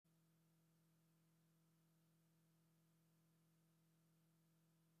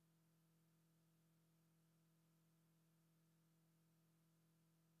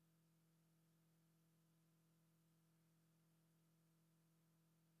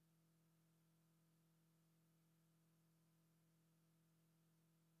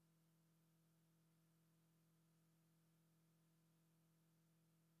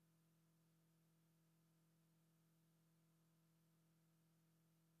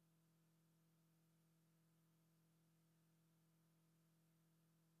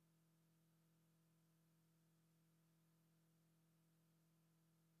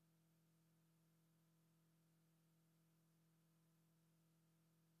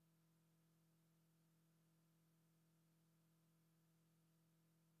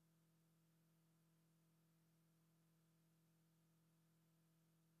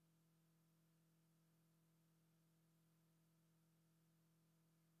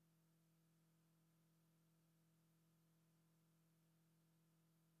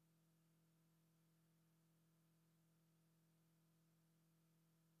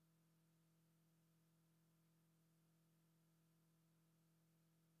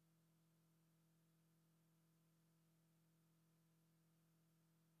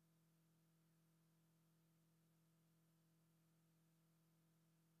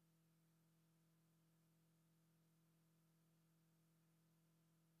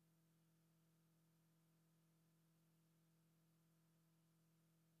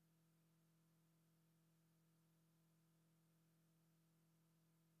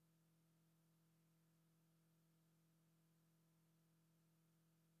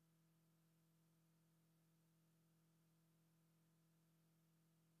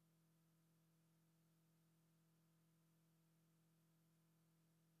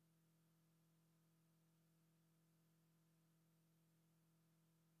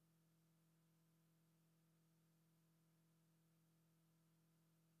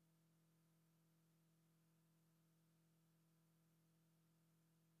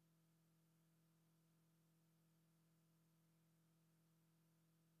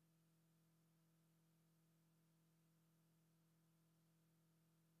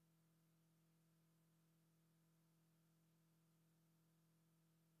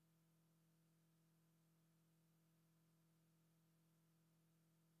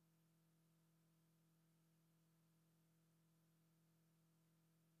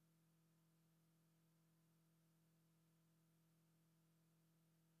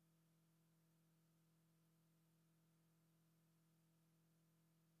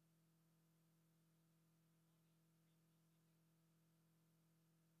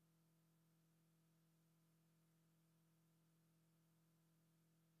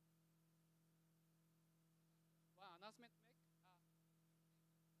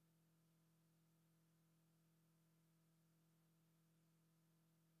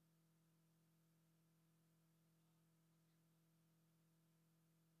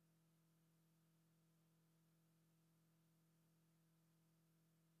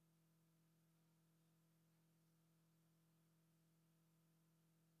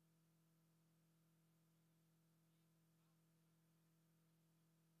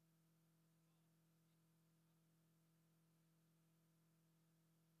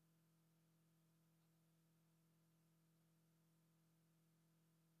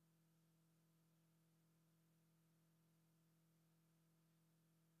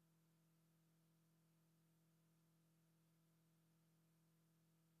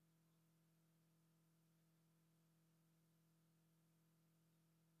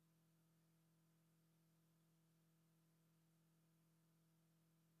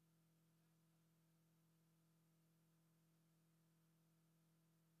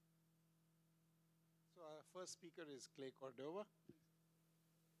first speaker is Cordova.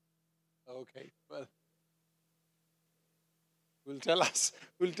 Okay, well, will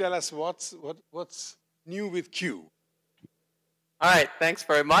tell us what's new with Q. All right, thanks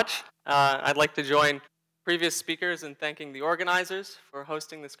very much. I'd like to join previous speakers in thanking the organizers for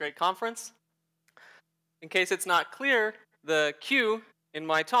hosting this great conference. In case it's not clear, the Q in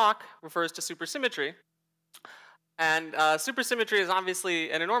my talk refers to supersymmetry. And supersymmetry is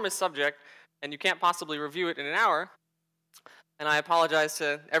obviously an enormous subject, and you can't possibly review it in an hour. And I apologize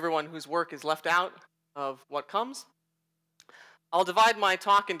to everyone whose work is left out of what comes. I'll divide my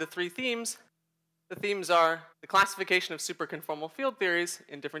talk into 3 themes. The themes are the classification of superconformal field theories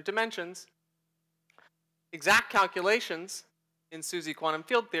in different dimensions, exact calculations in SUSY quantum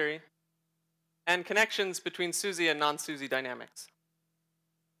field theory, and connections between SUSY and non-SUSY dynamics.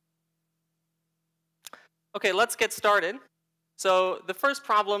 Okay, let's get started. So the first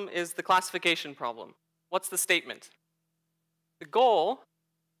problem is the classification problem. What's the statement? The goal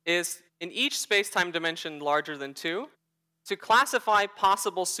is, in each space-time dimension larger than 2, to classify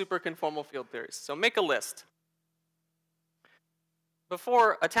possible superconformal field theories. So make a list.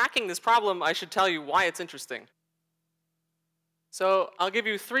 Before attacking this problem, I should tell you why it's interesting. So I'll give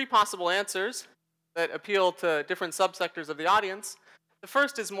you 3 possible answers that appeal to different subsectors of the audience. The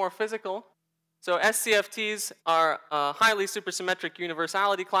first is more physical. So SCFTs are highly supersymmetric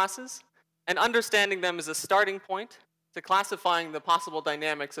universality classes, and understanding them is a starting point to classifying the possible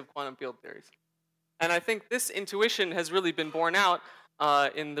dynamics of quantum field theories. And I think this intuition has really been borne out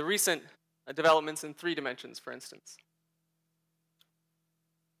in the recent developments in 3 dimensions, for instance.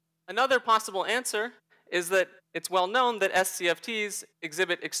 Another possible answer is that it's well known that SCFTs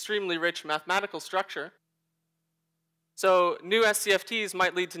exhibit extremely rich mathematical structure. So new SCFTs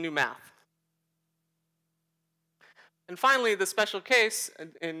might lead to new math. And finally, the special case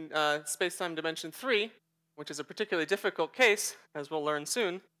in space-time dimension 3, which is a particularly difficult case, as we'll learn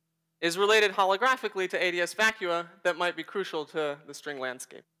soon, is related holographically to ADS vacua that might be crucial to the string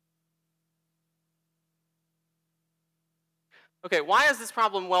landscape. Okay, why is this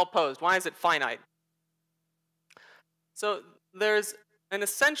problem well posed? Why is it finite? So there's an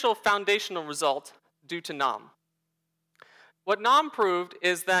essential foundational result due to Nam. What Nam proved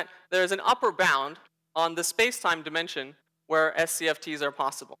is that there's an upper bound on the space-time dimension where SCFTs are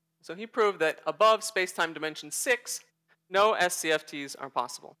possible. So he proved that above space-time dimension 6, no SCFTs are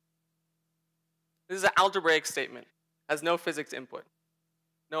possible. This is an algebraic statement, has no physics input.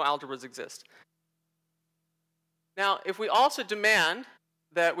 No algebras exist. Now, if we also demand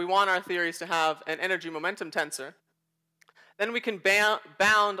that we want our theories to have an energy momentum tensor, then we can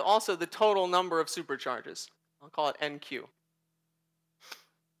bound also the total number of supercharges. I'll call it NQ.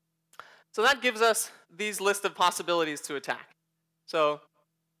 So that gives us these list of possibilities to attack. So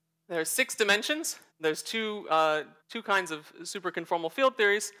there's 6 dimensions. There's two kinds of superconformal field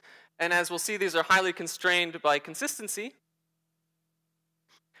theories. And as we'll see, these are highly constrained by consistency.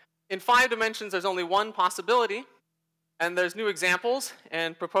 In 5 dimensions, there's only 1 possibility. And there's new examples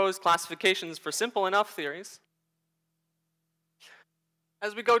and proposed classifications for simple enough theories.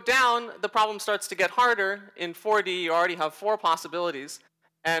 As we go down, the problem starts to get harder. In 4D, you already have 4 possibilities.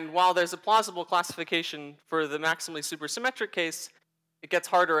 And while there's a plausible classification for the maximally supersymmetric case, it gets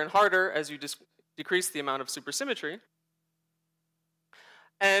harder and harder as you decrease the amount of supersymmetry.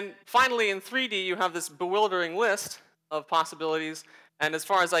 And finally, in 3D, you have this bewildering list of possibilities. And as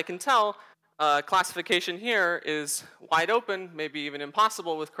far as I can tell, classification here is wide open, maybe even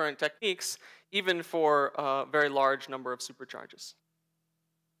impossible with current techniques, even for a very large number of supercharges.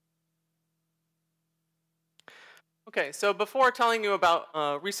 Okay, so before telling you about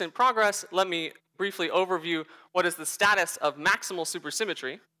recent progress, let me briefly overview what is the status of maximal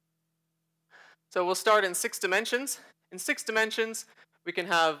supersymmetry. So we'll start in 6 dimensions. In 6 dimensions, we can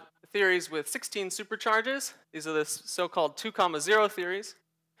have theories with 16 supercharges. These are the so-called 2,0 theories.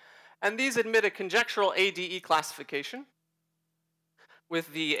 And these admit a conjectural ADE classification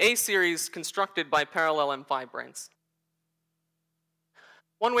with the A series constructed by parallel M5 branes.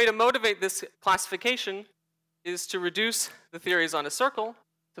 One way to motivate this classification is to reduce the theories on a circle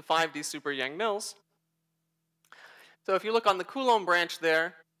to 5D super Yang-Mills. So if you look on the Coulomb branch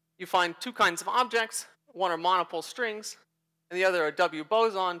there, you find 2 kinds of objects. One are monopole strings, and the other are W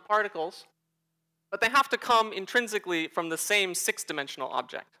boson particles. But they have to come intrinsically from the same 6-dimensional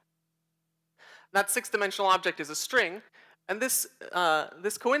object. That 6-dimensional object is a string, and this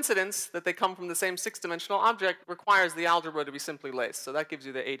coincidence that they come from the same 6-dimensional object requires the algebra to be simply laced. So that gives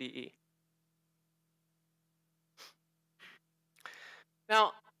you the ADE.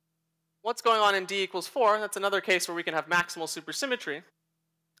 Now, what's going on in D equals 4? That's another case where we can have maximal supersymmetry.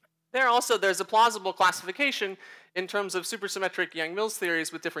 There's a plausible classification in terms of supersymmetric Yang-Mills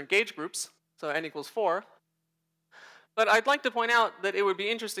theories with different gauge groups, so n equals 4. But I'd like to point out that it would be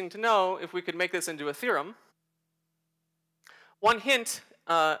interesting to know if we could make this into a theorem. One hint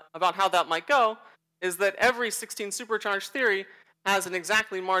about how that might go is that every 16 supercharged theory has an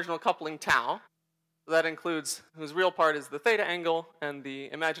exactly marginal coupling tau. That includes, whose real part is the theta angle, and the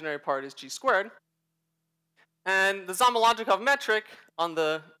imaginary part is g squared. And the Zamolodchikov metric on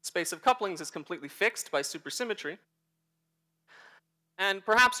the space of couplings is completely fixed by supersymmetry. And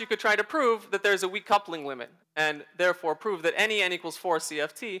perhaps you could try to prove that there's a weak coupling limit, and therefore prove that any n equals 4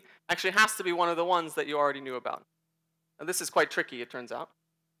 CFT actually has to be one of the ones that you already knew about. And this is quite tricky, it turns out.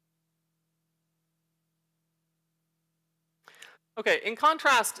 Okay, in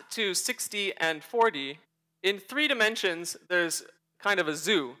contrast to 6D and 4D, in 3 dimensions, there's kind of a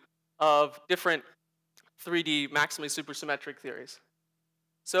zoo of different 3D maximally supersymmetric theories.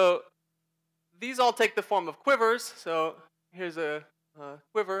 So these all take the form of quivers. So here's a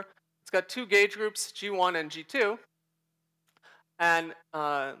quiver. It's got 2 gauge groups, G1 and G2. And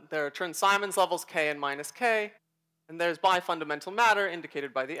there are Chern-Simons levels, K and minus K. And there's bifundamental matter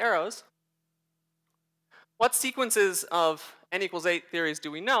indicated by the arrows. What sequences of n equals 8 theories do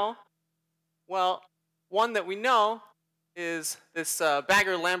we know? Well, one that we know is this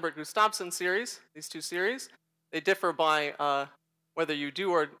Bagger-Lambert-Gustafsson series, these 2 series. They differ by whether you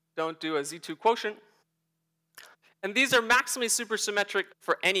do or don't do a Z2 quotient. And these are maximally supersymmetric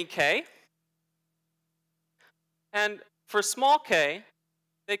for any k. And for small k,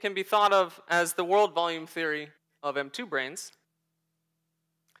 they can be thought of as the world volume theory of M2 branes.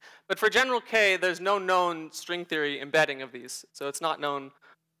 But for general k, there's no known string theory embedding of these. So it's not known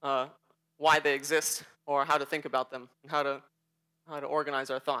why they exist or how to think about them and how to organize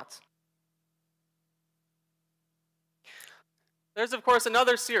our thoughts. There's, of course,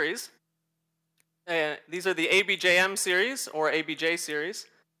 another series. These are the ABJM series or ABJ series.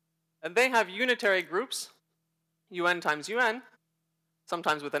 And they have unitary groups, UN times UN,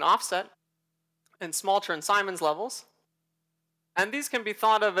 sometimes with an offset, and small Chern-Simons levels. And these can be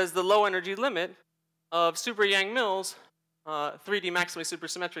thought of as the low energy limit of super Yang-Mills, 3D maximally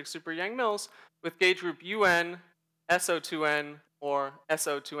supersymmetric super Yang-Mills with gauge group UN, SO2N, or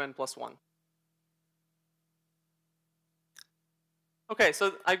SO2N plus 1. Okay,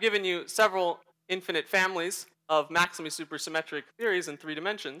 so I've given you several infinite families of maximally supersymmetric theories in 3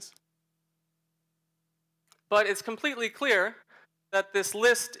 dimensions. But it's completely clear that this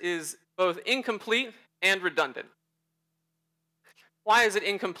list is both incomplete and redundant. Why is it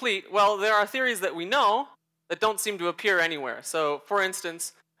incomplete? Well, there are theories that we know that don't seem to appear anywhere. So, for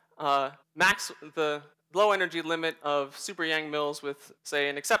instance, the low energy limit of super Yang-Mills with, say,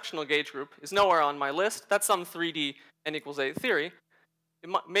 an exceptional gauge group is nowhere on my list. That's some 3D n equals 8 theory.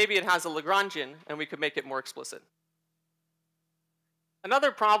 Maybe it has a Lagrangian, and we could make it more explicit.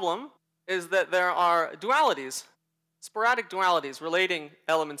 Another problem is that there are dualities, sporadic dualities relating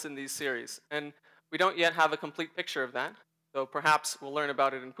elements in these series. And we don't yet have a complete picture of that. So perhaps we'll learn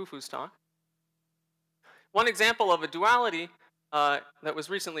about it in Pufu's talk. One example of a duality that was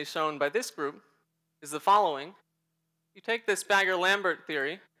recently shown by this group is the following. You take this Bagger-Lambert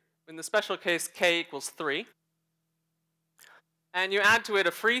theory, in the special case k equals 3, and you add to it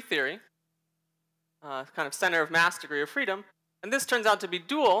a free theory, kind of center of mass degree of freedom, and this turns out to be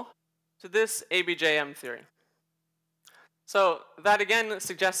dual to this ABJM theory. So that again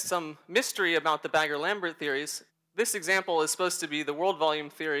suggests some mystery about the Bagger-Lambert theories. This example is supposed to be the world volume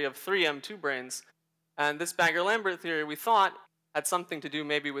theory of 3 M2 branes. And this Bagger-Lambert theory, we thought, had something to do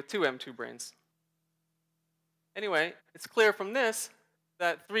maybe with 2 M2 branes. Anyway, it's clear from this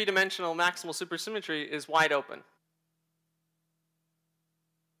that 3-dimensional maximal supersymmetry is wide open.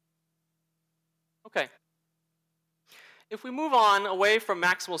 Okay. If we move on away from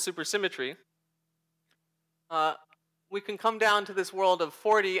maximal supersymmetry, we can come down to this world of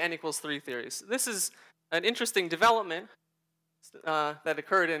 4D n equals 3 theories. This is an interesting development that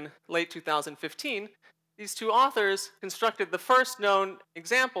occurred in late 2015. These 2 authors constructed the first known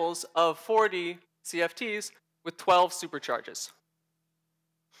examples of 4D CFTs with 12 supercharges.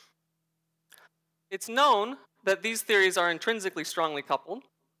 It's known that these theories are intrinsically strongly coupled.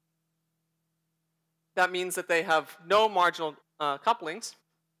 That means that they have no marginal couplings.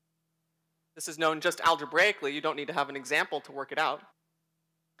 This is known just algebraically. You don't need to have an example to work it out.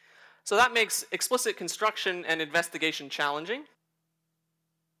 So that makes explicit construction and investigation challenging.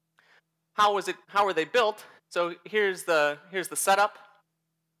 How were they built? So here's the setup.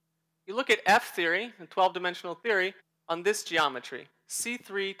 You look at F theory, a 12-dimensional theory, on this geometry,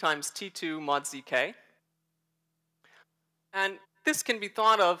 C3 times T2 mod ZK. And this can be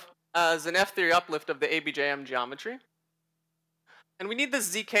thought of as an F-theory uplift of the ABJM geometry. And we need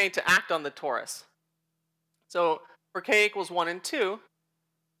this zk to act on the torus. So for k equals 1 and 2,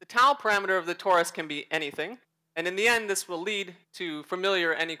 the tau parameter of the torus can be anything. And in the end, this will lead to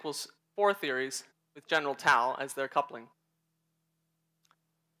familiar n equals 4 theories with general tau as their coupling.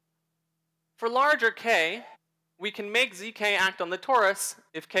 For larger k, we can make zk act on the torus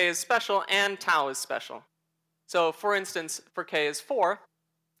if k is special and tau is special. So for instance, for k is 4,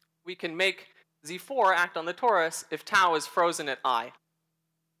 we can make z4 act on the torus if tau is frozen at I.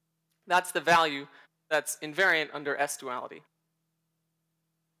 That's the value that's invariant under S duality.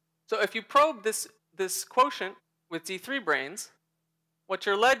 So if you probe this quotient with D3 branes, what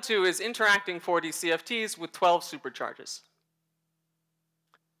you're led to is interacting 4D CFTs with 12 supercharges.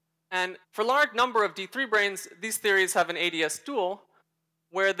 And for large number of D3 branes, these theories have an ADS dual,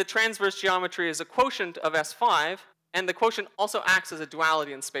 where the transverse geometry is a quotient of S5, and the quotient also acts as a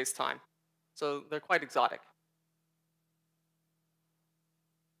duality in space-time. So they're quite exotic.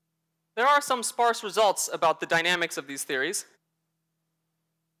 There are some sparse results about the dynamics of these theories.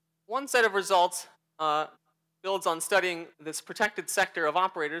 One set of results builds on studying this protected sector of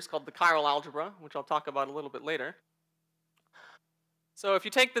operators called the chiral algebra, which I'll talk about a little bit later. So if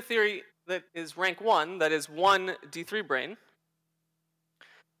you take the theory that is rank 1, that is one D3 brane,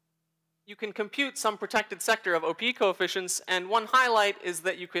 you can compute some protected sector of OPE coefficients, and one highlight is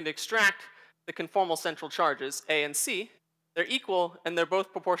that you can extract the conformal central charges, A and C. They're equal, and they're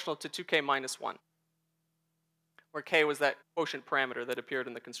both proportional to 2k minus 1, where k was that quotient parameter that appeared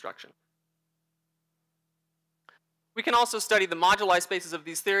in the construction. We can also study the moduli spaces of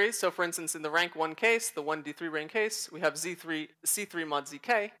these theories. So for instance, in the rank 1 case, the 1 D3 brane case, we have C3 mod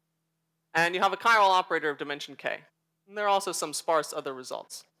zk, and you have a chiral operator of dimension k. And there are also some sparse other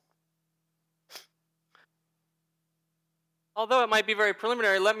results. Although it might be very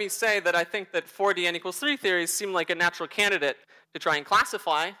preliminary, let me say that I think that 4D n equals 3 theories seem like a natural candidate to try and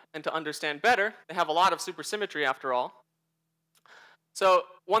classify and to understand better. They have a lot of supersymmetry after all. So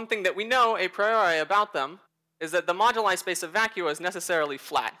one thing that we know a priori about them is that the moduli space of vacua is necessarily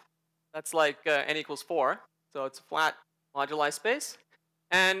flat. That's like n equals 4, so it's a flat moduli space.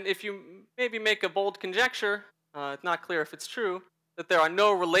 And if you maybe make a bold conjecture, it's not clear if it's true, that there are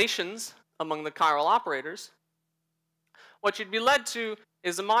no relations among the chiral operators, what you'd be led to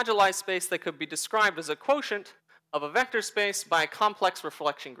is a moduli space that could be described as a quotient of a vector space by a complex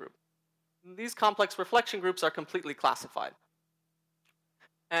reflection group. These complex reflection groups are completely classified.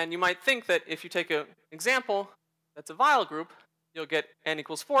 And you might think that if you take an example that's a Weyl group, you'll get n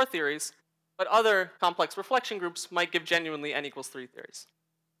equals 4 theories, but other complex reflection groups might give genuinely n equals 3 theories.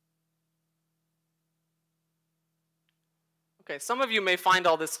 Okay, some of you may find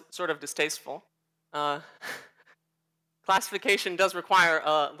all this sort of distasteful. Classification does require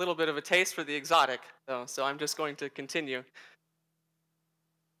a little bit of a taste for the exotic, though, so I'm just going to continue.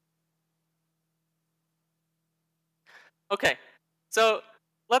 Okay, so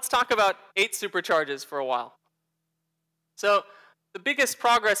let's talk about 8 supercharges for a while. So the biggest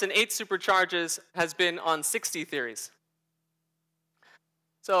progress in 8 supercharges has been on 6D theories.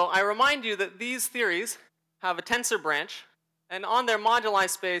 So I remind you that these theories have a tensor branch, and on their moduli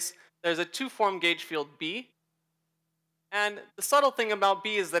space, there's a 2-form gauge field B. And the subtle thing about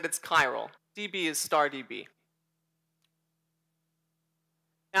B is that it's chiral. dB is star dB.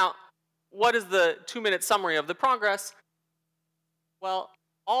 Now, what is the 2-minute summary of the progress? Well,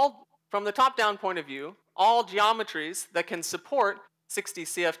 from the top-down point of view, all geometries that can support 6D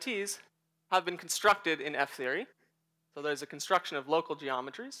CFTs have been constructed in F-theory. So there's a construction of local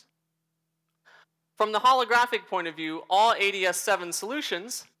geometries. From the holographic point of view, all ADS7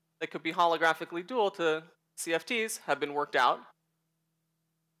 solutions that could be holographically dual to CFTs have been worked out.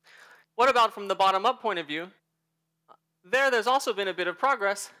 What about from the bottom-up point of view? There's also been a bit of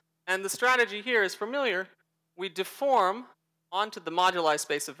progress, and the strategy here is familiar. We deform onto the moduli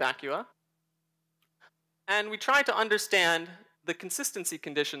space of vacua, and we try to understand the consistency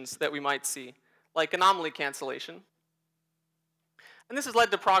conditions that we might see, like anomaly cancellation. And this has led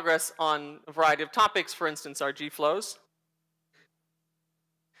to progress on a variety of topics, for instance, our G-flows.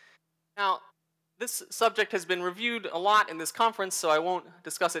 Now, this subject has been reviewed a lot in this conference, so I won't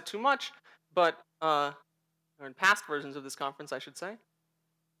discuss it too much, but, or in past versions of this conference, I should say.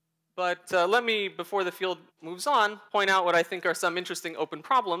 But let me, before the field moves on, point out what I think are some interesting open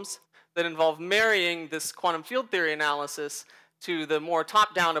problems that involve marrying this quantum field theory analysis to the more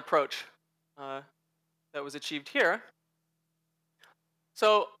top-down approach that was achieved here.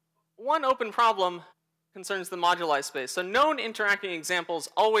 So one open problem concerns the moduli space. So known interacting examples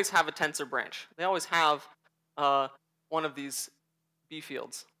always have a tensor branch. They always have one of these B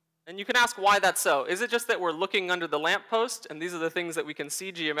fields. And you can ask why that's so. Is it just that we're looking under the lamppost and these are the things that we can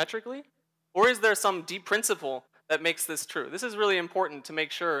see geometrically? Or is there some deep principle that makes this true? This is really important to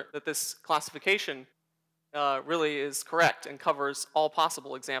make sure that this classification really is correct and covers all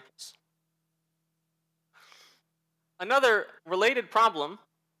possible examples. Another related problem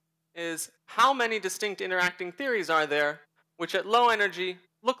is how many distinct interacting theories are there which at low energy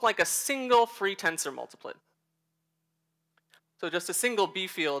look like a single free tensor multiplet. So just a single B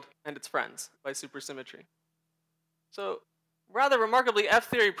field and its friends by supersymmetry. So rather remarkably, F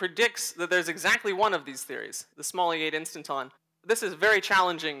theory predicts that there's exactly one of these theories, the small E8 instanton. This is very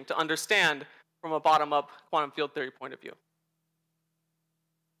challenging to understand from a bottom-up quantum field theory point of view.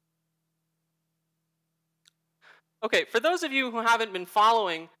 Okay, for those of you who haven't been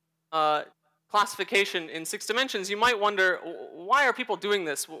following classification in 6 dimensions, you might wonder, why are people doing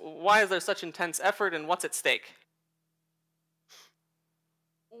this? Why is there such intense effort and what's at stake?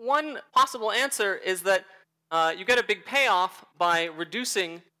 One possible answer is that you get a big payoff by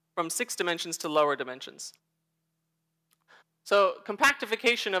reducing from 6 dimensions to lower dimensions. So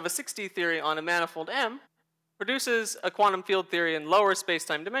compactification of a 6D theory on a manifold M produces a quantum field theory in lower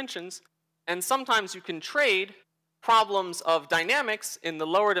space-time dimensions, and sometimes you can trade problems of dynamics in the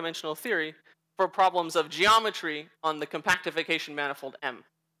lower dimensional theory for problems of geometry on the compactification manifold M.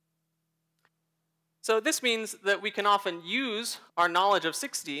 So this means that we can often use our knowledge of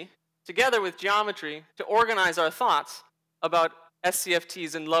 6D together with geometry to organize our thoughts about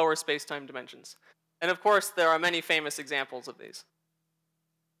SCFTs in lower space-time dimensions. And of course, there are many famous examples of these.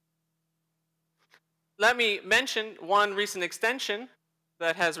 Let me mention one recent extension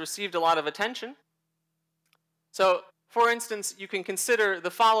that has received a lot of attention. So, for instance, you can consider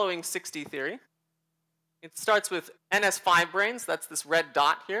the following 6D theory. It starts with NS5 branes, that's this red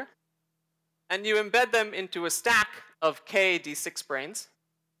dot here. And you embed them into a stack of K D6 branes.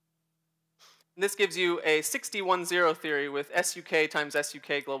 And this gives you a 6D10 theory with SUK times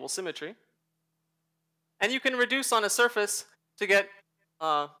SUK global symmetry. And you can reduce on a surface to get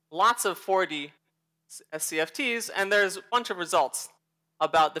lots of 4D SCFTs, and there's a bunch of results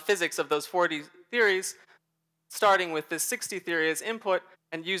about the physics of those 4D theories, starting with this 6D theory as input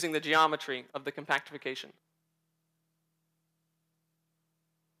and using the geometry of the compactification.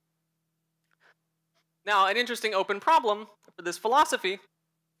 Now, an interesting open problem for this philosophy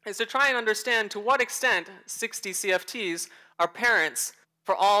is to try and understand to what extent 6D CFTs are parents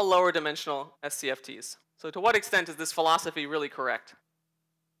for all lower dimensional SCFTs. So to what extent is this philosophy really correct?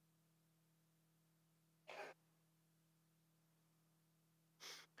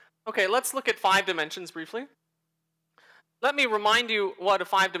 Okay, let's look at 5 dimensions briefly. Let me remind you what a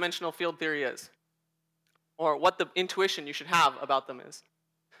 5-dimensional field theory is, or what the intuition you should have about them is.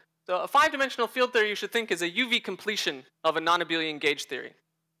 So a 5-dimensional field theory you should think is a UV completion of a non-abelian gauge theory.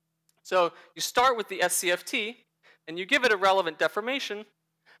 So you start with the SCFT, and you give it a relevant deformation,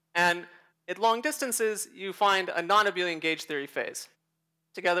 and at long distances, you find a non-abelian gauge theory phase,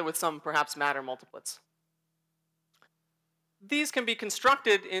 together with some perhaps matter multiplets. These can be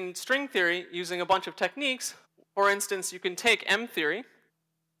constructed in string theory using a bunch of techniques. For instance, you can take M theory,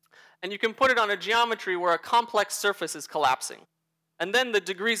 and you can put it on a geometry where a complex surface is collapsing. And then the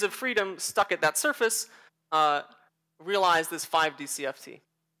degrees of freedom stuck at that surface realize this 5D CFT.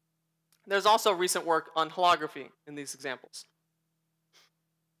 There's also recent work on holography in these examples.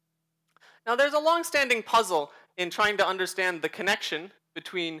 Now, there's a long-standing puzzle in trying to understand the connection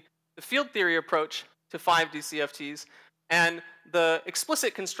between the field theory approach to 5D CFTs and the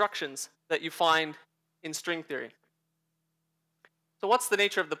explicit constructions that you find in string theory. So what's the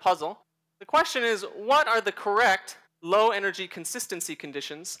nature of the puzzle? The question is, what are the correct low-energy consistency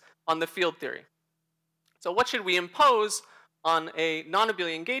conditions on the field theory? So what should we impose on a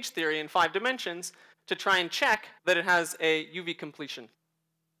non-abelian gauge theory in 5 dimensions to try and check that it has a UV completion?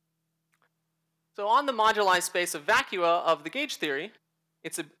 So on the moduli space of vacua of the gauge theory,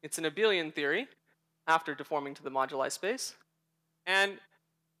 it's an abelian theory after deforming to the moduli space. And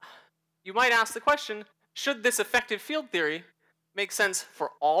you might ask the question, should this effective field theory make sense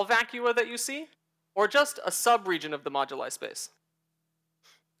for all vacua that you see, or just a sub-region of the moduli space?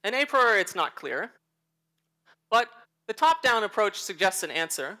 And a priori, it's not clear. But the top-down approach suggests an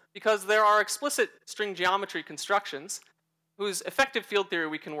answer, because there are explicit string geometry constructions whose effective field theory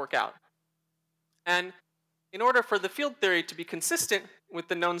we can work out. And in order for the field theory to be consistent with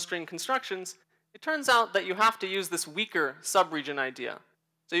the known string constructions, it turns out that you have to use this weaker subregion idea.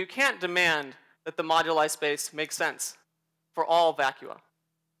 So you can't demand that the moduli space makes sense for all vacua.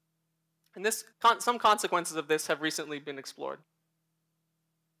 And some consequences of this have recently been explored.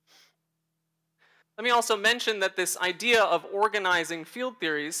 Let me also mention that this idea of organizing field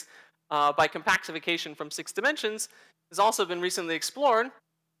theories by compactification from 6 dimensions has also been recently explored,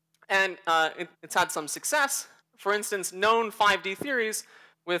 and it's had some success. For instance, known 5D theories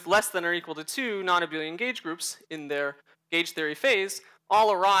with less than or equal to 2 non-abelian gauge groups in their gauge theory phase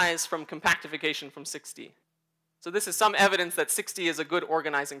all arise from compactification from 6D. So this is some evidence that 6D is a good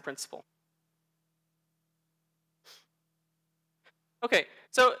organizing principle. Okay,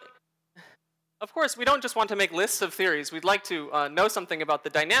 so of course, we don't just want to make lists of theories. We'd like to know something about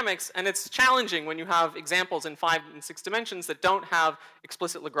the dynamics, and it's challenging when you have examples in 5 and 6 dimensions that don't have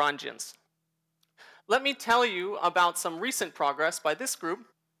explicit Lagrangians. Let me tell you about some recent progress by this group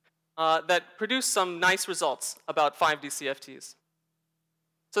that produced some nice results about 5D CFTs.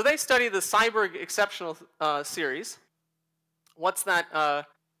 So they study the Seiberg exceptional series. What's that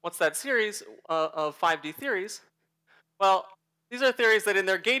series of 5D theories? Well, these are theories that in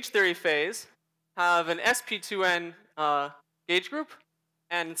their gauge theory phase have an sp2n gauge group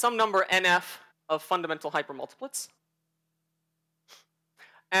and some number nf of fundamental hypermultiplets.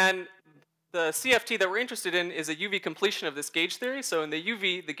 And the CFT that we're interested in is a UV completion of this gauge theory. So in the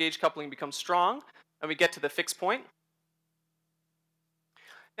UV, the gauge coupling becomes strong, and we get to the fixed point.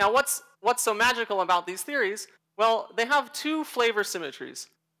 Now, what's so magical about these theories? Well, they have 2 flavor symmetries.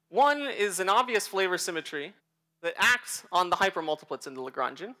 One is an obvious flavor symmetry that acts on the hypermultiplets in the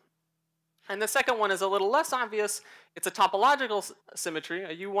Lagrangian. And the second one is a little less obvious. It's a topological symmetry,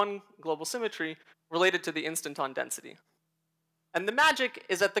 a U1 global symmetry, related to the instanton density. And the magic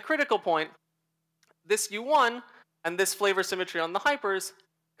is at the critical point, this U1 and this flavor symmetry on the hypers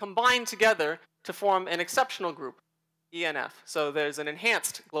combine together to form an exceptional group, ENF. So there's an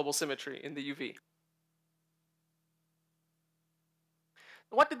enhanced global symmetry in the UV.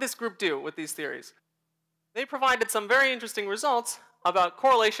 What did this group do with these theories? They provided some very interesting results about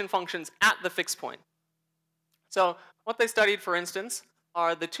correlation functions at the fixed point. So what they studied, for instance,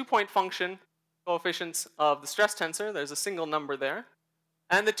 are the 2-point function coefficients of the stress tensor. There's a single number there.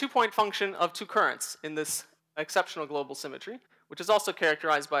 And the 2-point function of 2 currents in this exceptional global symmetry, which is also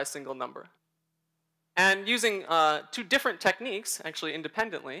characterized by a single number. And using 2 different techniques, actually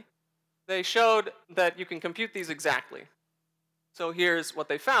independently, they showed that you can compute these exactly. So here's what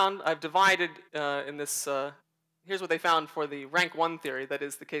they found. I've divided in this, here's what they found for the rank 1 theory, that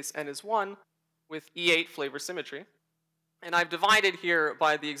is the case n is 1, with E8 flavor symmetry. And I've divided here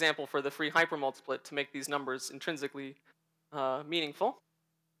by the example for the free hypermultiplet to make these numbers intrinsically meaningful.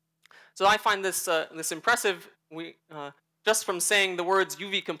 So I find this, this impressive. Just from saying the words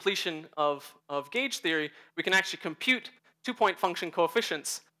UV completion of gauge theory, we can actually compute 2-point function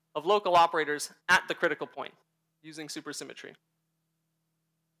coefficients of local operators at the critical point using supersymmetry.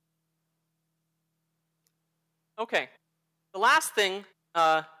 Okay, the last thing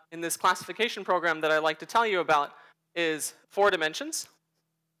in this classification program that I'd like to tell you about is 4 dimensions.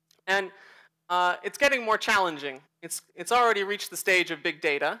 And it's getting more challenging. It's already reached the stage of big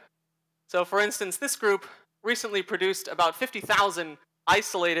data. So for instance, this group recently produced about 50,000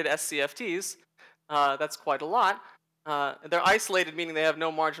 isolated SCFTs. That's quite a lot. They're isolated, meaning they have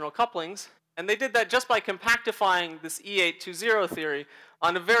no marginal couplings. And they did that just by compactifying this E820 theory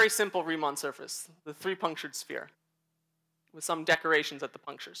on a very simple Riemann surface, the 3-punctured sphere, with some decorations at the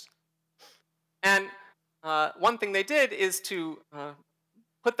punctures. And one thing they did is to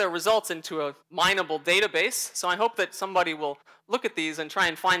put their results into a mineable database. So I hope that somebody will look at these and try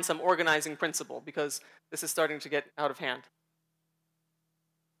and find some organizing principle, because this is starting to get out of hand.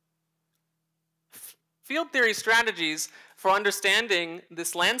 Field theory strategies for understanding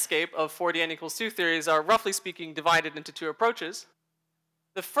this landscape of 4D n equals 2 theories are, roughly speaking, divided into 2 approaches.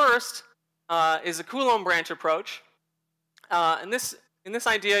 The first is a Coulomb branch approach. In this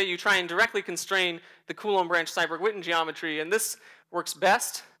idea, you try and directly constrain the Coulomb branch Seiberg-Witten geometry, and this works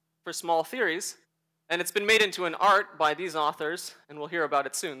best for small theories. And it's been made into an art by these authors, and we'll hear about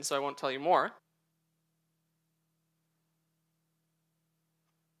it soon, so I won't tell you more.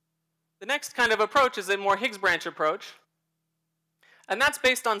 The next kind of approach is a more Higgs branch approach. And that's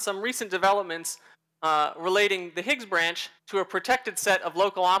based on some recent developments relating the Higgs branch to a protected set of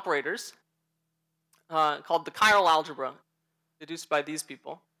local operators called the chiral algebra, deduced by these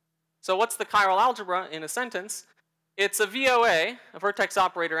people. So what's the chiral algebra in a sentence? It's a VOA, a vertex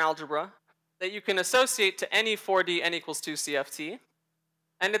operator algebra, that you can associate to any 4D n equals 2 CFT.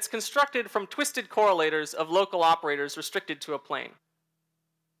 And it's constructed from twisted correlators of local operators restricted to a plane.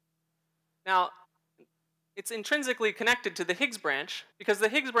 Now, it's intrinsically connected to the Higgs branch, because the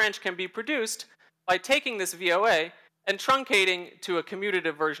Higgs branch can be produced by taking this VOA and truncating to a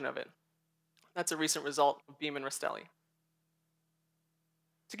commutative version of it. That's a recent result of Beam and Rastelli.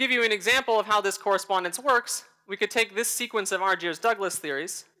 To give you an example of how this correspondence works, we could take this sequence of Argyres-Douglas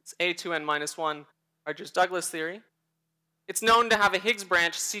theories. It's A2n-1 Argyres-Douglas theory. It's known to have a Higgs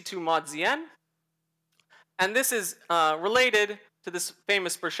branch C2 mod Zn. And this is related to this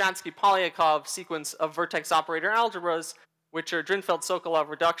famous Bershadsky-Polyakov sequence of vertex operator algebras, which are Drinfeld-Sokolov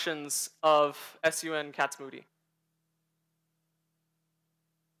reductions of SUN Katz-Moody.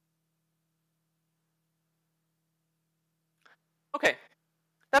 Okay,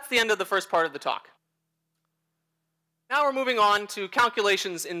 that's the end of the first part of the talk. Now we're moving on to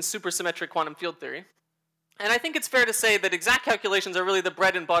calculations in supersymmetric quantum field theory. And I think it's fair to say that exact calculations are really the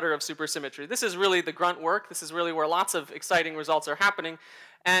bread and butter of supersymmetry. This is really the grunt work. This is really where lots of exciting results are happening.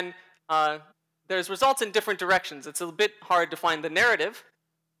 And there's results in different directions. It's a bit hard to find the narrative.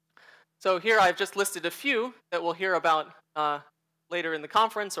 So here I've just listed a few that we'll hear about later in the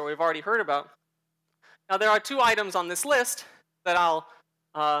conference, or we've already heard about. Now there are two items on this list that I'll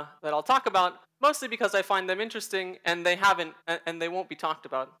talk about, mostly because I find them interesting and they won't be talked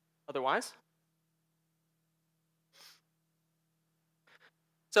about otherwise.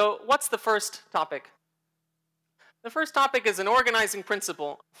 So what's the first topic? The first topic is an organizing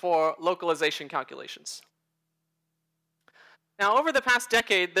principle for localization calculations. Now, over the past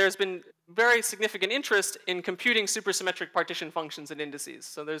decade, there's been very significant interest in computing supersymmetric partition functions and indices.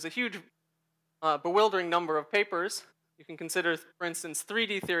 So there's a huge, bewildering number of papers. You can consider, for instance,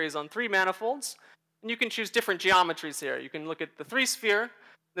 3D theories on 3 manifolds. And you can choose different geometries here. You can look at the 3-sphere.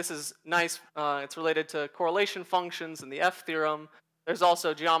 This is nice. It's related to correlation functions and the F theorem. There's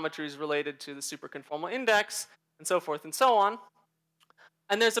also geometries related to the superconformal index, and so forth and so on.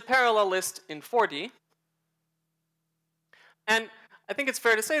 And there's a parallel list in 4D. And I think it's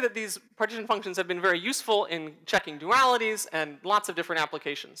fair to say that these partition functions have been very useful in checking dualities and lots of different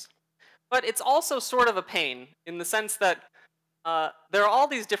applications. But it's also sort of a pain in the sense that there are all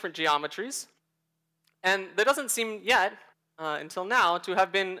these different geometries, and there doesn't seem yet, until now, to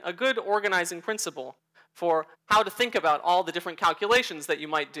have been a good organizing principle for how to think about all the different calculations that you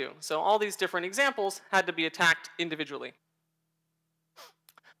might do. So all these different examples had to be attacked individually.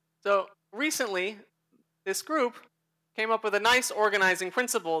 So recently, this group came up with a nice organizing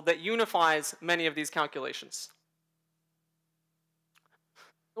principle that unifies many of these calculations.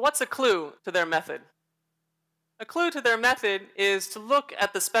 What's a clue to their method? A clue to their method is to look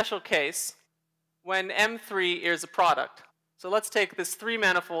at the special case when M3 is a product. So let's take this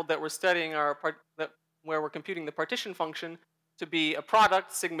 3-manifold that we're studying, where we're computing the partition function, to be a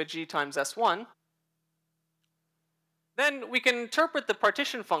product sigma g times S1. Then we can interpret the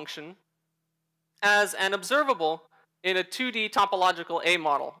partition function as an observable in a 2D topological A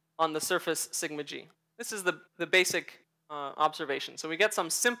model on the surface sigma g. This is the basic observation. So we get some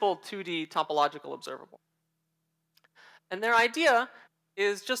simple 2D topological observable. And their idea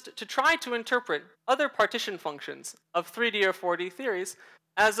is just to try to interpret other partition functions of 3D or 4D theories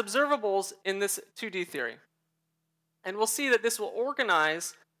as observables in this 2D theory. And we'll see that this will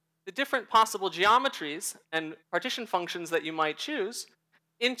organize the different possible geometries and partition functions that you might choose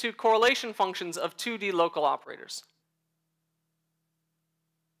into correlation functions of 2D local operators.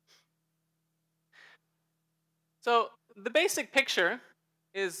 So the basic picture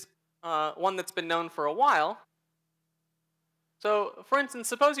is one that's been known for a while. So for instance,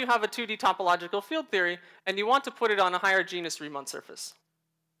 suppose you have a 2D topological field theory and you want to put it on a higher genus Riemann surface.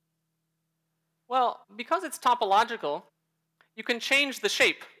 Well, because it's topological, you can change the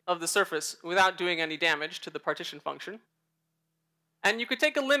shape of the surface without doing any damage to the partition function. And you could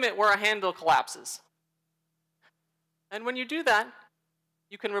take a limit where a handle collapses. And when you do that,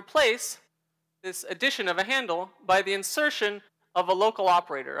 you can replace this addition of a handle by the insertion of a local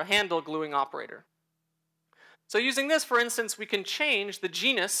operator, a handle gluing operator. So using this, for instance, we can change the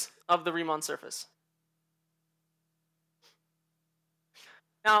genus of the Riemann surface.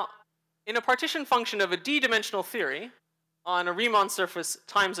 Now, in a partition function of a d-dimensional theory on a Riemann surface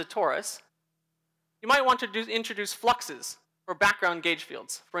times a torus, you might want to introduce fluxes for background gauge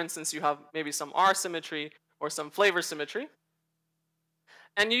fields. For instance, you have maybe some R symmetry or some flavor symmetry.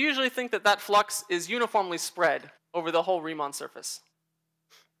 And you usually think that that flux is uniformly spread over the whole Riemann surface.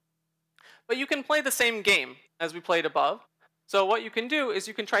 But you can play the same game as we played above. So what you can do is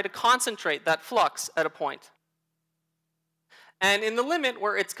you can try to concentrate that flux at a point. And in the limit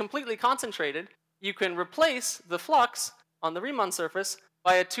where it's completely concentrated, you can replace the flux on the Riemann surface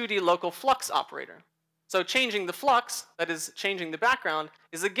by a 2D local flux operator. So changing the flux, that is changing the background,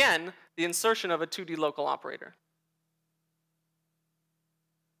 is again the insertion of a 2D local operator.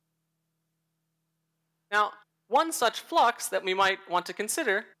 Now, one such flux that we might want to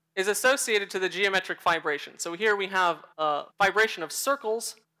consider is associated to the geometric fibration. So here we have a fibration of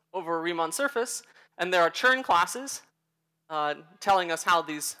circles over a Riemann surface, and there are Chern classes telling us how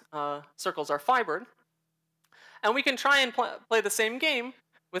these circles are fibered. And we can try and play the same game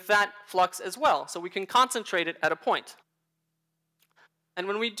with that flux as well. So we can concentrate it at a point. And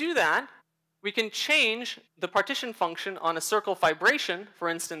when we do that, we can change the partition function on a circle fibration, for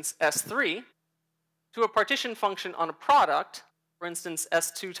instance, S3, to a partition function on a product, for instance,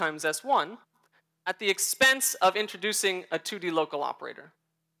 S2 times S1, at the expense of introducing a 2D local operator.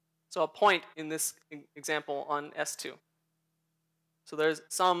 So a point in this example on S2. So there's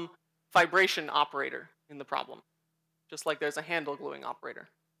some fibration operator in the problem, just like there's a handle gluing operator.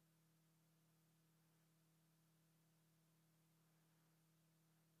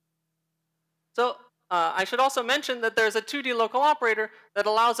 So I should also mention that there's a 2D local operator that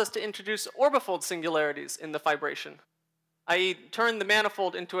allows us to introduce orbifold singularities in the fibration, i.e. turn the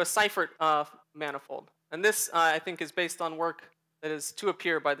manifold into a Seifert manifold. And this, I think, is based on work that is to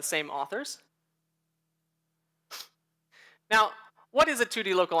appear by the same authors. Now, what is a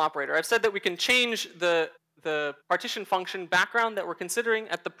 2D local operator? I've said that we can change the partition function background that we're considering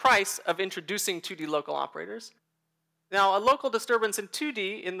at the price of introducing 2D local operators. Now, a local disturbance in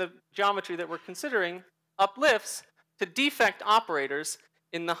 2D in the geometry that we're considering uplifts to defect operators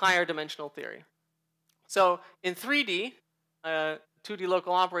in the higher dimensional theory. So in 3D, a 2D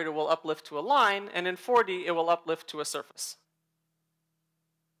local operator will uplift to a line, and in 4D, it will uplift to a surface.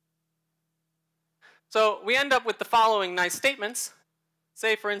 So we end up with the following nice statements.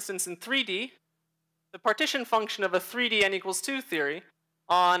 Say, for instance, in 3D, the partition function of a 3D n equals 2 theory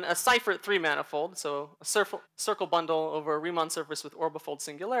on a Seifert 3 manifold, so a circle bundle over a Riemann surface with orbifold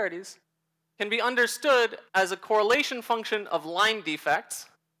singularities, can be understood as a correlation function of line defects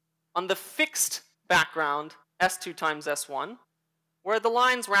on the fixed background S2 times S1, where the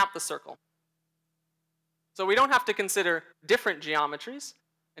lines wrap the circle. So we don't have to consider different geometries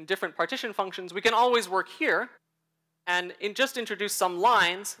and different partition functions. We can always work here and just introduce some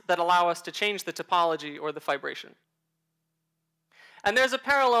lines that allow us to change the topology or the fibration. And there's a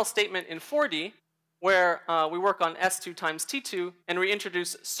parallel statement in 4D where we work on S2 times T2 and we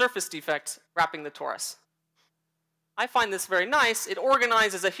introduce surface defects wrapping the torus. I find this very nice. It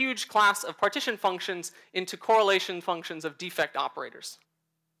organizes a huge class of partition functions into correlation functions of defect operators.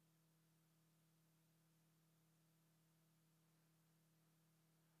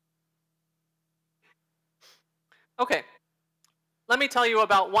 Okay, let me tell you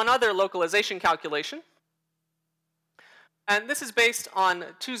about one other localization calculation. And this is based on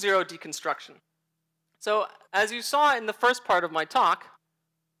 2-0 deconstruction. So as you saw in the first part of my talk,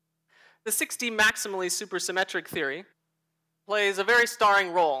 the 6D maximally supersymmetric theory plays a very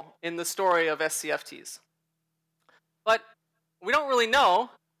starring role in the story of SCFTs. But we don't really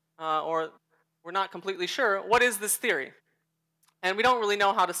know, or we're not completely sure, what is this theory? And we don't really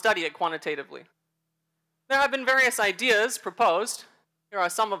know how to study it quantitatively. There have been various ideas proposed. Here are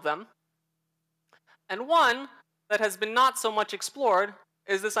some of them. And one that has been not so much explored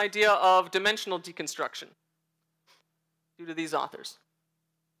is this idea of dimensional deconstruction due to these authors.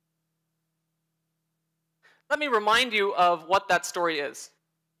 Let me remind you of what that story is.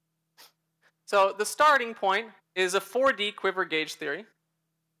 So the starting point is a 4D quiver gauge theory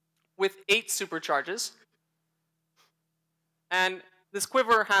with 8 supercharges. And this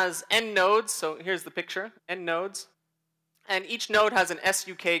quiver has n nodes, so here's the picture, n nodes. And each node has an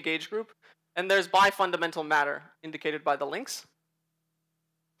SUK gauge group, and there's bifundamental matter indicated by the links.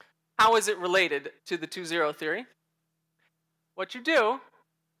 How is it related to the 2-0 theory? What you do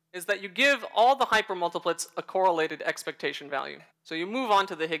is that you give all the hypermultiplets a correlated expectation value. So you move on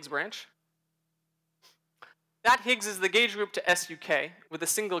to the Higgs branch. That Higgs is the gauge group to SUK with a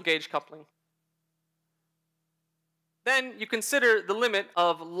single gauge coupling. Then you consider the limit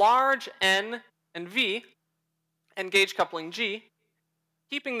of large n and v and gauge coupling g,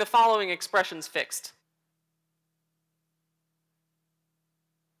 keeping the following expressions fixed.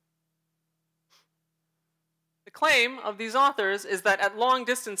 The claim of these authors is that at long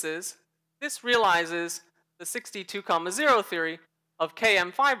distances, this realizes the 62,0 theory of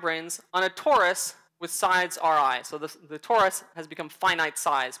KM fibranes on a torus with sides Ri. So the torus has become finite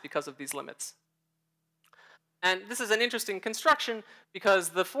size because of these limits. And this is an interesting construction because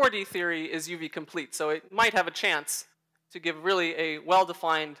the 4D theory is UV complete, so it might have a chance to give really a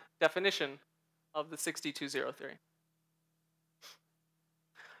well-defined definition of the 62,0 theory.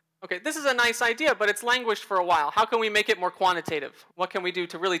 Okay, this is a nice idea, but it's languished for a while. How can we make it more quantitative? What can we do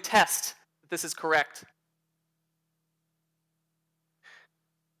to really test that this is correct?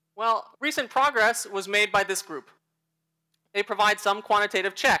 Well, recent progress was made by this group. They provide some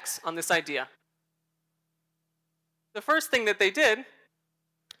quantitative checks on this idea. The first thing that they did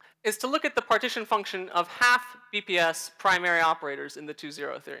is to look at the partition function of half BPS primary operators in the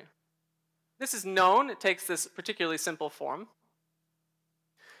 2-0 theory. This is known. It takes this particularly simple form.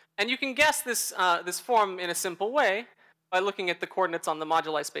 And you can guess this, this form in a simple way by looking at the coordinates on the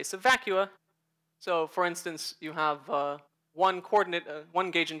moduli space of vacua. So for instance, you have one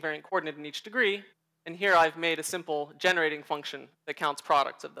gauge invariant coordinate in each degree. And here I've made a simple generating function that counts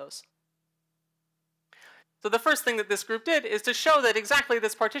products of those. So the first thing that this group did is to show that exactly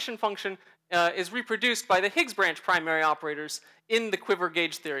this partition function is reproduced by the Higgs branch primary operators in the quiver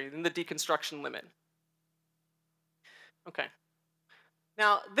gauge theory, in the deconstruction limit. Okay.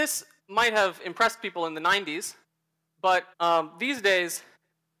 Now, this might have impressed people in the 90s, but these days,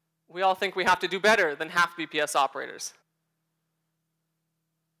 we all think we have to do better than half BPS operators.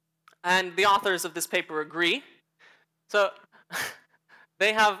 And the authors of this paper agree. So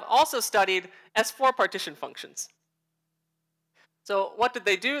they have also studied S4 partition functions. So what did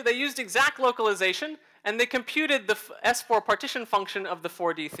they do? They used exact localization, and they computed the S4 partition function of the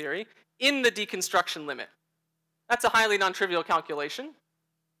 4D theory in the deconstruction limit. That's a highly non-trivial calculation.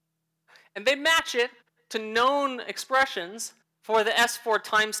 And they match it to known expressions for the S4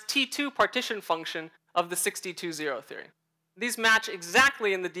 times T2 partition function of the 6D20 theory. These match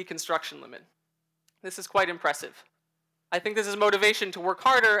exactly in the deconstruction limit. This is quite impressive. I think this is motivation to work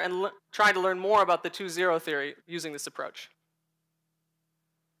harder and try to learn more about the 2-0 theory using this approach.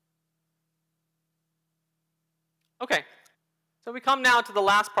 Okay, so we come now to the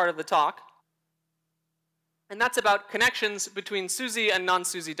last part of the talk, and that's about connections between SUSY and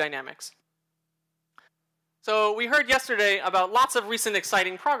non-SUSY dynamics. So we heard yesterday about lots of recent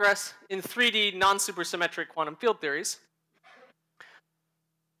exciting progress in 3D non-supersymmetric quantum field theories.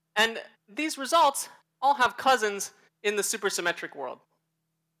 And these results all have cousins in the supersymmetric world.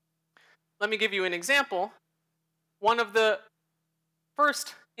 Let me give you an example. One of the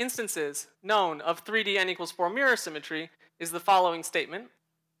first instances known of 3D n equals 4 mirror symmetry is the following statement.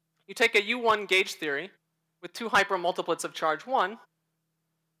 You take a U1 gauge theory with two hypermultiplets of charge 1,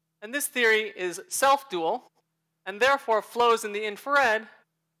 and this theory is self-dual and therefore flows in the infrared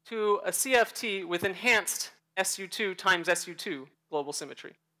to a CFT with enhanced SU2 times SU2 global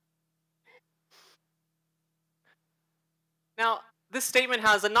symmetry. Now, this statement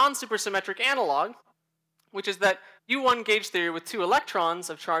has a non-supersymmetric analog, which is that U1 gauge theory with two electrons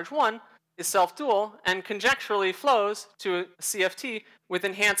of charge 1 is self-dual and conjecturally flows to a CFT with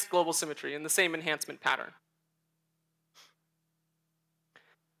enhanced global symmetry in the same enhancement pattern.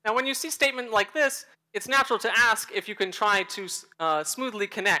 Now, when you see a statement like this, it's natural to ask if you can try to smoothly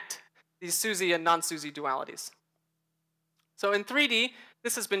connect these SUSY and non-SUSY dualities. So in 3D,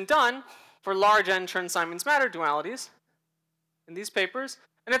 this has been done for large n Chern-Simons matter dualities in these papers,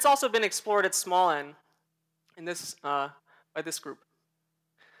 and it's also been explored at small n in this, by this group.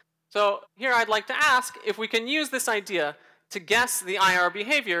 So here I'd like to ask if we can use this idea to guess the IR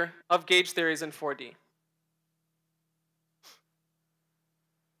behavior of gauge theories in 4D.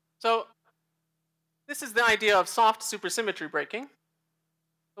 So this is the idea of soft supersymmetry breaking.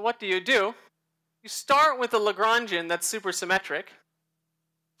 So what do? You start with a Lagrangian that's supersymmetric,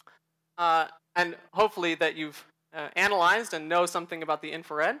 and hopefully that you've analyzed and know something about the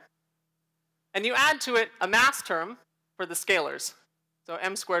infrared. And you add to it a mass term for the scalars. So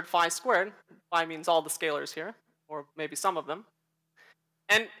m squared phi squared. Phi means all the scalars here, or maybe some of them.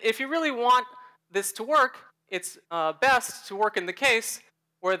 And if you really want this to work, it's best to work in the case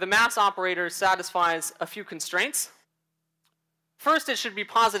where the mass operator satisfies a few constraints. First, it should be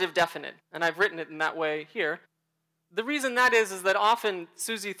positive definite, and I've written it in that way here. The reason that is that often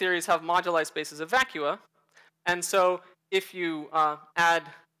SUSY theories have moduli spaces of vacua, and so if you add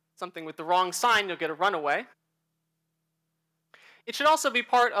something with the wrong sign, you'll get a runaway. It should also be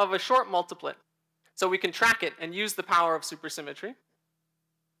part of a short multiplet, so we can track it and use the power of supersymmetry.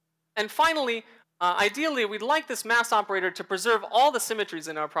 And finally, ideally, we'd like this mass operator to preserve all the symmetries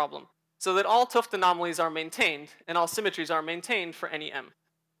in our problem, so that all 't Hooft anomalies are maintained and all symmetries are maintained for any m.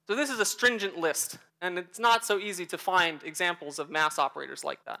 So this is a stringent list, and it's not so easy to find examples of mass operators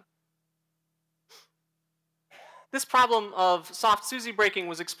like that. This problem of soft SUSY breaking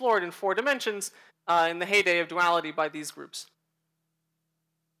was explored in 4 dimensions in the heyday of duality by these groups.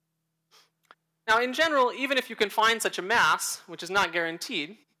 Now, in general, even if you can find such a mass, which is not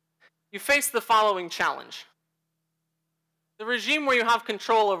guaranteed, you face the following challenge. The regime where you have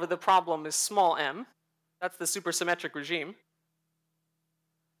control over the problem is small m. That's the supersymmetric regime.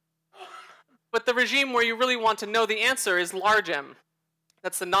 But the regime where you really want to know the answer is large m.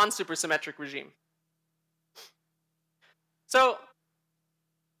 That's the non-supersymmetric regime. So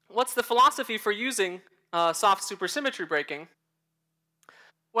what's the philosophy for using soft supersymmetry breaking?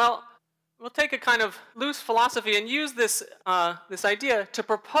 Well, we'll take a kind of loose philosophy and use this, this idea to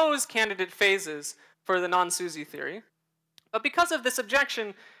propose candidate phases for the non-SUSY theory. But because of this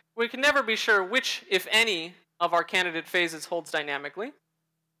objection, we can never be sure which, if any, of our candidate phases holds dynamically.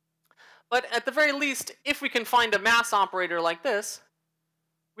 But at the very least, if we can find a mass operator like this,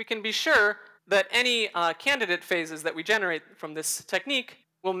 we can be sure that any candidate phases that we generate from this technique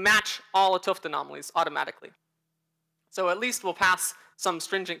will match all 't Hooft anomalies automatically. So at least we'll pass some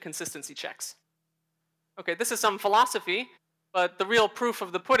stringent consistency checks. Okay, this is some philosophy, but the real proof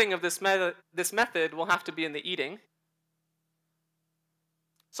of the pudding of this method will have to be in the eating.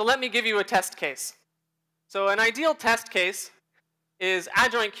 So let me give you a test case. So an ideal test case is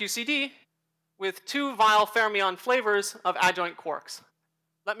adjoint QCD with 2 vial fermion flavors of adjoint quarks.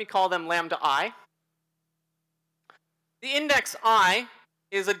 Let me call them lambda I. The index I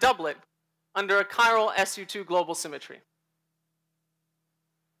is a doublet under a chiral SU2 global symmetry.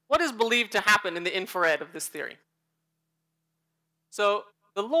 What is believed to happen in the infrared of this theory? So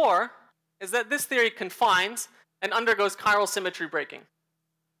the lore is that this theory confines and undergoes chiral symmetry breaking.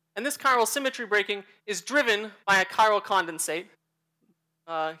 And this chiral symmetry breaking is driven by a chiral condensate.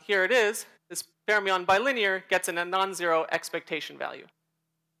 Here it is. This fermion bilinear gets a non-zero expectation value.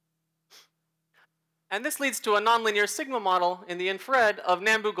 And this leads to a nonlinear sigma model in the infrared of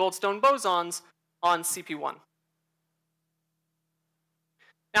Nambu-Goldstone bosons on CP1.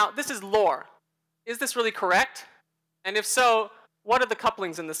 Now, this is lore. Is this really correct? And if so, what are the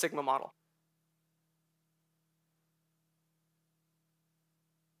couplings in the sigma model?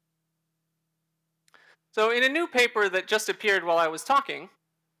 So in a new paper that just appeared while I was talking,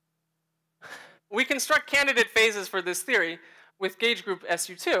 we construct candidate phases for this theory with gauge group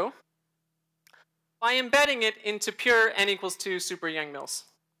SU2 by embedding it into pure n equals 2 super Yang-Mills.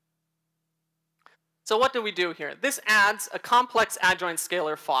 So what do we do here? This adds a complex adjoint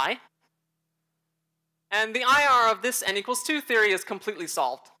scalar phi. And the IR of this n equals 2 theory is completely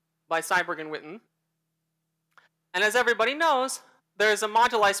solved by Seiberg and Witten. And as everybody knows, there is a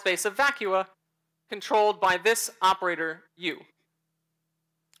moduli space of vacua controlled by this operator U.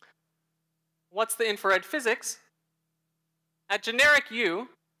 What's the infrared physics? At generic U,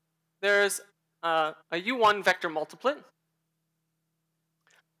 there's a U1 vector multiplet.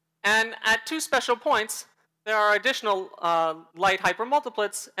 And at 2 special points, there are additional light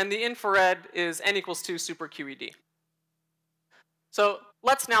hypermultiplets, and the infrared is n equals 2 super QED. So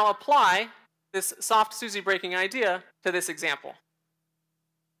let's now apply this soft SUSY breaking idea to this example.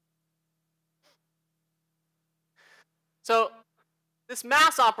 So this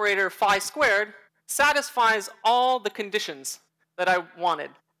mass operator phi squared satisfies all the conditions that I wanted.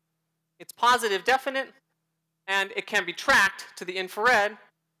 It's positive definite, and it can be tracked to the infrared,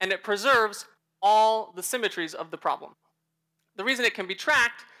 and it preserves all the symmetries of the problem. The reason it can be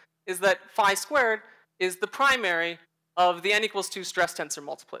tracked is that phi squared is the primary of the n equals 2 stress tensor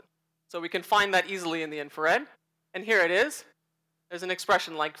multiplet. So we can find that easily in the infrared. And here it is. There's an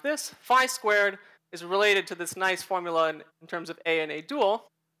expression like this. Phi squared is related to this nice formula in terms of A and A dual,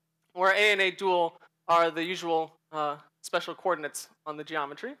 where A and A dual are the usual special coordinates on the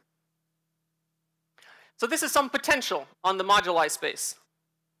geometry. So this is some potential on the moduli space.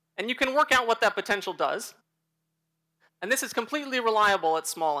 And you can work out what that potential does. And this is completely reliable at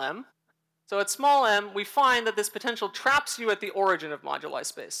small m. So at small m, we find that this potential traps you at the origin of moduli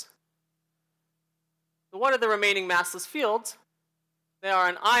space. So what are the remaining massless fields? They are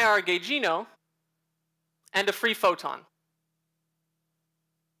an IR gaugino and a free photon.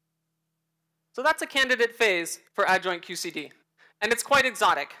 So that's a candidate phase for adjoint QCD. And it's quite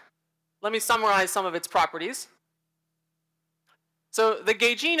exotic. Let me summarize some of its properties. So the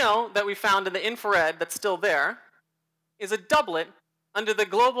gaugino that we found in the infrared that's still there is a doublet under the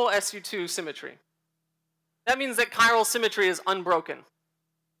global SU2 symmetry. That means that chiral symmetry is unbroken.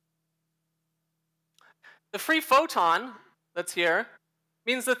 The free photon that's here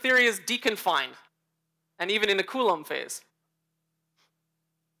means the theory is deconfined, and even in a Coulomb phase.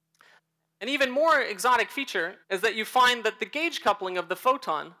 An even more exotic feature is that you find that the gauge coupling of the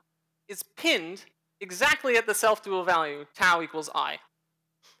photon is pinned exactly at the self-dual value, tau equals I.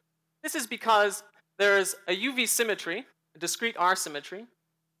 This is because there's a UV symmetry, a discrete R symmetry,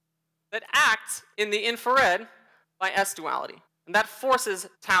 that acts in the infrared by S duality. And that forces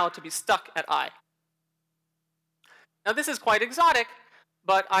tau to be stuck at I. Now this is quite exotic,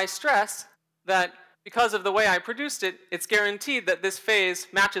 but I stress that because of the way I produced it, it's guaranteed that this phase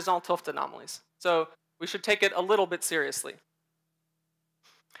matches all 't Hooft anomalies. So we should take it a little bit seriously.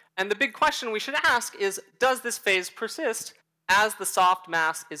 And the big question we should ask is, does this phase persist as the soft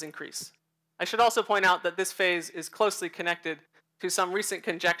mass is increased? I should also point out that this phase is closely connected to some recent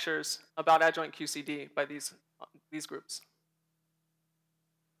conjectures about adjoint QCD by these groups.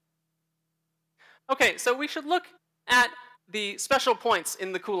 Okay, so we should look at the special points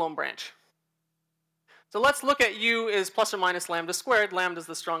in the Coulomb branch. So let's look at U is plus or minus lambda squared. Lambda is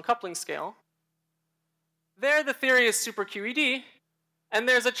the strong coupling scale. There the theory is super QED, and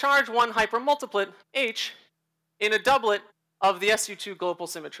there's a charge 1 hypermultiplet, H, in a doublet of the SU2 global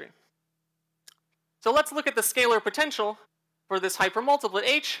symmetry. So let's look at the scalar potential for this hypermultiplet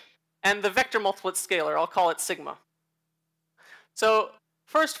H and the vector multiplet scalar. I'll call it sigma. So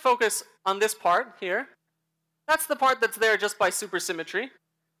first focus on this part here. That's the part that's there just by supersymmetry.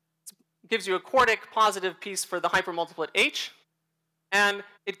 It gives you a quartic positive piece for the hypermultiplet H, and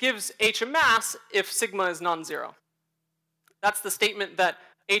it gives H a mass if sigma is non-zero. That's the statement that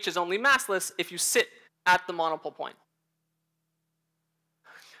H is only massless if you sit at the monopole point.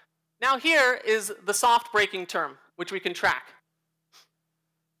 Now here is the soft breaking term, which we can track.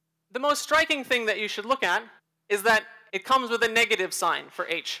 The most striking thing that you should look at is that it comes with a negative sign for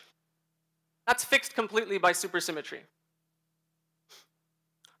H. That's fixed completely by supersymmetry.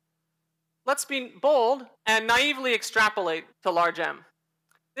 Let's be bold and naively extrapolate to large M.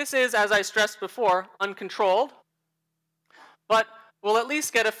 This is, as I stressed before, uncontrolled, but we'll at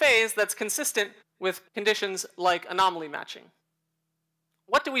least get a phase that's consistent with conditions like anomaly matching.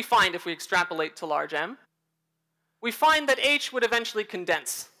 What do we find if we extrapolate to large M? We find that H would eventually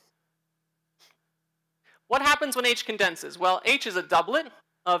condense. What happens when H condenses? Well, H is a doublet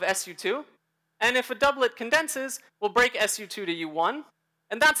of SU2, and if a doublet condenses, we'll break SU2 to U1,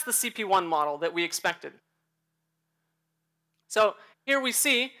 and that's the CP1 model that we expected. So here we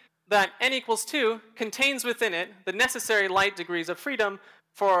see that n equals 2 contains within it the necessary light degrees of freedom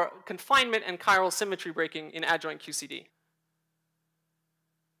for confinement and chiral symmetry breaking in adjoint QCD.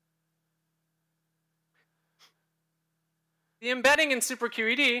 The embedding in super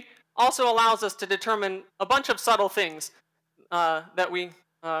QED also allows us to determine a bunch of subtle things that we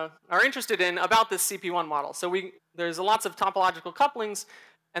are interested in about this CP1 model. So there's lots of topological couplings,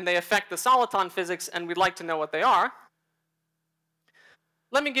 and they affect the soliton physics, and we'd like to know what they are.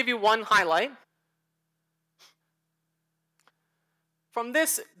 Let me give you one highlight. From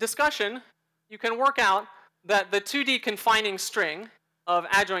this discussion, you can work out that the 2D confining string of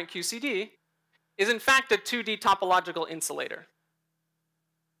adjoint QCD is in fact a 2D topological insulator.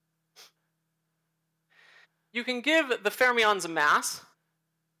 You can give the fermions a mass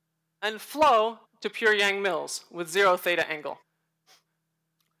and flow to pure Yang Mills with 0 theta angle.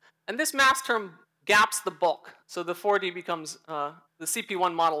 And this mass term gaps the bulk. So the 4D becomes, the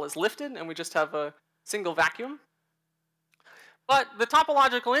CP1 model is lifted, and we just have a single vacuum. But the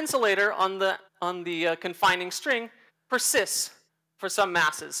topological insulator on the confining string persists for some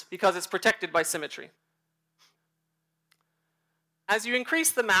masses because it's protected by symmetry. As you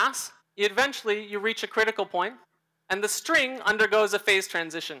increase the mass, eventually you reach a critical point, and the string undergoes a phase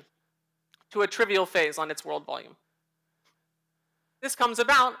transition to a trivial phase on its world volume. This comes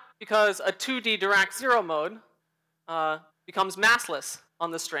about because a 2D Dirac zero mode becomes massless on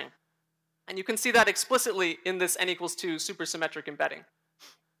the string. And you can see that explicitly in this n equals 2 supersymmetric embedding.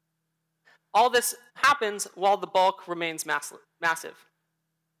 All this happens while the bulk remains massive.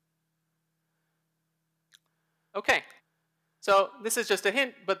 Okay, so this is just a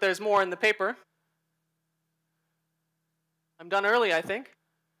hint, but there's more in the paper. I'm done early, I think.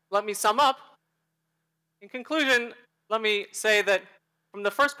 Let me sum up. In conclusion, let me say that from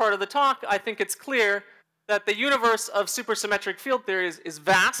the first part of the talk, I think it's clear that the universe of supersymmetric field theories is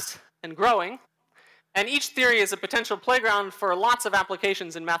vast and growing, and each theory is a potential playground for lots of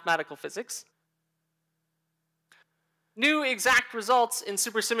applications in mathematical physics. New exact results in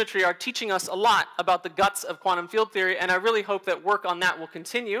supersymmetry are teaching us a lot about the guts of quantum field theory, and I really hope that work on that will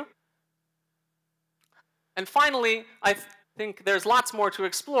continue. And finally, I think there's lots more to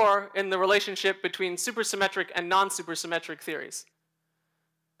explore in the relationship between supersymmetric and non-supersymmetric theories.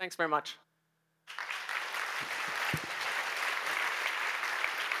 Thanks very much.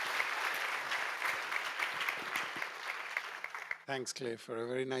 Thanks, Clay, for a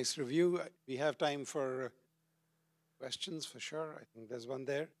very nice review. We have time for questions, for sure. I think there's one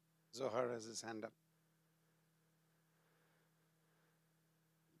there. Zohar has his hand up.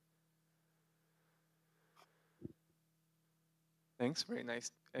 Thanks, very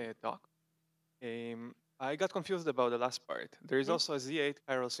nice talk. I got confused about the last part. There is also a Z8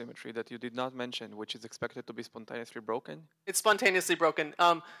 chiral symmetry that you did not mention, which is expected to be spontaneously broken. It's spontaneously broken.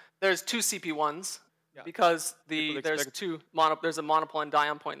 There's two CP1s because there's a monopole and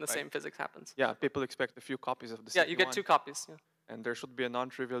dion point, and the same physics happens. Yeah, people expect a few copies of the CP1. Yeah, you get 2 copies. Yeah. And there should be a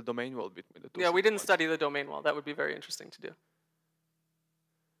non-trivial domain wall between the two. Yeah, we didn't study the domain wall. That would be very interesting to do.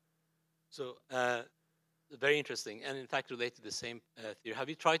 So very interesting, and in fact related to the same theory. Have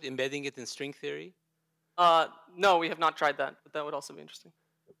you tried embedding it in string theory? No, we have not tried that, but that would also be interesting.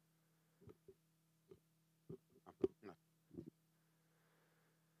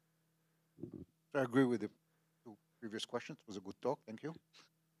 So I agree with the two previous questions. It was a good talk. Thank you.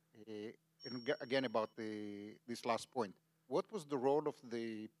 Again, about this last point, what was the role of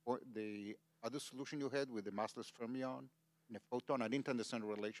the other solution you had with the massless fermion and a photon? I didn't understand the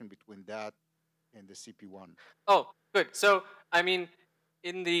relation between that and the CP1. Oh, good. So, I mean,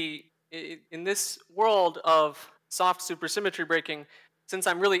 in this world of soft supersymmetry breaking, since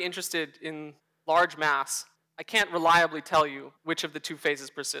I'm really interested in large mass, I can't reliably tell you which of the two phases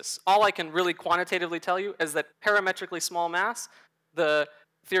persists. All I can really quantitatively tell you is that parametrically small mass, the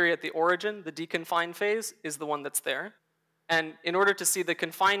theory at the origin, the deconfined phase, is the one that's there. And in order to see the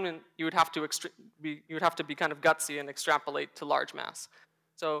confinement, you would have to be kind of gutsy and extrapolate to large mass.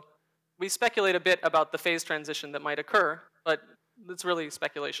 So we speculate a bit about the phase transition that might occur, but it's really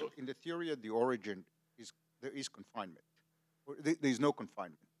speculation. So in the theory at the origin, there is confinement. Or there is no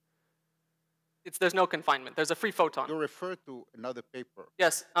confinement. There's no confinement. There's a free photon. You refer to another paper.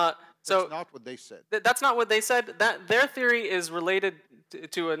 Yes. So that's not what they said. That's not what they said. Their theory is related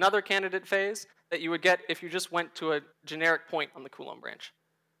to another candidate phase that you would get if you just went to a generic point on the Coulomb branch.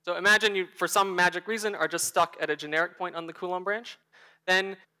 So imagine you, for some magic reason, are just stuck at a generic point on the Coulomb branch.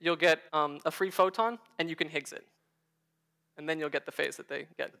 Then you'll get a free photon, and you can Higgs it. And then you'll get the phase that they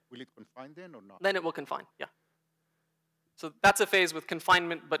get. Will it confine then or not? Then it will confine, yeah. So that's a phase with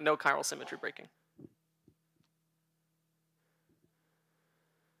confinement but no chiral symmetry breaking.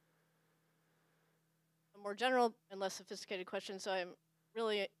 A more general and less sophisticated question. So I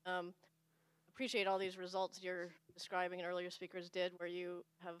really appreciate all these results you're describing and earlier speakers did, where you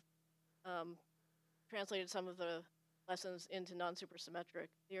have translated some of the lessons into non-supersymmetric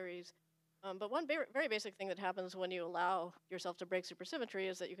theories. But one very basic thing that happens when you allow yourself to break supersymmetry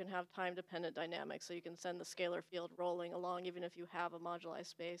is that you can have time-dependent dynamics. So you can send the scalar field rolling along even if you have a moduli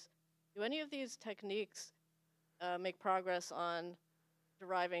space. Do any of these techniques make progress on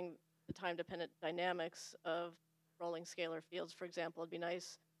deriving the time-dependent dynamics of rolling scalar fields? For example, it'd be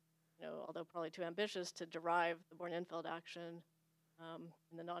nice, although probably too ambitious, to derive the Born-Infeld action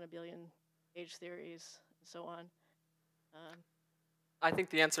in the non-abelian gauge theories and so on. I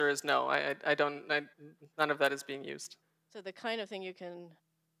think the answer is no. None of that is being used. So the kind of thing you can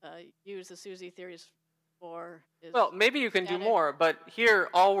use the SUSY theories for is well, maybe you can do more, but here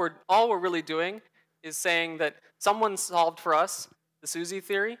all we're really doing is saying that someone solved for us the SUSY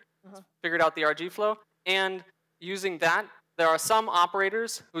theory, figured out the RG flow, and using that, there are some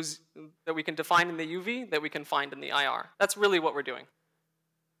operators that we can define in the UV that we can find in the IR. That's really what we're doing.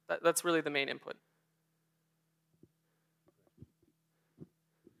 That's really the main input.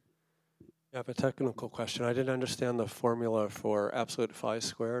 I have a technical question. I didn't understand the formula for absolute phi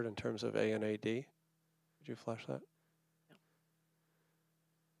squared in terms of A and AD. Could you flash that?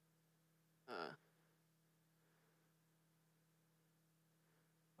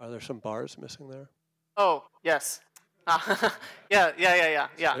 Are there some bars missing there? Oh, yes. Yeah.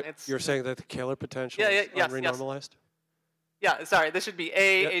 So you're saying that the Kähler potential is unrenormalized? Yeah, sorry. This should be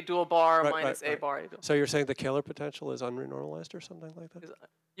A dual bar minus A bar A dual. So you're saying the Kähler potential is unrenormalized or something like that?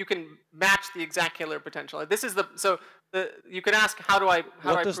 You can match the exact Kähler potential. This is you can ask how do I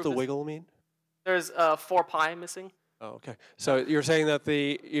what does the wiggle mean? There's 4 pi missing. Oh, okay. So you're saying that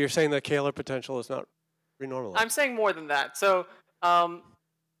the Kähler potential is not renormalized. I'm saying more than that. So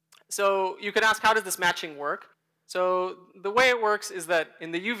you could ask how does this matching work? So the way it works is that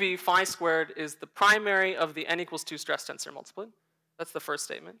in the UV, phi squared is the primary of the n equals 2 stress tensor multiplet. That's the first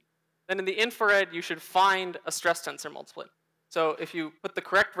statement. Then in the infrared, you should find a stress tensor multiplet. So if you put the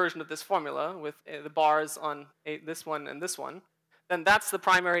correct version of this formula with the bars on this one and this one, then that's the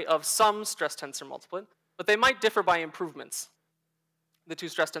primary of some stress tensor multiplet. But they might differ by improvements, the 2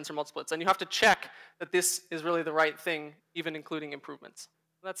 stress tensor multiplets. And you have to check that this is really the right thing, even including improvements.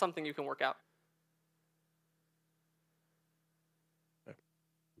 That's something you can work out.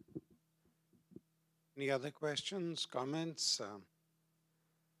 Any other questions, comments?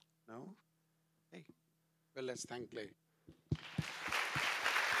 No? Okay. Well, let's thank Clay.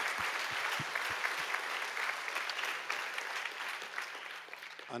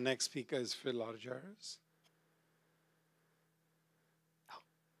 Our next speaker is Phil Argyres.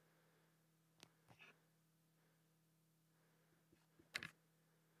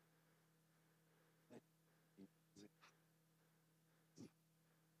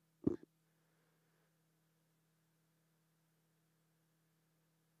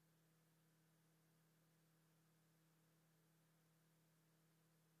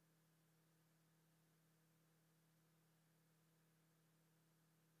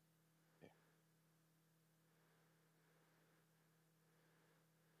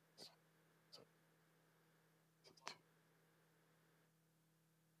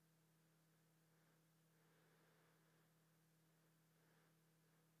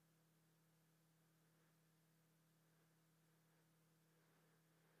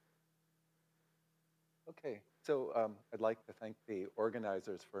 Okay, so I'd like to thank the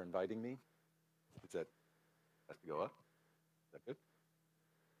organizers for inviting me. Is that has to go up? Is that good?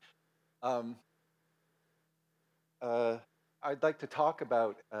 I'd like to talk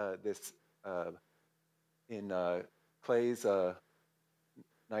about this in Clay's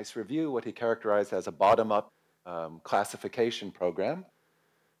nice review, what he characterized as a bottom-up classification program.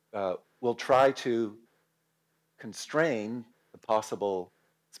 We'll try to constrain the possible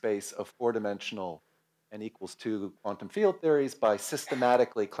space of four-dimensional n equals 2 quantum field theories by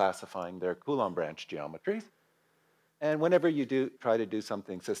systematically classifying their Coulomb branch geometries. And whenever you try to do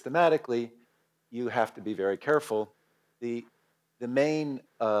something systematically, you have to be very careful. The main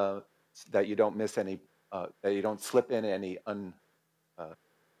that you don't miss any, that you don't slip in any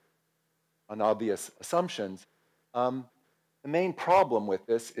unobvious assumptions. The main problem with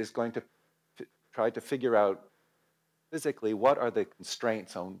this is going to try to figure out physically what are the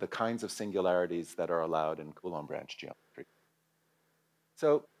constraints on the kinds of singularities that are allowed in Coulomb branch geometry.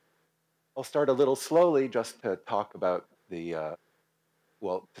 So I'll start a little slowly just to talk about the,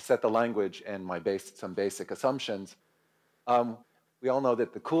 well, to set the language and some basic assumptions. We all know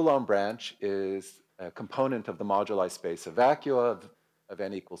that the Coulomb branch is a component of the moduli space of vacua of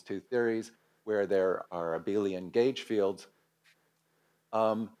n equals 2 theories, where there are abelian gauge fields.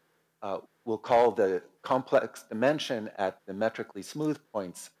 We'll call the complex dimension at the metrically smooth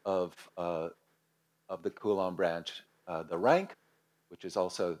points of the Coulomb branch the rank, which is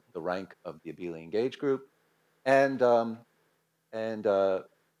also the rank of the abelian gauge group, and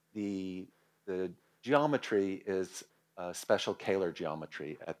the geometry is special Kähler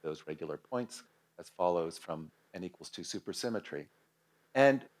geometry at those regular points, as follows from n equals 2 supersymmetry.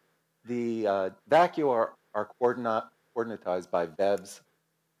 And the vacua are coordinatized by vebs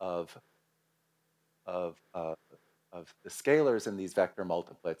of the scalars in these vector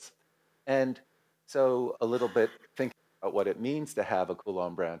multiplets. And so a little bit thinking about what it means to have a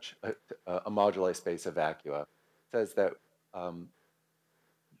Coulomb branch, a moduli space of vacua, says that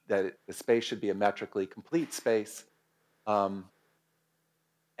that the space should be a metrically complete space. And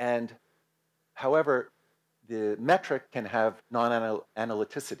however, the metric can have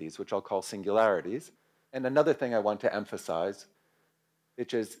non-analyticities, which I'll call singularities. And another thing I want to emphasize,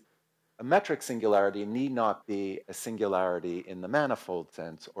 which is a metric singularity need not be a singularity in the manifold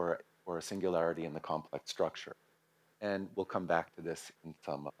sense or a singularity in the complex structure. And we'll come back to this in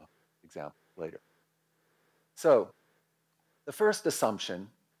some examples later. So the first assumption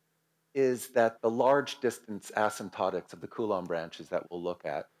is that the large distance asymptotics of the Coulomb branches that we'll look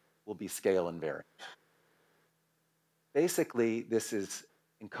at will be scale invariant. Basically, this is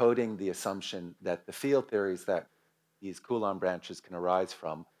encoding the assumption that the field theories that these Coulomb branches can arise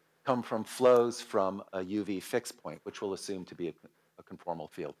from come from flows from a UV fixed point, which we'll assume to be a conformal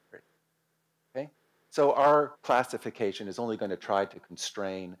field theory. Okay? So our classification is only going to try to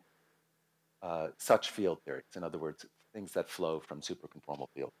constrain such field theories. In other words, things that flow from superconformal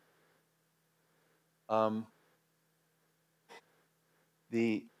fields.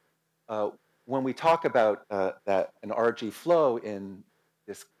 When we talk about that an RG flow in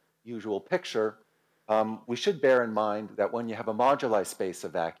this usual picture, we should bear in mind that when you have a moduli space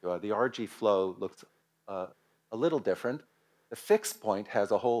of vacua, the RG flow looks a little different. The fixed point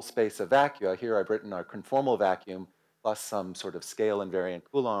has a whole space of vacua. Here I've written our conformal vacuum plus some sort of scale invariant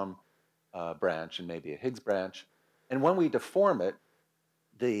Coulomb branch and maybe a Higgs branch. And when we deform it,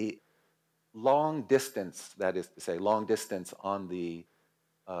 the long distance, that is to say, long distance on the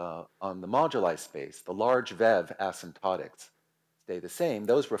moduli space, the large VEV asymptotics stay the same.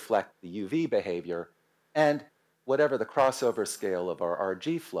 Those reflect the UV behavior, and whatever the crossover scale of our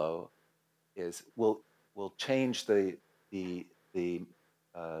RG flow is, will change the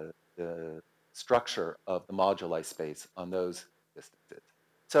structure of the moduli space on those distances.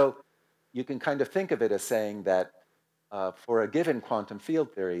 So you can kind of think of it as saying that for a given quantum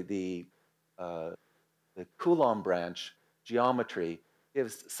field theory, the Coulomb branch geometry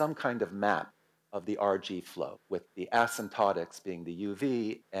gives some kind of map of the RG flow, with the asymptotics being the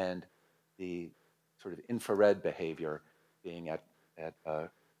UV and the sort of infrared behavior being at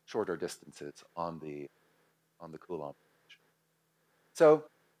shorter distances on the Coulomb branch. So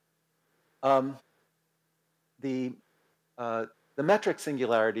the metric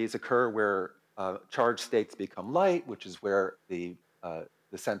singularities occur where charge states become light, which is where the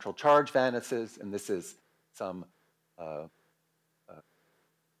central charge vanishes, and this is some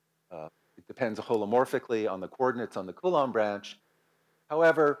it depends holomorphically on the coordinates on the Coulomb branch.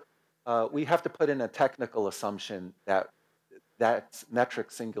 However, we have to put in a technical assumption that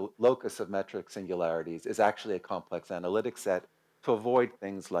locus of metric singularities is actually a complex analytic set to avoid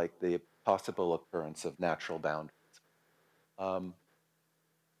things like the possible occurrence of natural boundaries.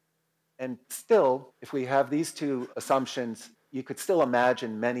 And still, if we have these two assumptions, you could still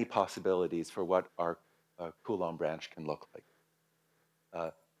imagine many possibilities for what our Coulomb branch can look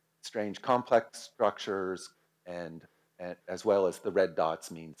like. Strange complex structures, and as well as the red dots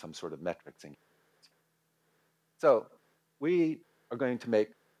mean some sort of metric singularities. So we are going to make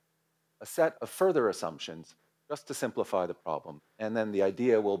a set of further assumptions just to simplify the problem. And then the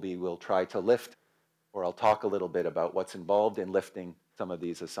idea will be we'll try to lift, or I'll talk a little bit about what's involved in lifting some of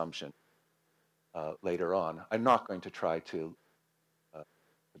these assumptions later on. I'm not going to try to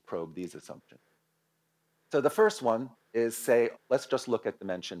probe these assumptions. So the first one is, say, let's just look at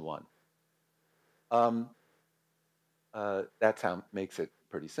dimension 1. That makes it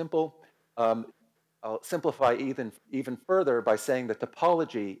pretty simple. I'll simplify even further by saying that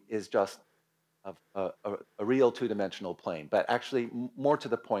topology is just a real two-dimensional plane, but actually more to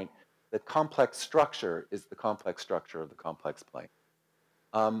the point, the complex structure is the complex structure of the complex plane.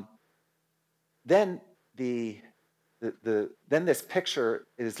 Then then this picture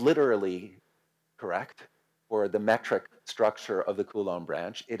is literally correct for the metric structure of the Coulomb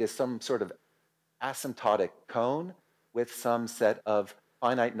branch. It is some sort of asymptotic cone with some set of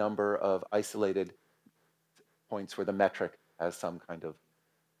finite number of isolated points where the metric has some kind of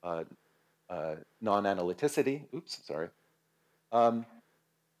non-analyticity. Oops, sorry.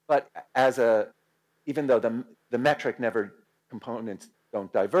 But even though the metric components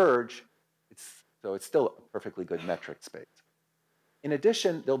don't diverge, so it's still a perfectly good metric space. In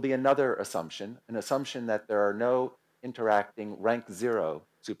addition, there'll be another assumption, an assumption that there are no interacting rank 0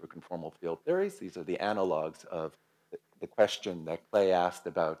 superconformal field theories. These are the analogs of the question that Clay asked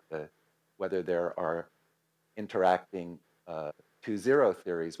about whether there are interacting 2-0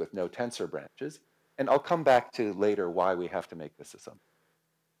 theories with no tensor branches. And I'll come back to later why we have to make this assumption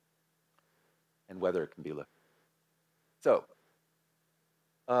and whether it can be lifted. So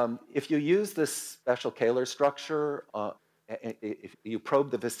if you use this special Kähler structure, if you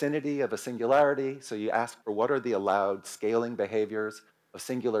probe the vicinity of a singularity, so you ask for what are the allowed scaling behaviors of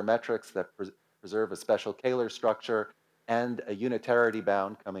singular metrics that preserve a special Kähler structure and a unitarity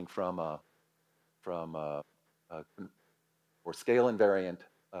bound coming or scale invariant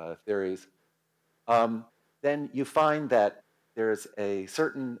theories, then you find that there's a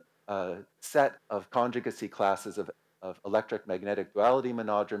certain set of conjugacy classes of electric magnetic duality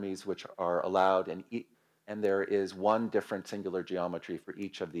monodromies which are allowed, and there is one different singular geometry for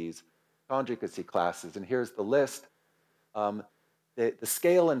each of these conjugacy classes. And here's the list. The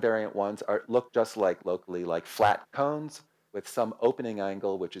scale invariant ones look just locally like flat cones with some opening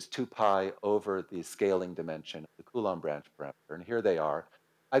angle, which is 2 pi over the scaling dimension of the Coulomb branch parameter. And here they are.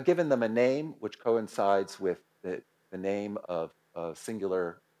 I've given them a name which coincides with the name of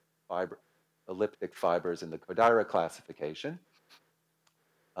singular elliptic fibers in the Kodaira classification.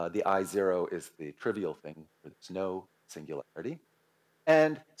 The I0 is the trivial thing, where there's no singularity.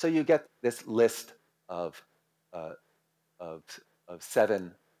 And so you get this list of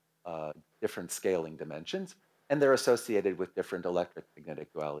 7 different scaling dimensions, and they're associated with different electric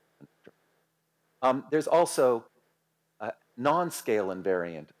magnetic duality. There's also non-scale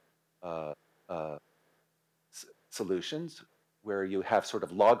invariant solutions where you have sort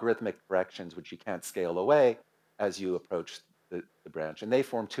of logarithmic corrections which you can't scale away as you approach the branch. And they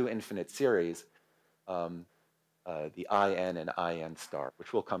form 2 infinite series, the IN and IN star,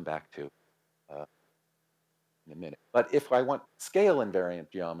 which we'll come back to in a minute. But if I want scale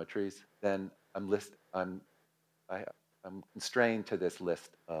invariant geometries, then I'm constrained to this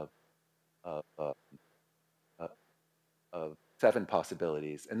list of 7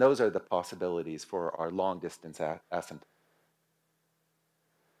 possibilities. And those are the possibilities for our long distance asymptote.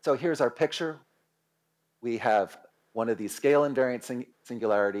 So here's our picture. We have one of these scale invariant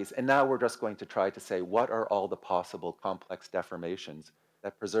singularities, and now we're just going to try to say what are all the possible complex deformations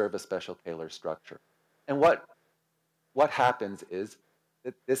that preserve a special Kähler structure. And what happens is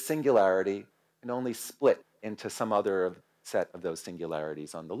that this singularity can only split into some other set of those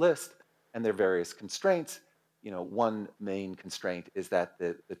singularities on the list, and there are various constraints. One main constraint is that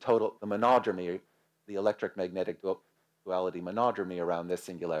the monodromy, the electric magnetic duality monodromy around this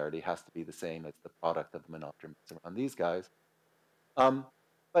singularity has to be the same as the product of the monodromies around these guys.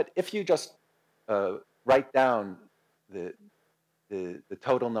 But if you just write down the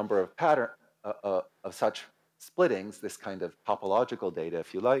total number of of such splittings, this kind of topological data,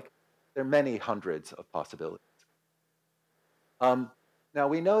 if you like, there are many hundreds of possibilities. Now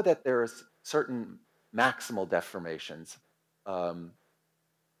we know that there's certain maximal deformations,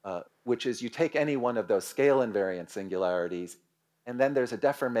 which is you take any one of those scale invariant singularities, and then there's a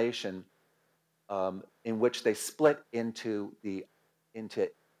deformation in which they split into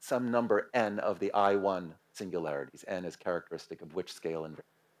some number n of the I1 singularities. N is characteristic of which scale and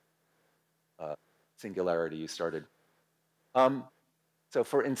singularity you started. So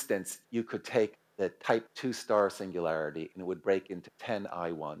for instance, you could take the type 2 star singularity and it would break into 10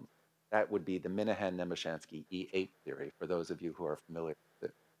 I1. That would be the Minahan-Nemeshansky E8 theory, for those of you who are familiar with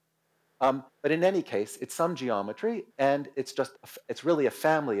it. But in any case, it's some geometry, and it's really a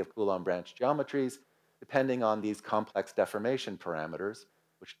family of Coulomb branch geometries, depending on these complex deformation parameters,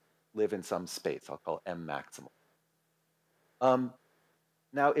 which live in some space. I'll call M maximal.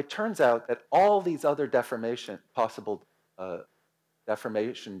 Now, it turns out that all these other possible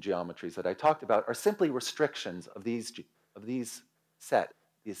deformation geometries that I talked about are simply restrictions of this set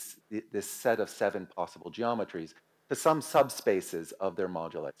of 7 possible geometries to some subspaces of their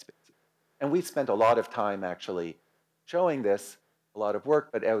moduli spaces. And we spent a lot of time actually showing this, a lot of work,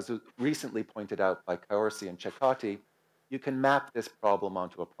 but as was recently pointed out by Kaorsi and Ceccotti, you can map this problem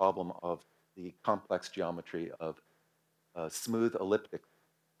onto a problem of the complex geometry of smooth elliptic,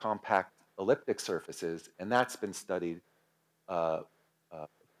 compact elliptic surfaces, and that's been studied for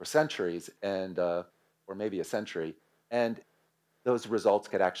centuries, and or maybe a century, and those results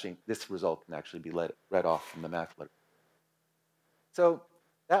this result can actually be read off from the math literature. So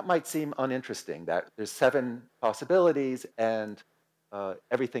that might seem uninteresting, that there's 7 possibilities and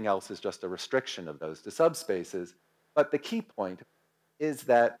everything else is just a restriction of those to subspaces. But the key point is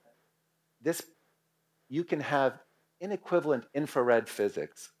that you can have inequivalent infrared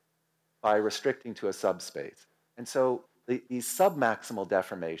physics by restricting to a subspace. And so these submaximal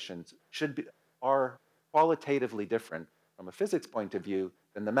deformations are qualitatively different from a physics point of view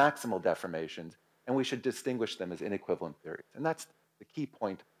than the maximal deformations, and we should distinguish them as inequivalent theories. And that's the key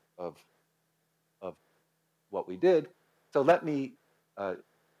point of what we did. So let me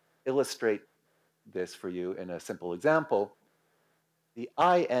illustrate this for you in a simple example. The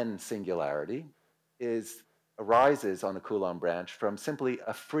IN singularity arises on the Coulomb branch from simply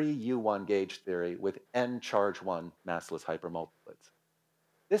a free U1 gauge theory with n charge 1 massless hypermultiplets.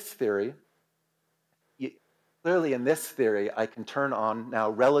 This theory, clearly in this theory, I can turn on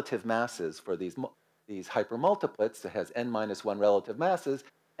now relative masses for these hypermultiplets that has n-1 relative masses,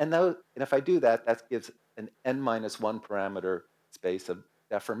 and if I do that, that gives an n-1 parameter space of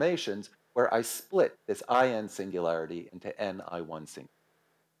deformations where I split this IN singularity into n-I1 singularity.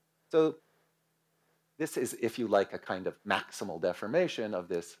 So this is, if you like, a kind of maximal deformation of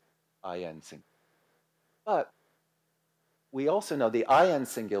this IN singularity. But we also know the IN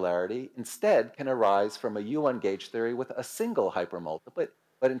singularity instead can arise from a U1 gauge theory with a single hypermultiplet,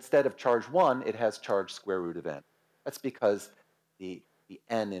 but instead of charge 1, it has charge square root of n. That's because the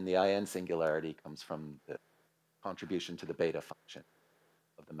n in the IN singularity comes from the contribution to the beta function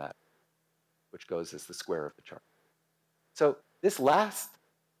of the matter, which goes as the square of the charge. So this last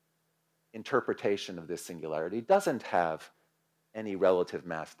interpretation of this singularity doesn't have any relative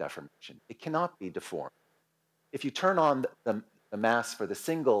mass deformation. It cannot be deformed. If you turn on the mass for the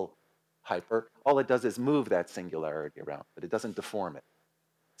single hyper, all it does is move that singularity around, but it doesn't deform it.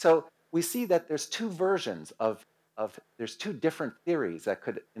 So we see that there's 2 versions there's 2 different theories that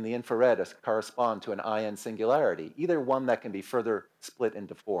could, in the infrared, correspond to an IN singularity. Either one that can be further split and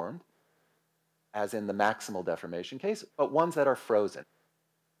deformed, as in the maximal deformation case, but ones that are frozen,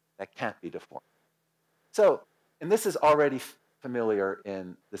 that can't be deformed. So, and this is already familiar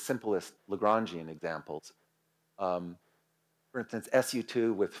in the simplest Lagrangian examples. For instance,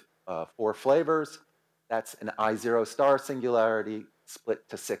 SU2 with 4 flavors, that's an I0 star singularity split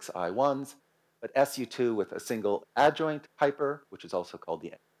to 6 I1s, but SU2 with a single adjoint hyper, which is also called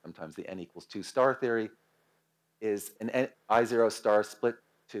sometimes the n equals 2 star theory, is an I0 star split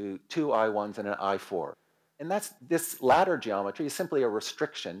to 2 I1s and an I4. And this latter geometry is simply a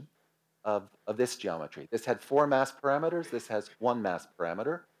restriction of this geometry. This had 4 mass parameters, this has 1 mass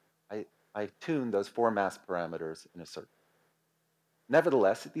parameter. I tuned those 4 mass parameters in a certain.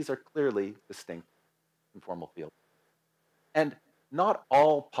 Nevertheless, these are clearly distinct conformal fields. And not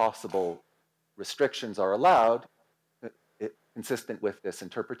all possible restrictions are allowed consistent with this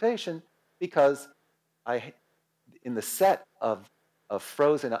interpretation, because in the set of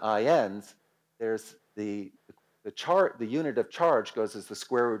frozen INs, there's the unit of charge goes as the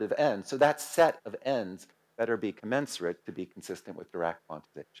square root of n. So that set of n's better be commensurate to be consistent with Dirac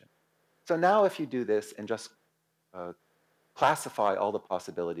quantization. So now if you do this and just classify all the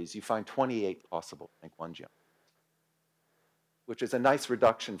possibilities, you find 28 possible rank 1 geometries, which is a nice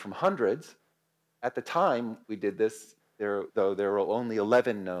reduction from hundreds. At the time we did this, though there were only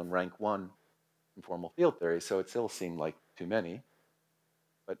 11 known rank 1 conformal field theories, so it still seemed like too many.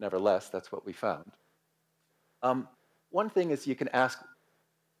 but nevertheless, that's what we found. One thing is you can ask,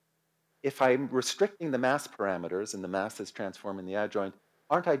 if I'm restricting the mass parameters and the mass is transforming the adjoint,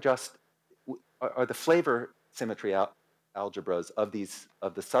 aren't I just, are the flavor symmetry algebras of the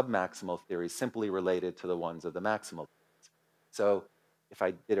submaximal theories simply related to the ones of the maximal theories? So if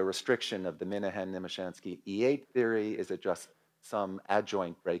I did a restriction of the Minahan-Nemeshansky E8 theory, is it just some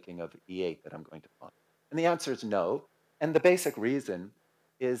adjoint breaking of E8 that I'm going to find? And the answer is no. And the basic reason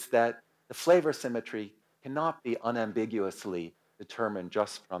is that the flavor symmetry cannot be unambiguously determined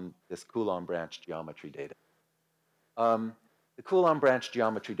just from this Coulomb branch geometry data. The Coulomb branch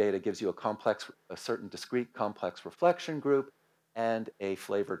geometry data gives you a certain discrete complex reflection group and a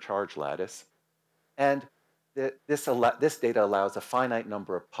flavor charge lattice. And this data allows a finite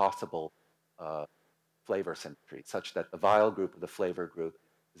number of possible flavor symmetries, such that the Weyl group of the flavor group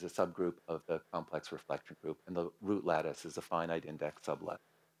is a subgroup of the complex reflection group, and the root lattice is a finite index sublattice.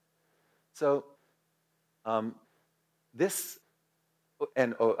 So I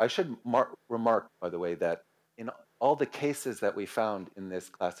should remark, by the way, that in all the cases that we found in this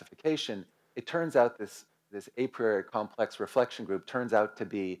classification, it turns out this a priori complex reflection group turns out to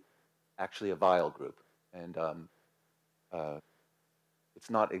be actually a Weyl group. And it's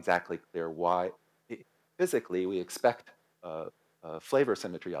not exactly clear why. Physically, we expect flavor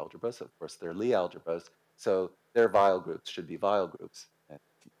symmetry algebras. Of course, they're Lie algebras. So their Weyl groups should be Weyl groups. And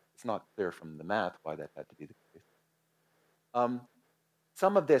it's not clear from the math why that had to be the case.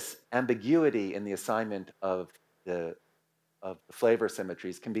 Some of this ambiguity in the assignment of the flavor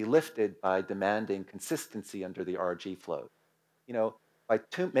symmetries can be lifted by demanding consistency under the RG flow. You know, by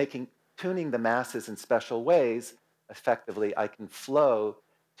tuning the masses in special ways, effectively, I can flow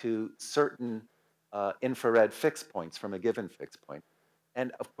to certain infrared fixed points from a given fixed point.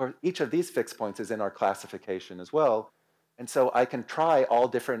 And of course, each of these fixed points is in our classification as well. And so I can try all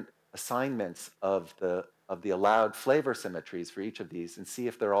different assignments of the allowed flavor symmetries for each of these and see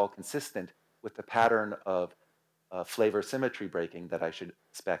if they're all consistent with the pattern of flavor symmetry breaking that I should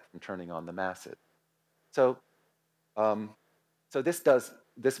expect from turning on the masses. So,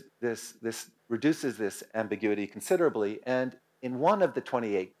 this reduces this ambiguity considerably, and in one of the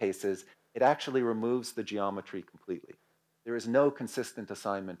 28 cases, it actually removes the geometry completely. There is no consistent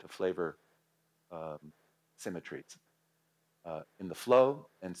assignment of flavor symmetries in the flow,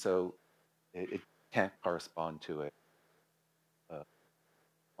 and so it can't correspond to a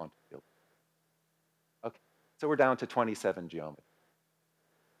quantum field. Okay, so we're down to 27 geometry.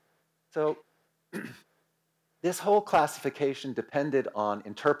 So this whole classification depended on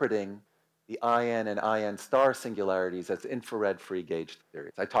interpreting the IN and IN star singularities as infrared free gauge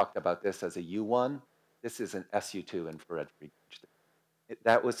theories. I talked about this as a U1. This is an SU2 infrared free gauge theory.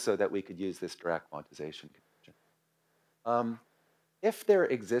 That was so that we could use this Dirac quantization condition. If there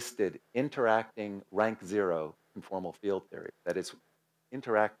existed interacting rank 0 conformal field theory, that is,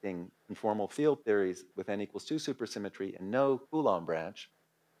 interacting conformal field theories with n equals 2 supersymmetry and no Coulomb branch,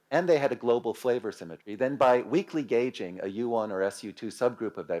 and they had a global flavor symmetry, then by weakly gauging a U1 or SU2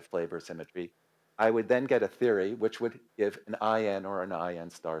 subgroup of that flavor symmetry, I would then get a theory which would give an IN or an IN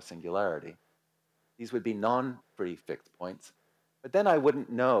star singularity. These would be non-free fixed points, but then I wouldn't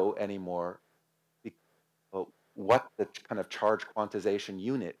know anymore what the kind of charge quantization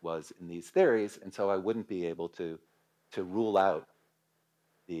unit was in these theories, and so I wouldn't be able to rule out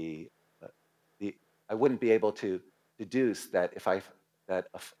I wouldn't be able to deduce that that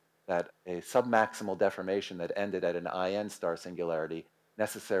a submaximal deformation that ended at an IN star singularity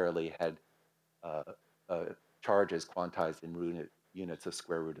necessarily had charges quantized in units of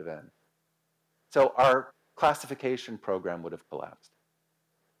square root of n. So our classification program would have collapsed.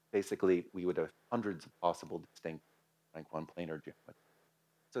 Basically, we would have hundreds of possible distinct rank 1 planar geometries.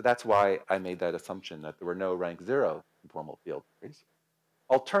 So that's why I made that assumption that there were no rank 0 conformal field theories.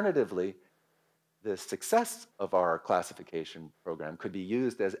 Alternatively, the success of our classification program could be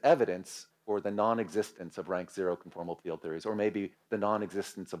used as evidence for the non-existence of rank 0 conformal field theories, or maybe the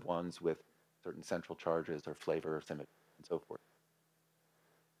non-existence of ones with certain central charges or flavor or symmetry and so forth.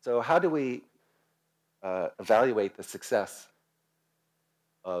 So how do we evaluate the success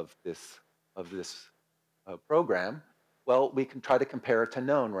of this program? Well, we can try to compare it to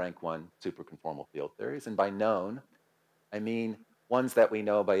known rank 1 superconformal field theories, and by known, I mean ones that we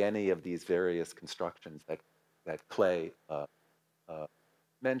know by any of these various constructions that Clay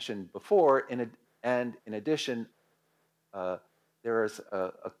mentioned before. And in addition, there is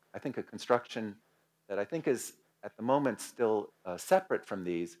I think a construction that I think is at the moment still separate from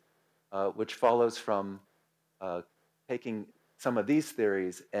these, which follows from taking some of these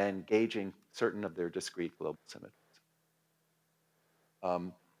theories and gauging certain of their discrete global symmetries.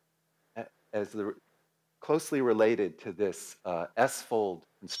 as the closely related to this S-fold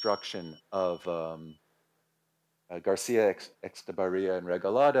construction of Garcia, Estebarria, and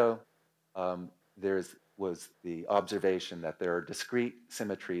Regalado, was the observation that there are discrete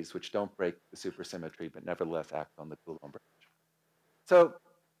symmetries which don't break the supersymmetry but nevertheless act on the Coulomb branch. So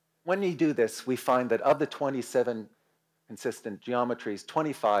when you do this, we find that of the 27 consistent geometries,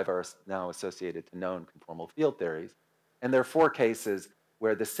 25 are now associated to known conformal field theories. And there are 4 cases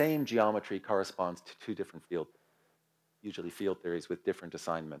where the same geometry corresponds to 2 different field theories, usually field theories with different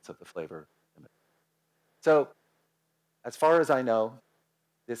assignments of the flavor limit. So as far as I know,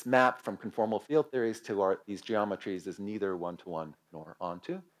 this map from conformal field theories to these geometries is neither one-to-one nor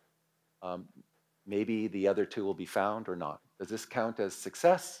onto. Maybe the other 2 will be found or not. Does this count as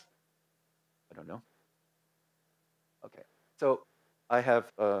success? I don't know. Okay, so I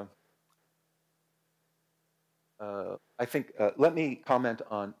have, I think, let me comment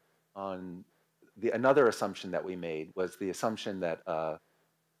on another assumption that we made was the assumption that,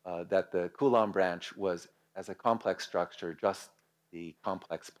 that the Coulomb branch was, as a complex structure, just the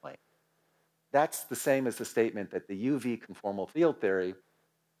complex plane. That's the same as the statement that the UV conformal field theory,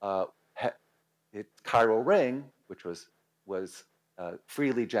 its chiral ring, which was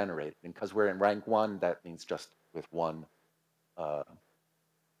freely generated. And because we're in rank 1, that means just with one,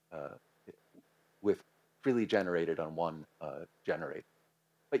 with freely generated on one generator.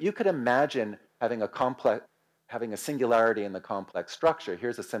 But you could imagine having a singularity in the complex structure.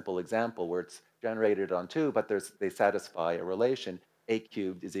 Here's a simple example where it's generated on 2, but they satisfy a relation. A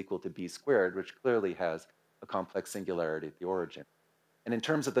cubed is equal to b squared, which clearly has a complex singularity at the origin. And in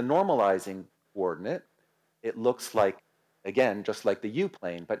terms of the normalizing coordinate, it looks like, again, just like the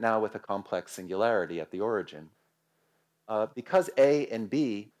U-plane, but now with a complex singularity at the origin. Because A and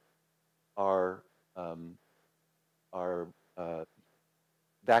B are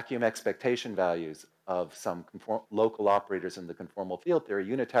vacuum expectation values of some local operators in the conformal field theory,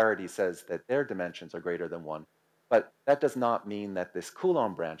 unitarity says that their dimensions are greater than 1. But that does not mean that this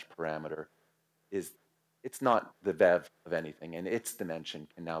Coulomb branch parameter it's not the VEV of anything, and its dimension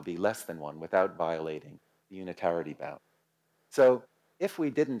can now be less than 1 without violating the unitarity bound. So if we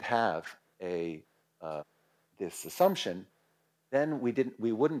didn't have this assumption, then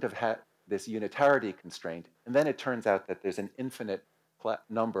we wouldn't have had this unitarity constraint, and then it turns out that there's an infinite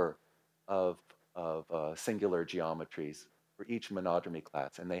number of singular geometries for each monodromy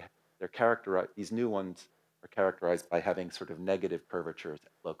class, and they're characterized. These new ones are characterized by having sort of negative curvatures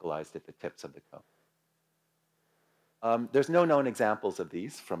localized at the tips of the cone. There's no known examples of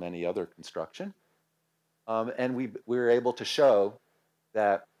these from any other construction, and we were able to show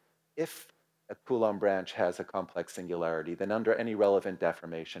that if a Coulomb branch has a complex singularity, then under any relevant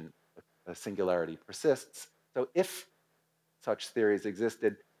deformation, a singularity persists. So if such theories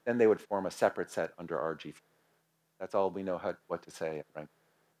existed, then they would form a separate set under RG. That's all we know what to say at rank.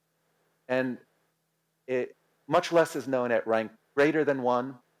 And much less is known at rank greater than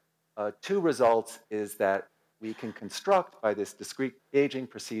 1. 2 results is that we can construct, by this discrete gauging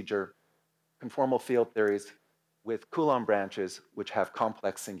procedure, conformal field theories with Coulomb branches which have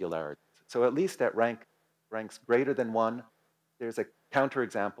complex singularities. So at least at ranks greater than 1, there's a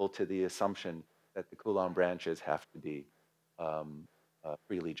counterexample to the assumption that the Coulomb branches have to be the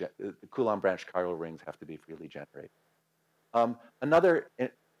Coulomb branch chiral rings have to be freely generated. Another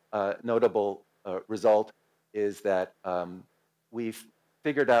notable result is that we've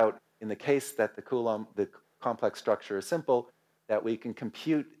figured out, in the case that the complex structure is simple, that we can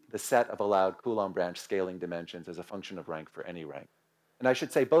compute the set of allowed Coulomb branch scaling dimensions as a function of rank for any rank. And I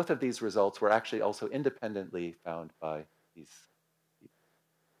should say both of these results were actually also independently found by these people.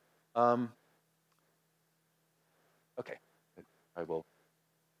 Okay, I will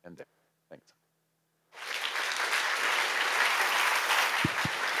end there. Thanks.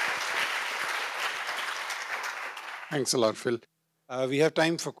 Thanks a lot, Phil. We have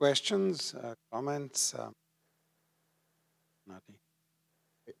time for questions, comments. Nati.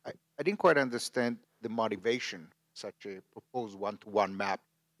 I didn't quite understand the motivation, such a proposed one-to-one map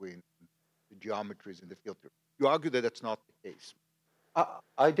between the geometries in the field theory. You argue that that's not the case.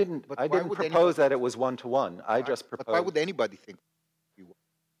 I didn't propose that it was one-to-one. I just proposed. But why would anybody think you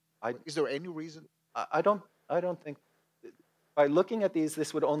would? Is there any reason? I don't think. By looking at these,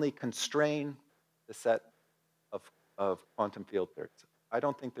 this would only constrain the set of quantum field theories. I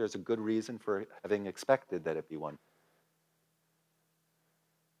don't think there's a good reason for having expected that it be one.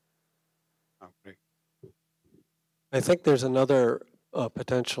 Oh, great. I think there's another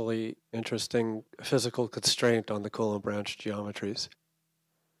potentially interesting physical constraint on the Coulomb branch geometries.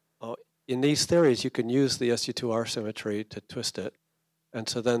 In these theories, you can use the SU2R symmetry to twist it. And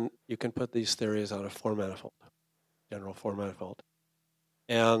so then you can put these theories on a four manifold, general four manifold.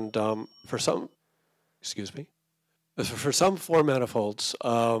 And for some, excuse me, for some four manifolds,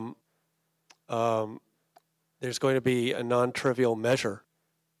 there's going to be a non-trivial measure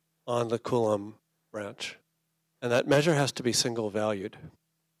on the Coulomb branch. And that measure has to be single valued.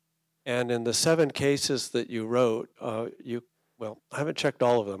 And in the 7 cases that you wrote, well, I haven't checked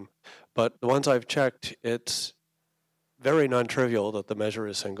all of them, but the ones I've checked, it's very non-trivial that the measure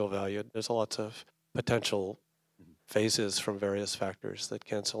is single valued. There's lots of potential phases from various factors that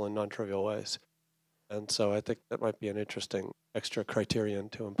cancel in non-trivial ways. And so I think that might be an interesting extra criterion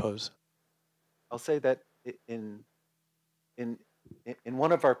to impose. I'll say that in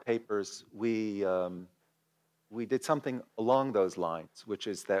one of our papers, we did something along those lines, which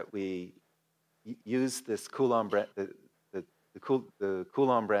is that we use this Coulomb the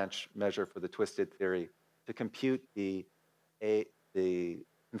Coulomb branch measure for the twisted theory to compute the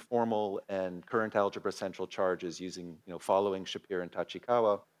conformal and current algebra central charges using, following Shapir and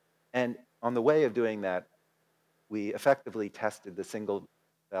Tachikawa. And on the way of doing that, we effectively tested the single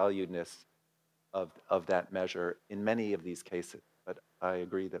valuedness of that measure in many of these cases. But I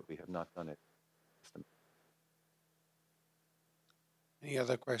agree that we have not done it. Any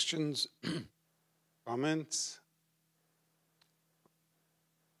other questions, comments?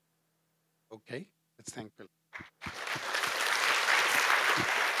 Okay, let's thank Bill.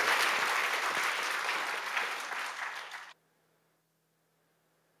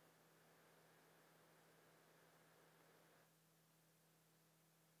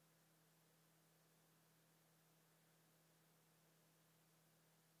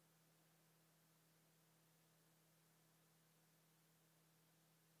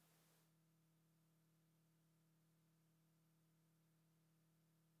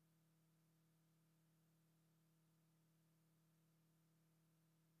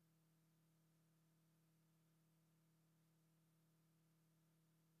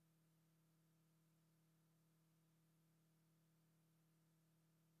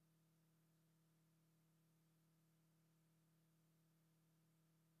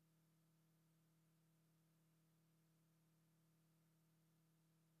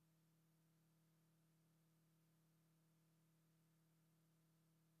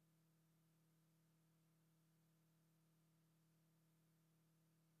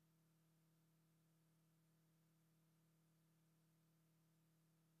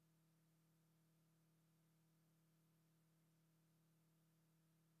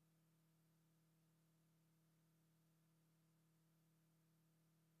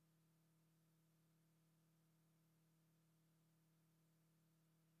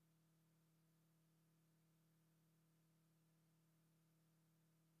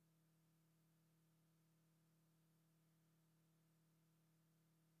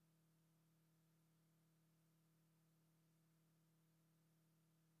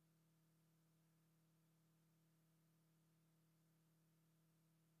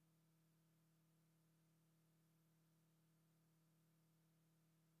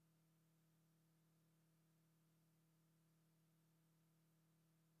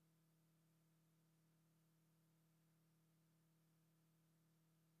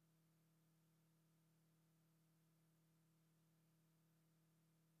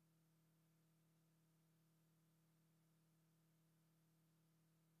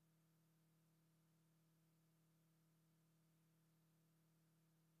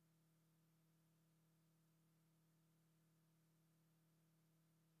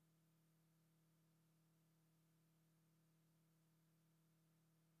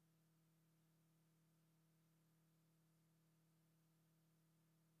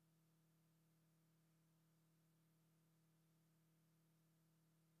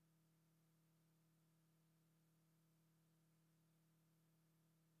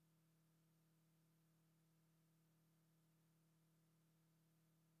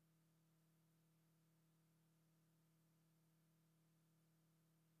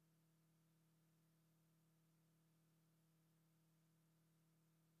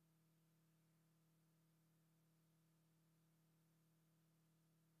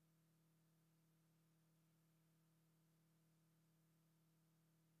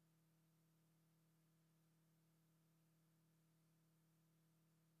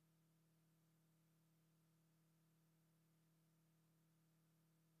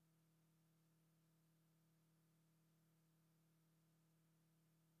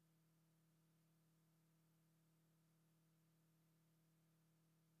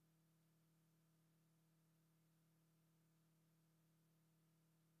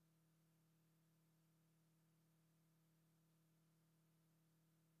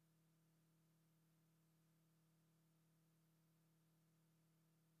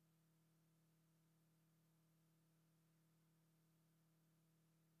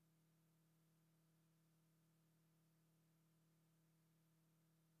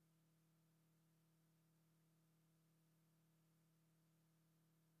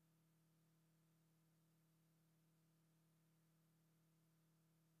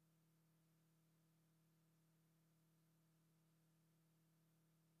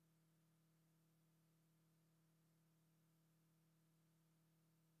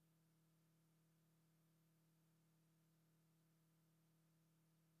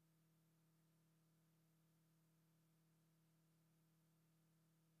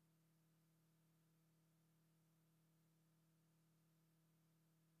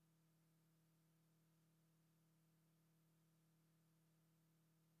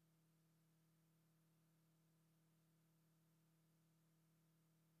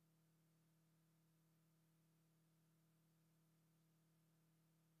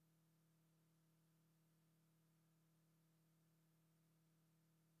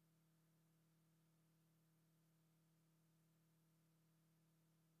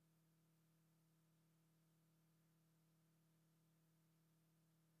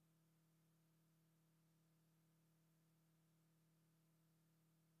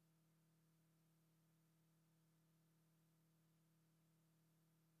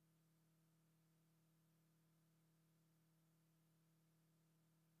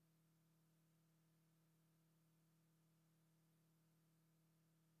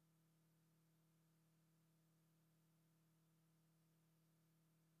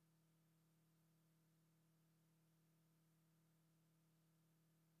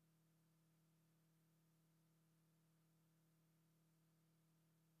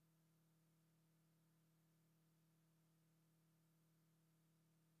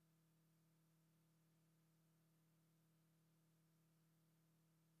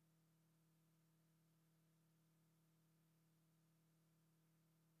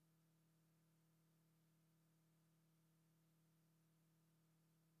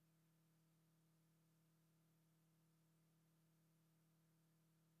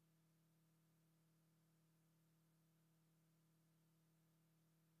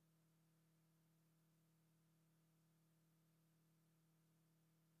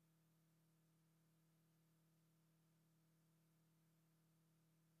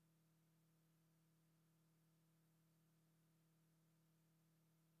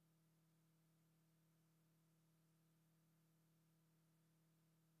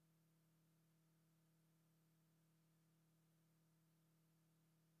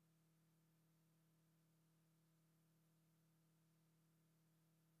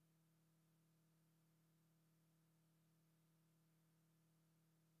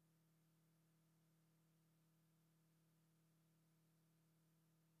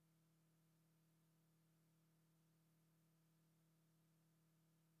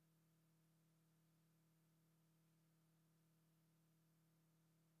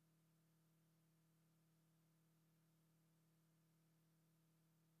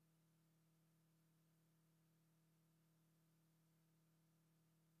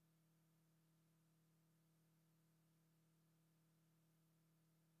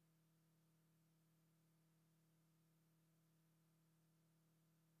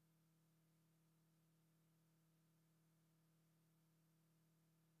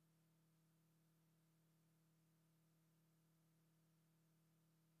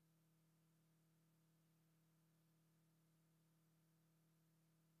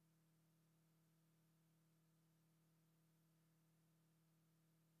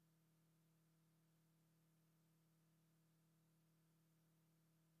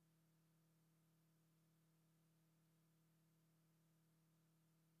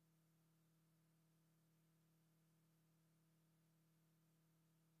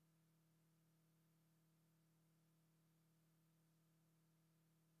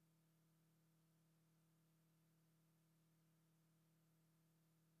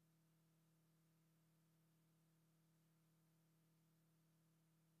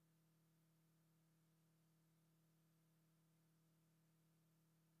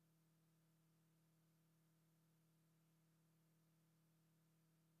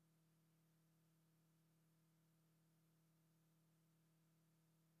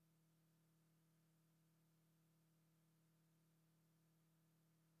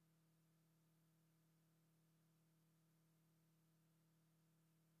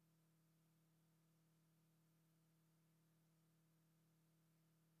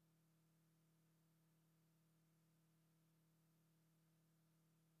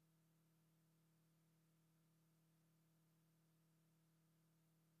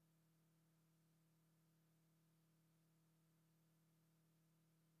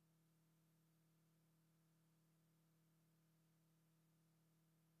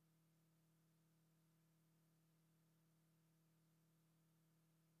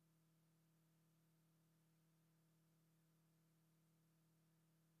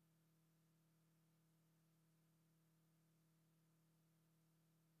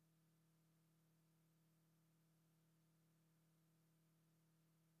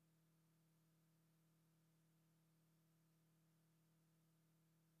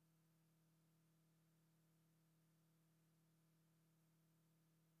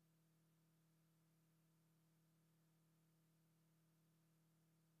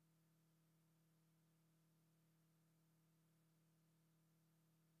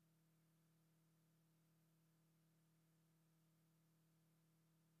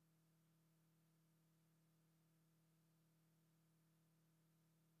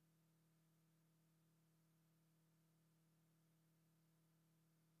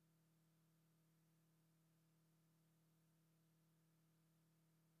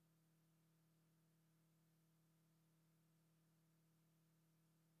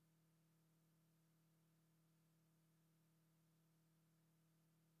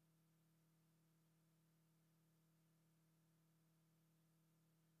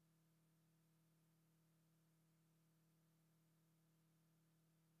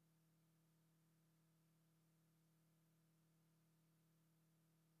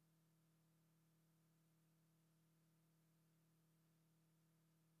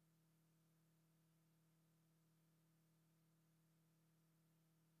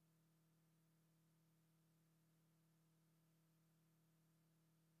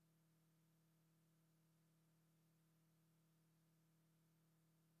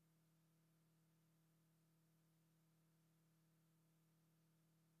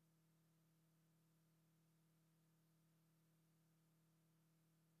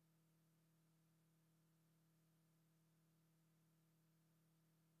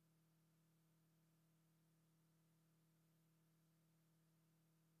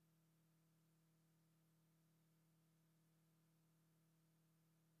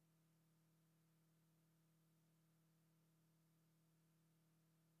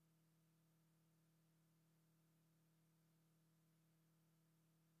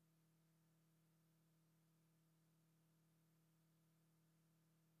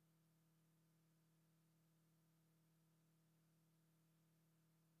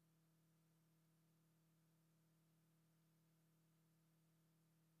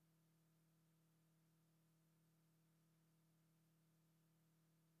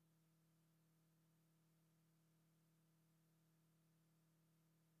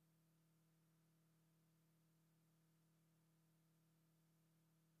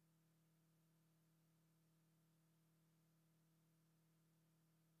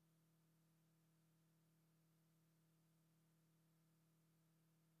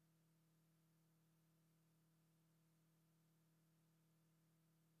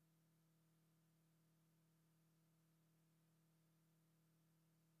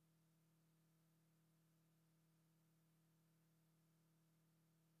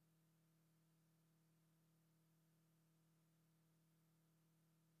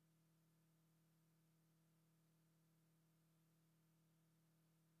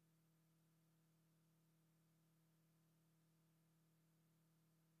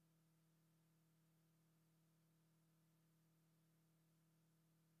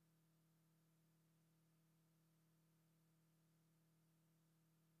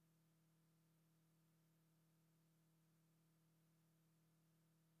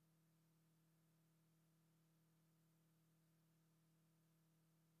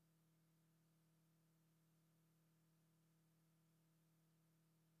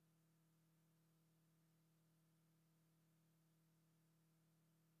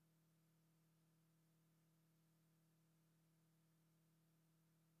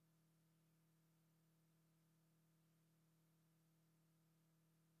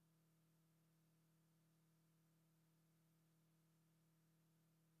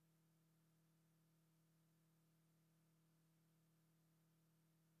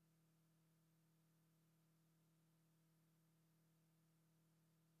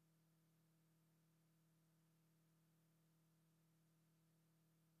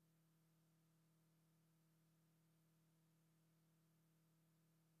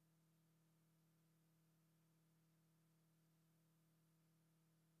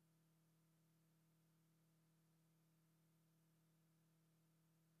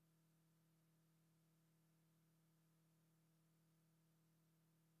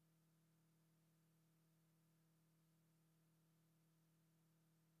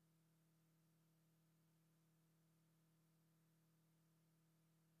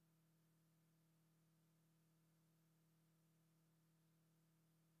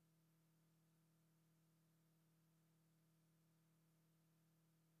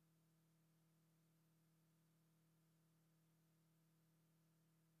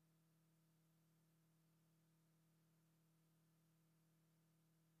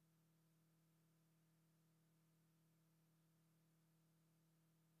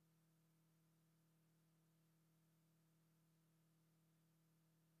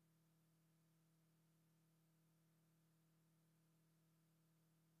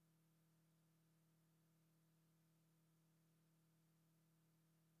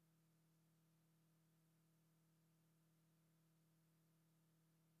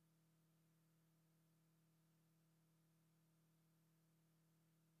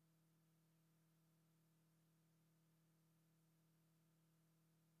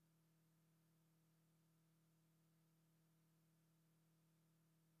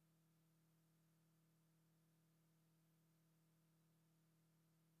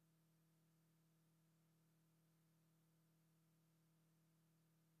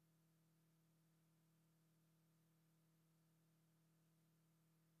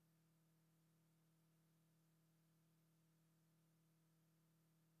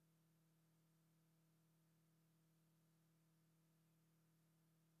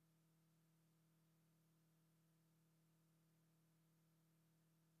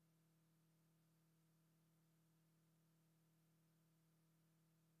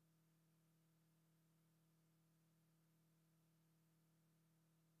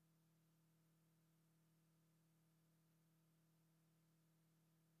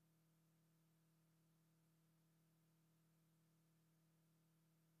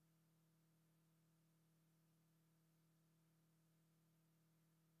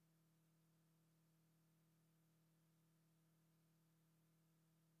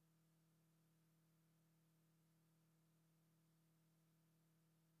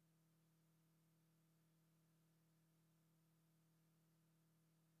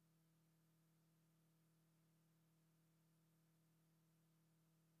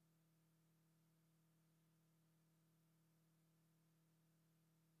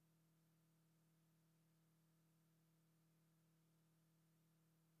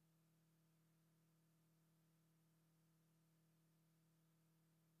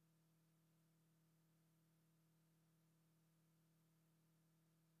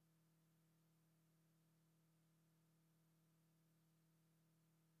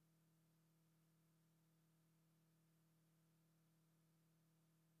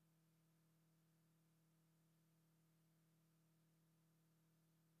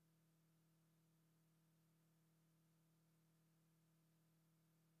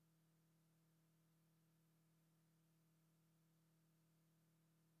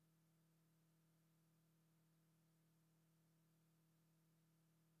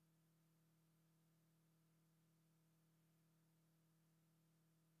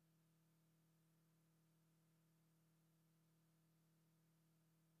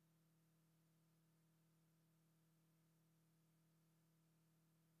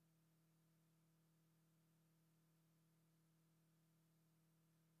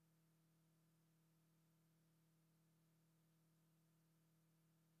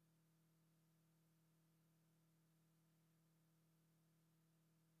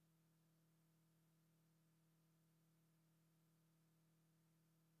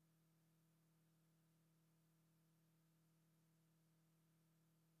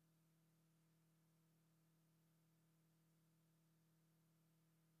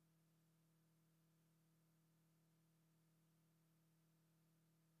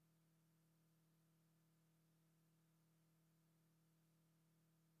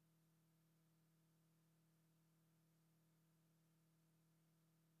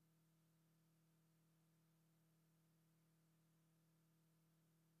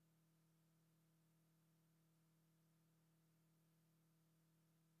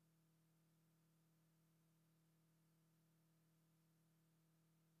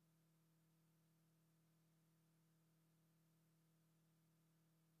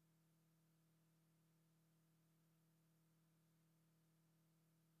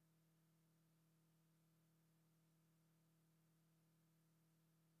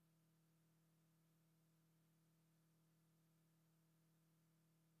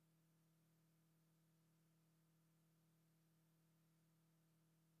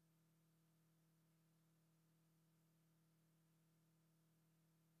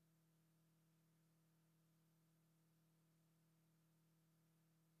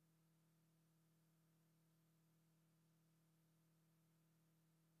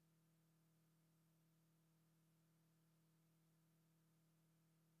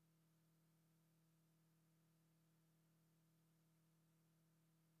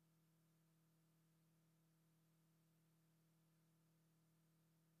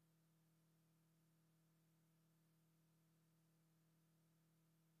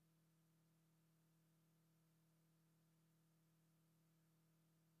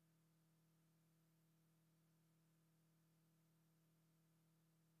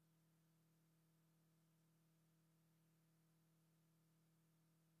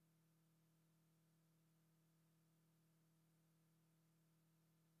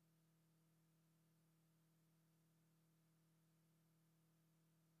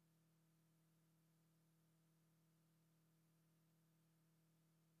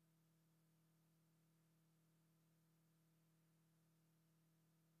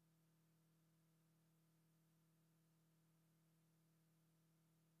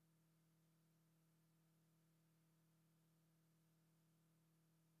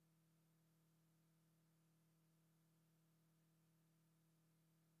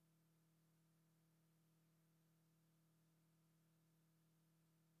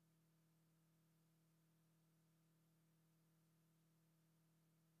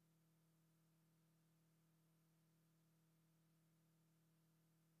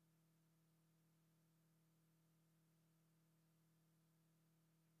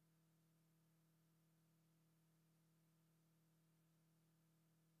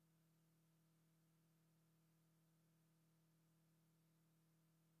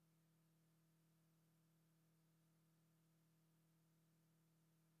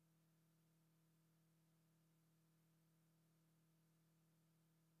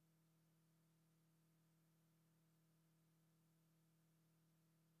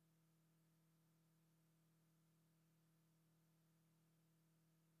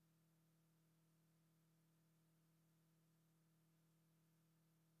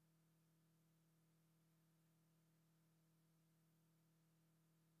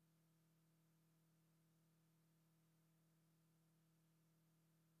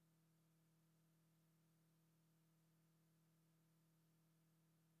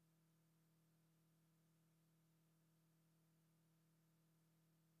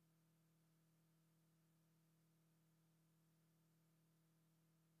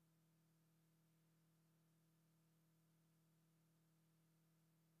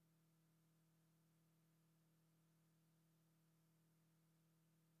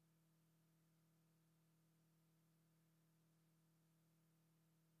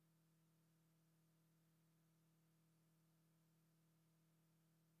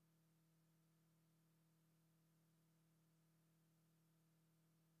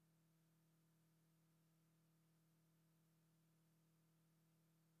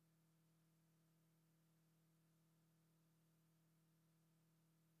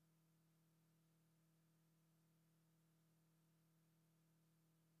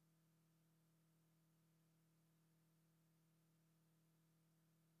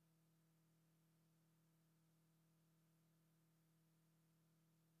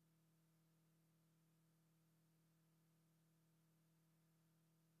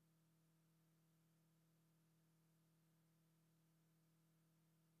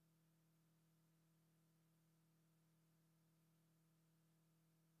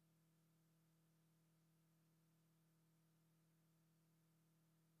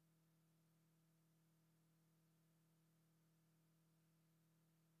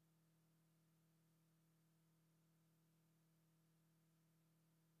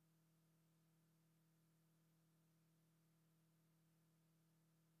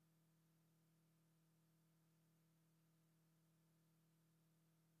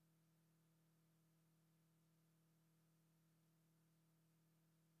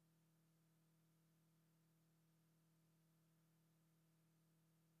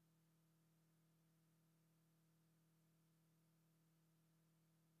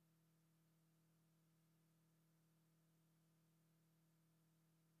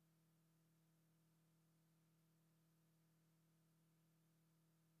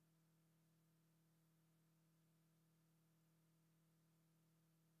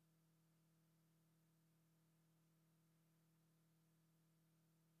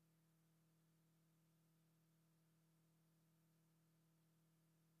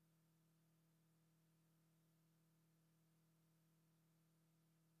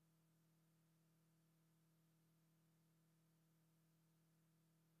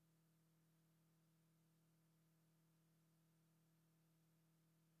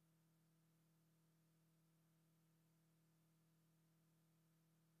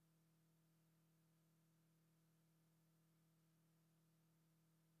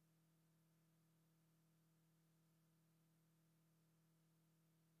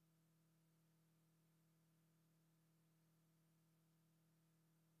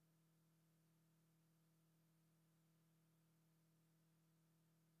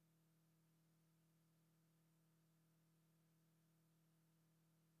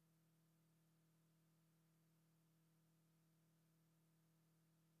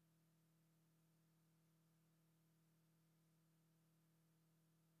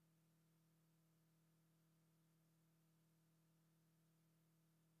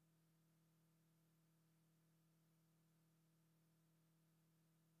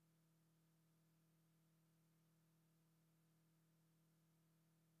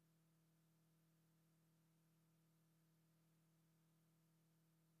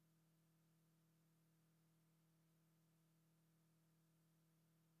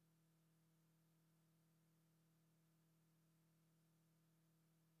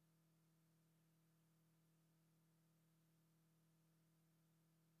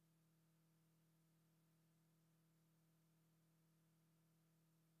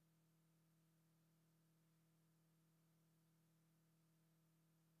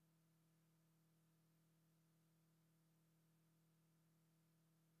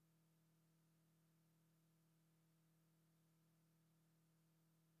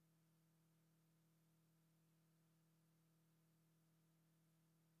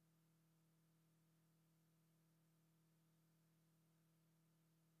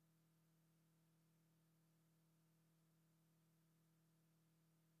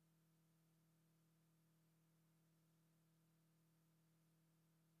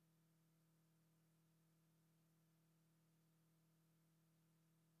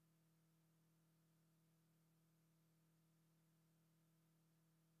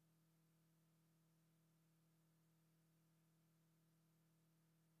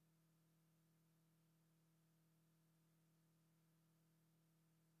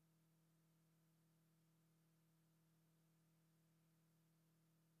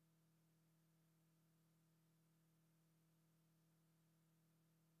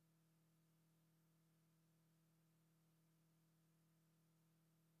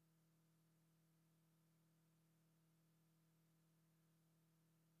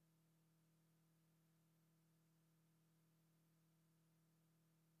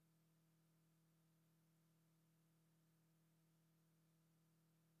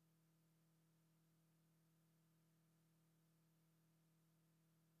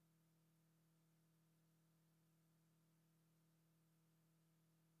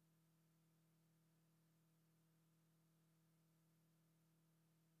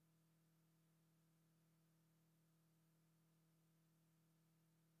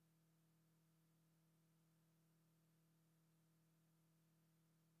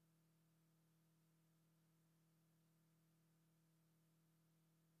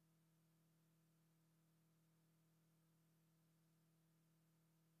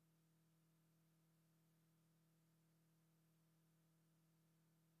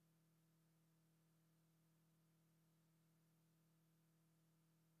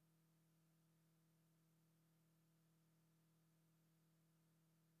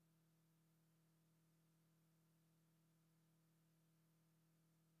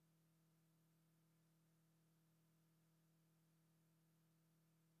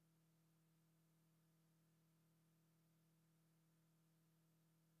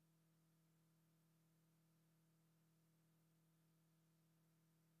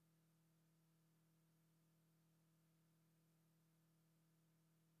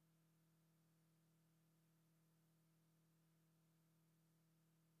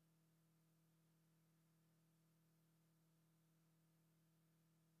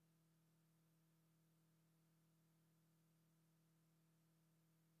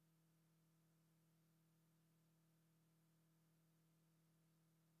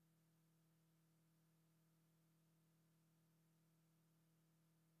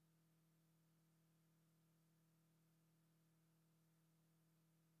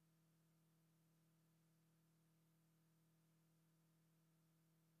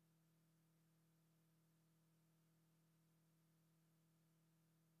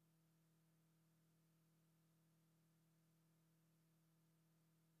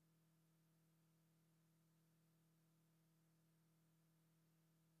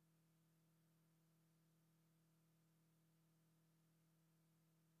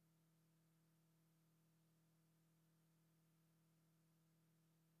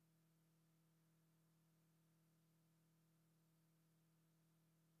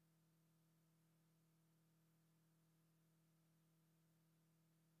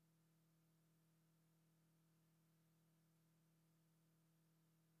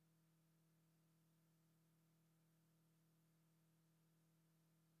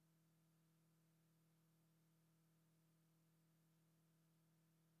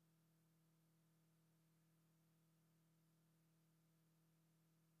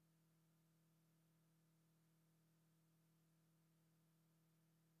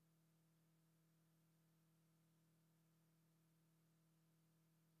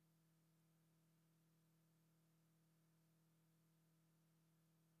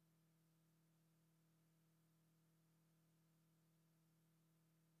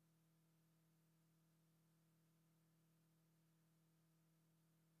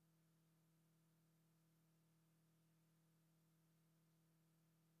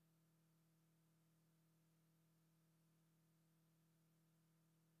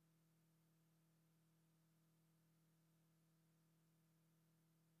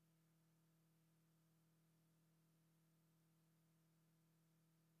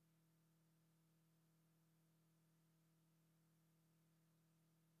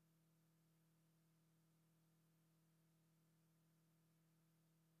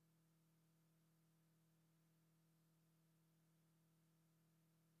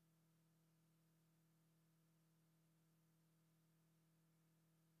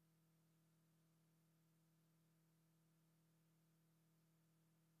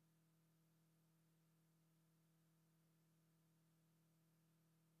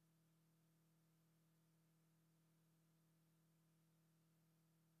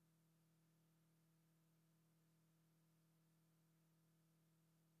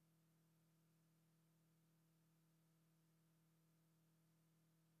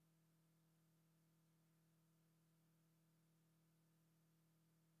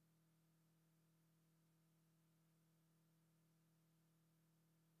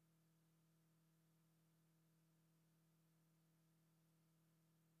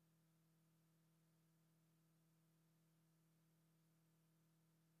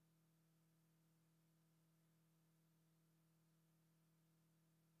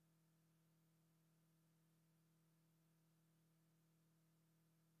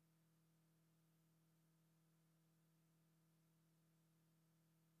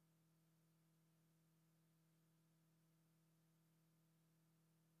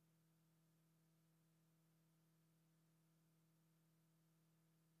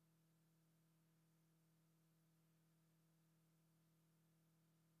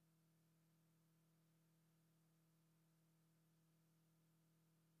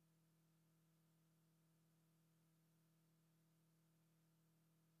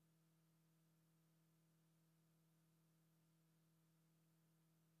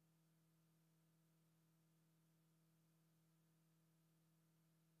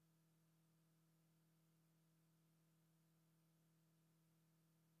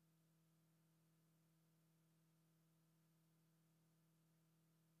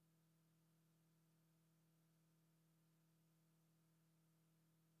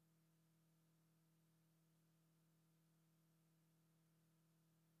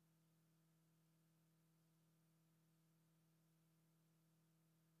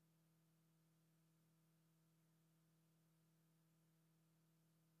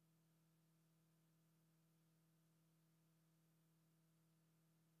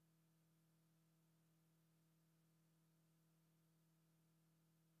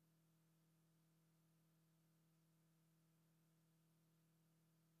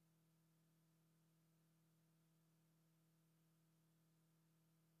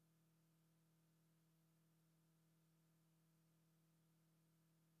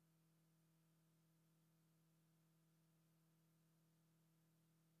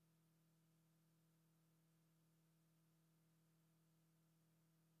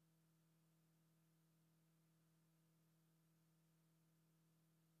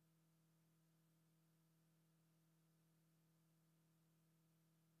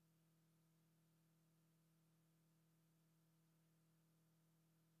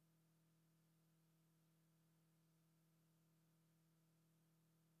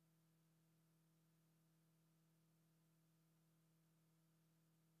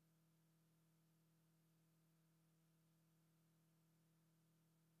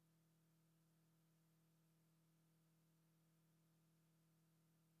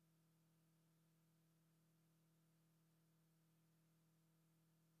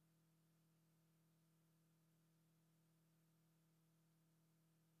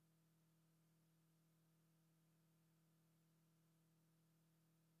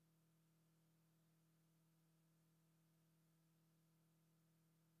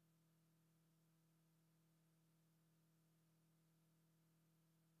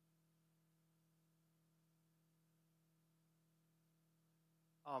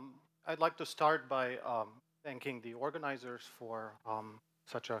 I'd like to start by thanking the organizers for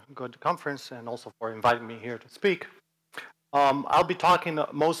such a good conference and also for inviting me here to speak. I'll be talking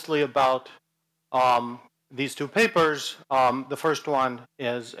mostly about these two papers. The first one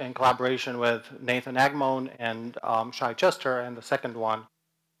is in collaboration with Nathan Agmon and Shai Chester, and the second one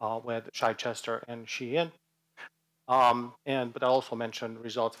with Shai Chester and Shi-In. But I also mentioned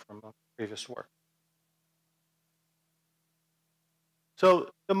results from previous work. So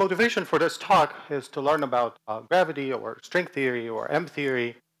the motivation for this talk is to learn about gravity or string theory or M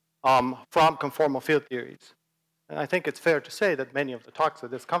theory from conformal field theories. And I think it's fair to say that many of the talks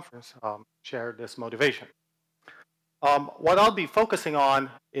at this conference share this motivation. What I'll be focusing on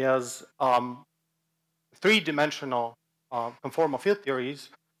is three-dimensional conformal field theories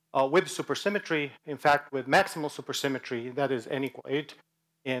with supersymmetry, in fact, with maximal supersymmetry, that is n equal 8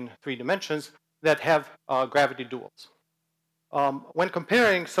 in 3 dimensions, that have gravity duals. When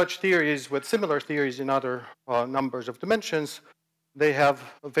comparing such theories with similar theories in other numbers of dimensions, they have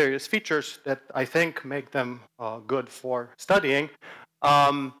various features that I think make them good for studying.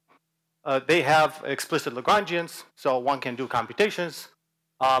 They have explicit Lagrangians, so one can do computations.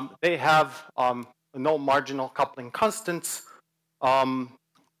 They have no marginal coupling constants,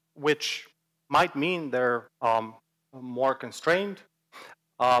 which might mean they're more constrained.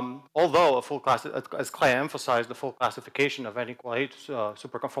 Although a full class, as Clay emphasized, the full classification of n equal 8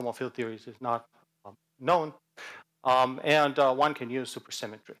 superconformal field theories is not known, and one can use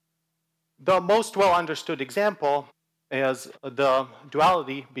supersymmetry. The most well understood example is the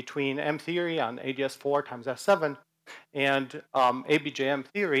duality between M theory on ADS4 times S7 and ABJM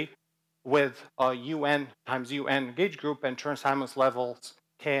theory with UN times UN gauge group and Chern-Simons levels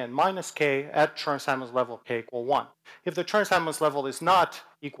K and minus K at Chern-Simons level K equal 1. If the Chern-Simons level is not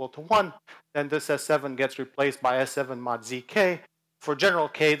equal to 1, then this S7 gets replaced by S7 mod ZK. For general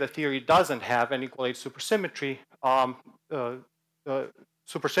K, the theory doesn't have n equal 8 supersymmetry. The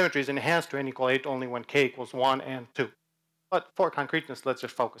supersymmetry is enhanced to n equal 8 only when K equals 1 and 2. But for concreteness, let's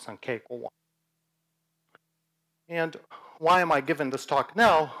just focus on K equal 1. And why am I giving this talk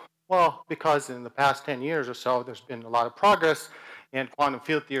now? Well, because in the past 10 years or so, there's been a lot of progress in quantum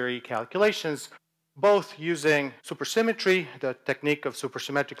field theory calculations, both using supersymmetry, the technique of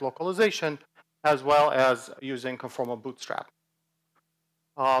supersymmetric localization, as well as using conformal bootstrap.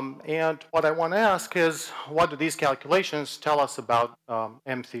 And what I want to ask is, what do these calculations tell us about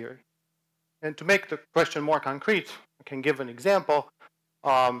M theory? And to make the question more concrete, I can give an example.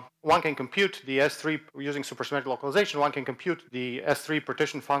 One can compute the S3, using supersymmetric localization, one can compute the S3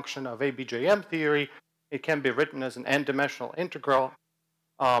 partition function of ABJM theory. It can be written as an n-dimensional integral.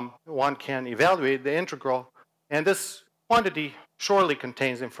 One can evaluate the integral. And this quantity surely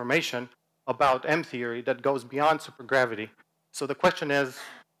contains information about M theory that goes beyond supergravity. So the question is,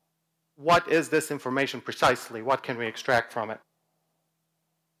 what is this information precisely? What can we extract from it?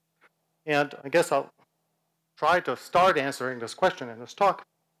 And I guess I'll try to start answering this question in this talk.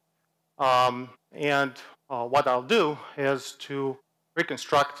 What I'll do is to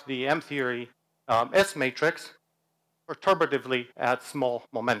reconstruct the M theory S matrix perturbatively at small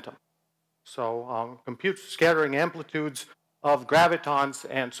momentum. So compute scattering amplitudes of gravitons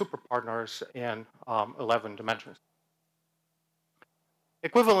and superpartners in 11 dimensions.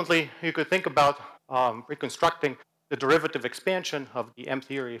 Equivalently, you could think about reconstructing the derivative expansion of the M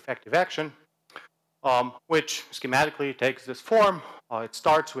theory effective action, which schematically takes this form. It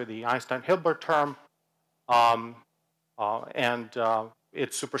starts with the Einstein-Hilbert term and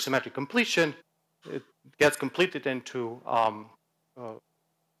its supersymmetric completion. It gets completed into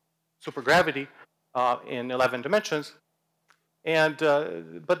supergravity in 11 dimensions.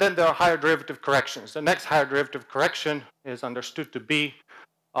 But then there are higher derivative corrections. The next higher derivative correction is understood to be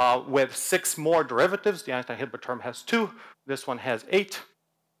with 6 more derivatives. The Einstein-Hilbert term has 2. This one has 8.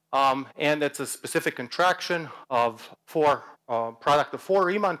 And it's a specific contraction of product of 4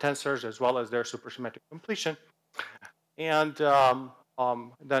 Riemann tensors as well as their supersymmetric completion. And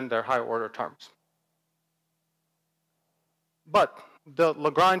then their higher order terms. But the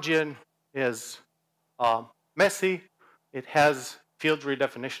Lagrangian is messy. It has field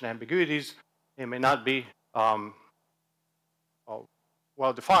redefinition ambiguities. It may not be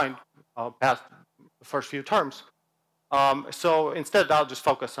well defined past the first few terms. So instead, I'll just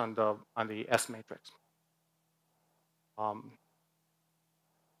focus on the S matrix.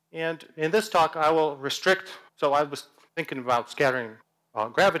 And in this talk, I will restrict. So I was thinking about scattering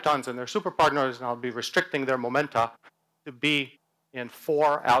gravitons and their superpartners, and I'll be restricting their momenta to be in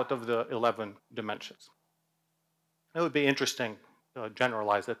 4 out of the 11 dimensions. It would be interesting to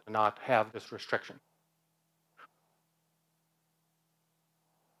generalize it to not have this restriction.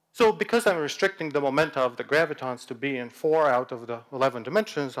 So because I'm restricting the momenta of the gravitons to be in 4 out of the 11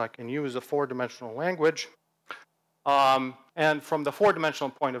 dimensions, I can use a 4-dimensional language. And from the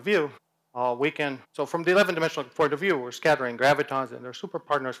 4-dimensional point of view, so from the 11-dimensional point of view, we're scattering gravitons and their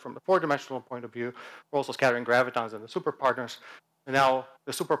superpartners. From the 4-dimensional point of view, we're also scattering gravitons and the superpartners. And now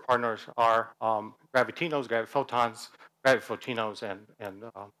the superpartners are gravitinos, graviphotons, and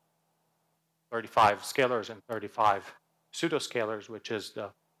 35 scalars and 35 pseudoscalars, which is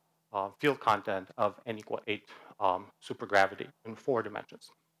the field content of n equal 8 supergravity in 4 dimensions.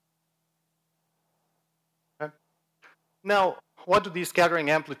 Okay. Now, what do these scattering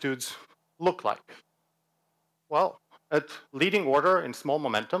amplitudes look like? Well, at leading order in small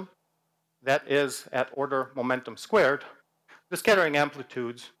momentum, that is at order momentum squared, the scattering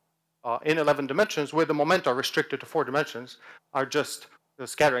amplitudes in 11 dimensions, where the momenta are restricted to 4 dimensions, are just the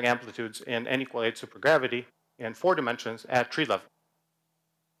scattering amplitudes in n equal 8 supergravity in 4 dimensions at tree level.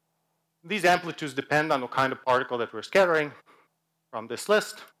 These amplitudes depend on the kind of particle that we're scattering from this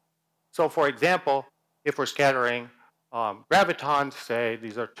list. So for example, if we're scattering gravitons, say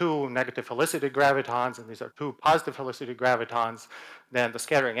these are 2 negative helicity gravitons and these are 2 positive helicity gravitons, then the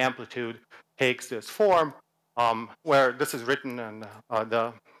scattering amplitude takes this form where this is written in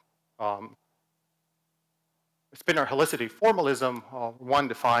the spinor helicity formalism. One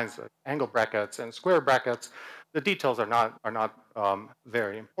defines angle brackets and square brackets. The details are not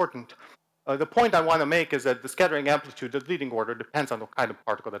very important. The point I want to make is that the scattering amplitude at leading order depends on the kind of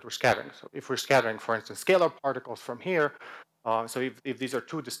particle that we're scattering. So if we're scattering, for instance, scalar particles from here, so if these are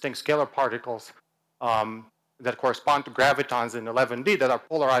 2 distinct scalar particles that correspond to gravitons in 11D that are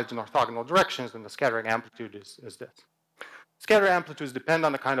polarized in orthogonal directions, then the scattering amplitude is this. Scatter amplitudes depend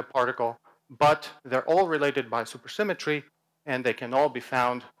on the kind of particle, but they're all related by supersymmetry, and they can all be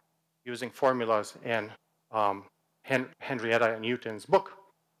found using formulas in Henrietta and Newton's book,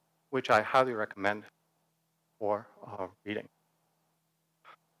 which I highly recommend for reading.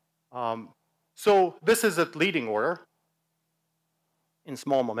 So this is at leading order in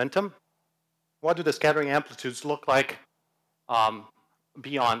small momentum. What do the scattering amplitudes look like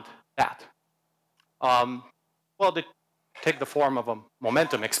beyond that? Well, they take the form of a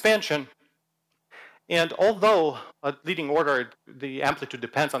momentum expansion. And although at leading order, the amplitude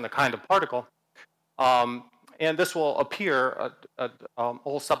depends on the kind of particle, and this will appear at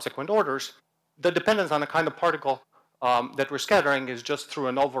all subsequent orders, the dependence on the kind of particle that we're scattering is just through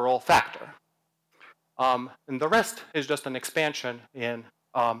an overall factor. And the rest is just an expansion in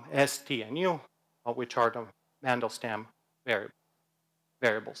S, T, and U, which are the Mandelstam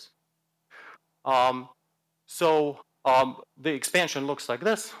variables. So the expansion looks like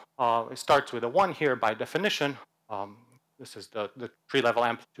this. It starts with a 1 here by definition. This is the tree level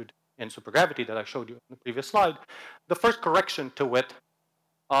amplitude in supergravity that I showed you in the previous slide. The first correction to it,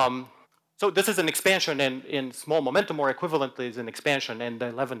 so this is an expansion in small momentum, or equivalently is an expansion in the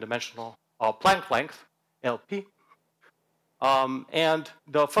 11-dimensional Planck length, LP. And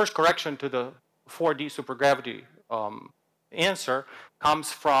the first correction to the 4D supergravity answer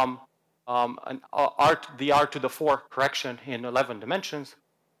comes from the R to the 4 correction in 11 dimensions.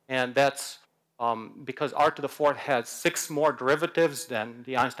 And that's because R to the 4 has 6 more derivatives than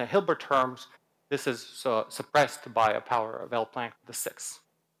the Einstein-Hilbert terms. This is suppressed by a power of L Planck to the 6.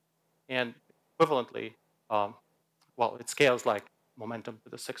 And equivalently, well, it scales like momentum to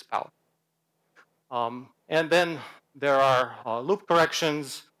the 6th power. And then there are loop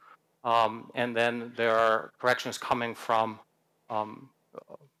corrections, and then there are corrections coming from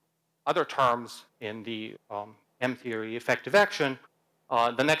other terms in the M-theory effective action.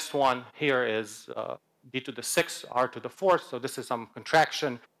 The next one here is d to the 6, r to the 4th. So this is some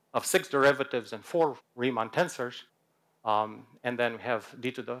contraction of 6 derivatives and 4 Riemann tensors. And then we have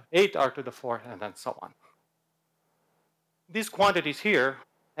d to the 8, r to the 4th, and then so on. These quantities here,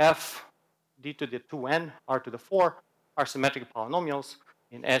 f, d to the 2n, r to the 4, are symmetric polynomials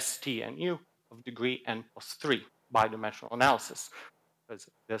in S, T, and U of degree n plus 3 bidimensional analysis, because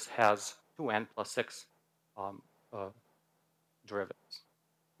this has 2n plus 6 derivatives.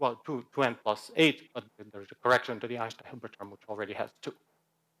 Well, 2n plus 8, but there's a correction to the Einstein-Hilbert term, which already has 2.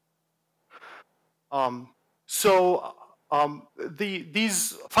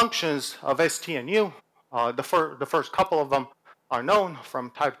 These functions of S, T, and U, the first couple of them are known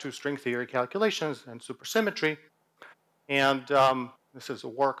from type 2 string theory calculations and supersymmetry. And this is a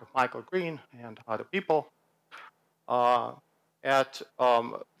work of Michael Green and other people. At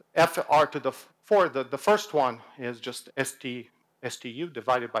FR to the 4, the first one is just STU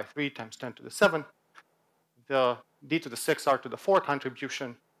divided by 3 times 10 to the 7. The d to the 6 r to the 4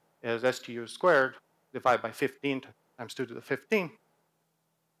 contribution is STU squared divided by 15 times 2 to the 15.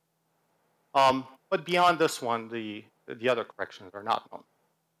 But beyond this one, the other corrections are not known.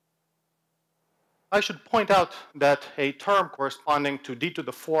 I should point out that a term corresponding to d to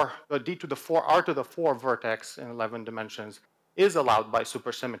the 4 r to the 4 vertex in 11 dimensions is allowed by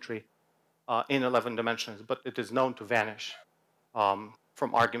supersymmetry in 11 dimensions, but it is known to vanish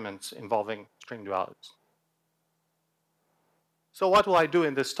from arguments involving string dualities. So what will I do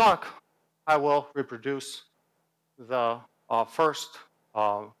in this talk? I will reproduce the first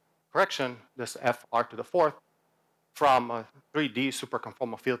correction, this fr to the 4th, from a 3D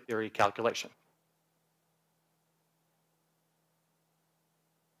superconformal field theory calculation.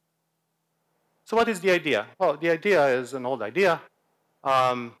 So what is the idea? Well, the idea is an old idea.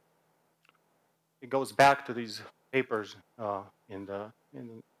 It goes back to these papers in the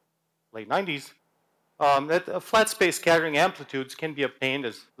late 90s, that flat space scattering amplitudes can be obtained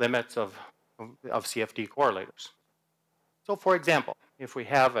as limits of CFT correlators. So for example, if we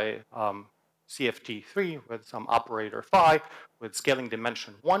have a CFT3 with some operator phi with scaling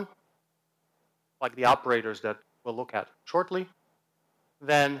dimension 1, like the operators that we'll look at shortly,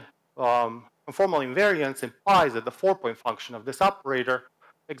 then conformal invariance implies that the 4-point function of this operator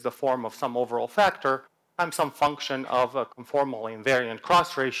takes the form of some overall factor times some function of a conformal invariant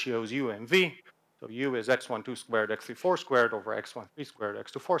cross ratios u and v. So u is x12 squared, x34 squared over x13 squared,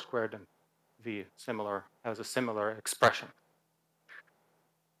 x24 squared, and v has a similar expression.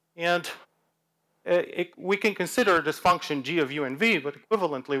 And we can consider this function g of u and v, but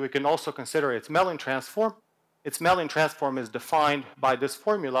equivalently we can also consider its Mellin transform. Its Mellin transform is defined by this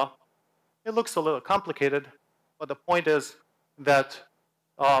formula. It looks a little complicated, but the point is that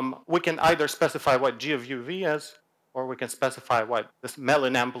we can either specify what g of u v is, or we can specify what this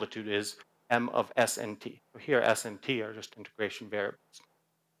Mellin amplitude is, m of s and t. So here s and t are just integration variables.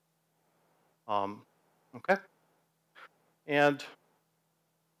 Okay? And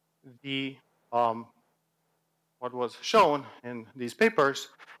the what was shown in these papers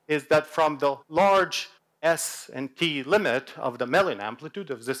is that from the large s and t limit of the Mellin amplitude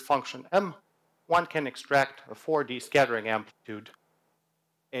of this function m, one can extract a 4D scattering amplitude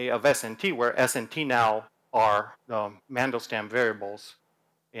of s and t, where s and t now are the Mandelstam variables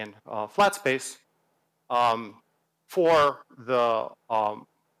in flat space for the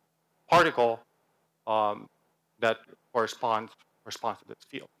particle that corresponds to this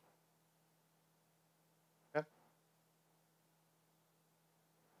field. Okay?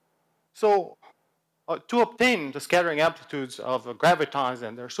 So to obtain the scattering amplitudes of gravitons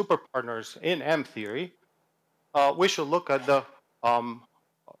and their superpartners in M theory, we should look at the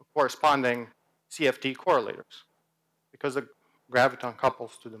corresponding CFT correlators, because the graviton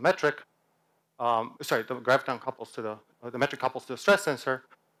couples to the metric. The graviton couples to the metric couples to the stress tensor.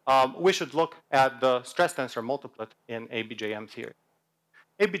 We should look at the stress tensor multiplet in ABJM theory.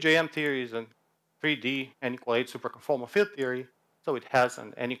 ABJM theory is a 3D n=8 superconformal field theory, so it has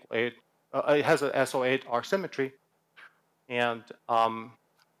an n=8. It has a SO8 R symmetry, and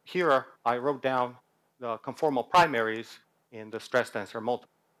here I wrote down the conformal primaries in the stress tensor multiplet.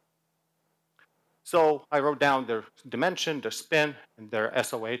 So I wrote down their dimension, their spin, and their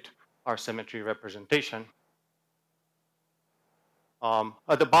SO8 R symmetry representation.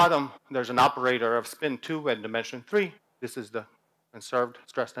 At the bottom, there's an operator of spin 2 and dimension 3. This is the conserved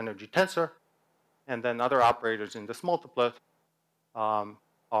stress energy tensor. And then other operators in this multiplet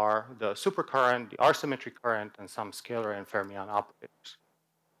are the supercurrent, the R symmetry current, and some scalar and fermion operators.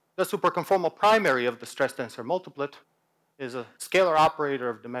 The superconformal primary of the stress tensor multiplet is a scalar operator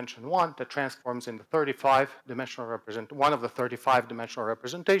of dimension 1 that transforms into one of the 35 dimensional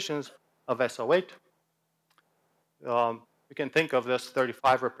representations of SO8. We can think of this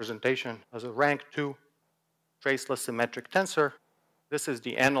 35 representation as a rank 2 traceless symmetric tensor. This is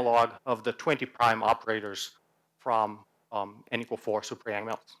the analog of the 20 prime operators from n=4 super Yang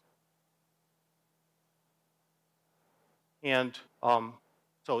Mills. And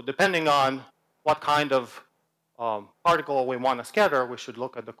so depending on what kind of particle we want to scatter, we should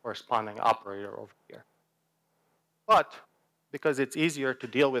look at the corresponding operator over here. But because it's easier to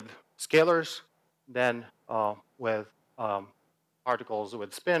deal with scalars than with particles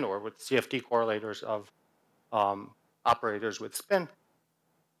with spin or with CFT correlators of operators with spin,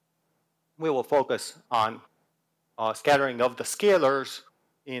 we will focus on scattering of the scalars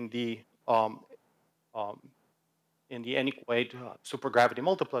in the n=8 supergravity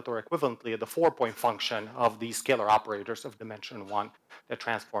multiplet, or equivalently the 4-point function of these scalar operators of dimension 1 that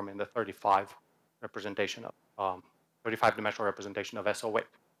transform in the 35 representation of 35-dimensional representation of SO8.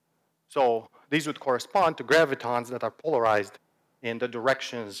 So these would correspond to gravitons that are polarized in the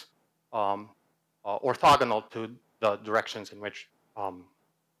directions orthogonal to the directions in which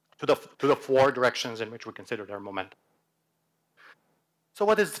to the four directions in which we consider their momentum. So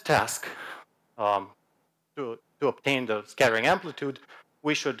what is the task? To obtain the scattering amplitude,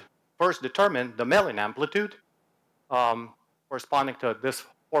 we should first determine the Mellin amplitude corresponding to this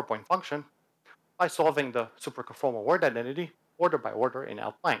 4-point function by solving the superconformal word identity order by order in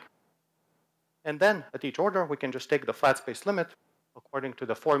L Planck. And then at each order, we can just take the flat space limit according to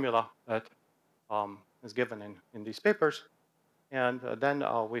the formula that is given in these papers. And then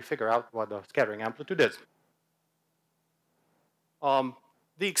we figure out what the scattering amplitude is.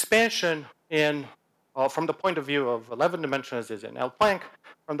 The expansion in from the point of view of 11 dimensions is in L Planck.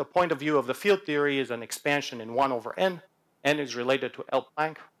 From the point of view of the field theory is an expansion in 1 over n. N is related to L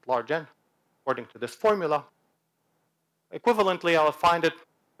Planck, large n, according to this formula. Equivalently, I'll find it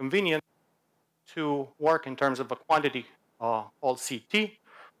convenient to work in terms of a quantity called CT.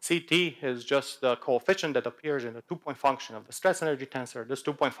 CT is just the coefficient that appears in the 2-point function of the stress energy tensor. This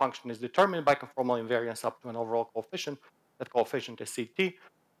 2-point function is determined by conformal invariance up to an overall coefficient. That coefficient is CT.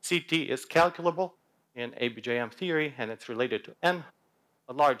 CT is calculable in ABJM theory, and it's related to n.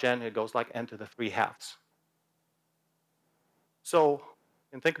 A large n, it goes like n to the 3/2. So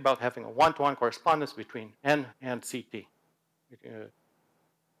you can think about having a one-to-one correspondence between n and CT.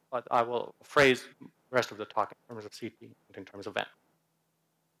 But I will phrase the rest of the talk in terms of CT and in terms of n.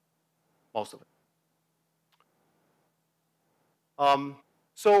 Most of it.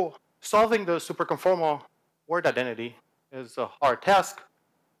 So solving the superconformal word identity is a hard task.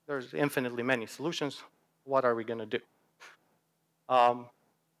 There's infinitely many solutions. What are we going to do?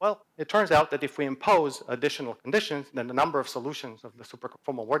 Well, it turns out that if we impose additional conditions, then the number of solutions of the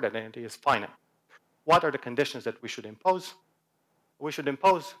superconformal word identity is finite. What are the conditions that we should impose? We should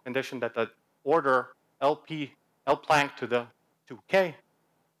impose a condition that the order L Planck to the 2k,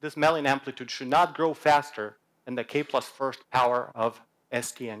 this Mellin amplitude should not grow faster than the k plus first power of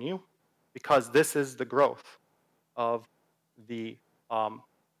STNU, because this is the growth of the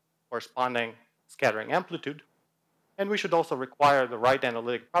corresponding scattering amplitude. And we should also require the right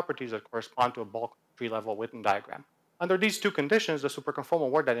analytic properties that correspond to a bulk tree-level Witten diagram. Under these two conditions, the superconformal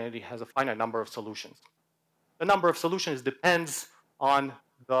word identity has a finite number of solutions. The number of solutions depends on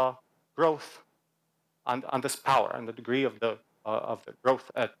the growth, on this power, and the degree of the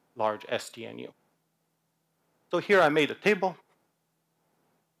growth at large STNU. So here I made a table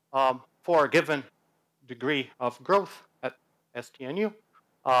for a given degree of growth at STNU.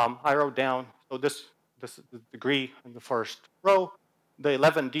 I wrote down, so this is the degree in the first row, the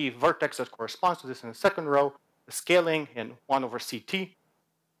 11D vertex that corresponds to this in the second row, the scaling in 1 over CT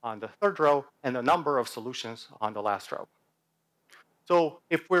on the third row, and the number of solutions on the last row. So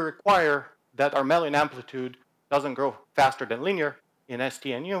if we require that our Mellin amplitude doesn't grow faster than linear in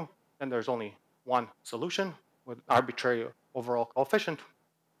STNU, then there's only one solution with arbitrary overall coefficient.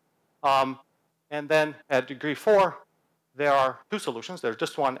 And then at degree 4, there are two solutions. There's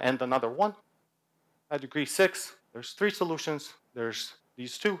just one and another one. At degree 6, there's 3 solutions. There's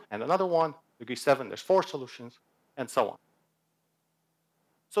these two and another one. Degree 7, there's 4 solutions, and so on.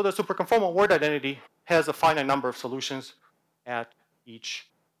 So the superconformal word identity has a finite number of solutions at each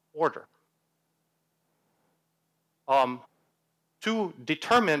order.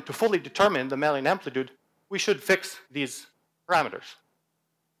 To fully determine the Mellin amplitude, we should fix these parameters.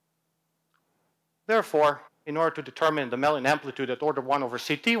 Therefore, in order to determine the Mellin amplitude at order 1 over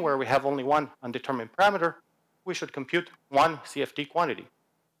CT, where we have only one undetermined parameter, we should compute one CFT quantity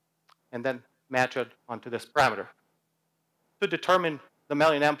and then match it onto this parameter. To determine the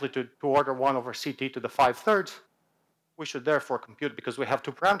Mellin amplitude to order 1 over CT to the 5/3, we should therefore compute, because we have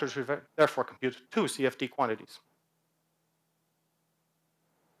two parameters, we therefore compute two CFT quantities.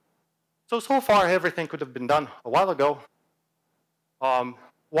 So far, everything could have been done a while ago.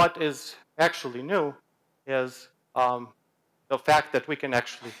 What is actually new is the fact that we can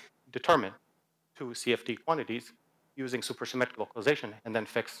actually determine two CFT quantities using supersymmetric localization and then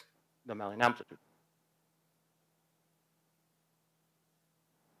fix the Mellin amplitude.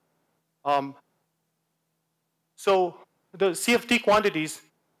 So the CFT quantities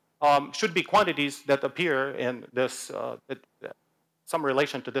should be quantities that appear in this some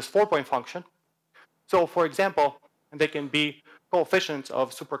relation to this 4-point function. So for example, they can be coefficients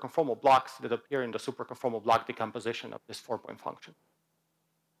of superconformal blocks that appear in the superconformal block decomposition of this 4-point function.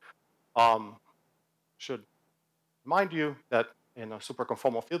 Should remind you that in a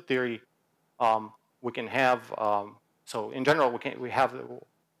superconformal field theory, we can have, so in general, we have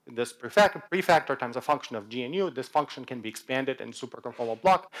this prefactor times a function of G and U. This function can be expanded in superconformal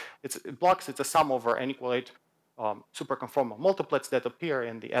block. It's a sum over n equal 8 superconformal multiplets that appear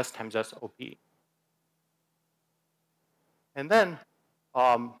in the S times S OPE. And then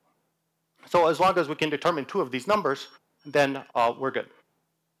So as long as we can determine 2 of these numbers, then we're good.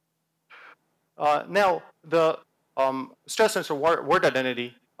 Now, the stress tensor word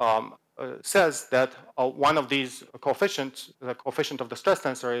identity says that one of these coefficients, the coefficient of the stress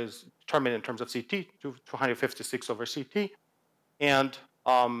tensor, is determined in terms of CT, 256 over CT, and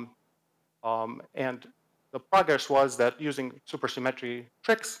the progress was that using supersymmetry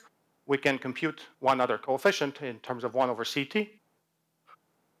tricks, we can compute one other coefficient in terms of 1 over CT.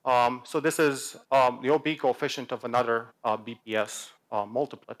 So this is the OB coefficient of another BPS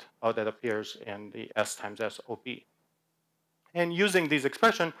multiplet that appears in the S times S OB. And using these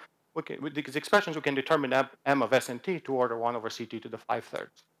expressions, with these expressions, we can determine M of S and T to order 1 over CT to the 5/3.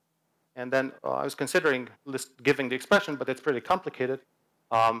 And then I was considering giving the expression, but it's pretty complicated.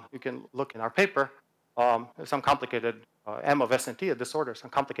 You can look in our paper. Some complicated M of S and T at this order, some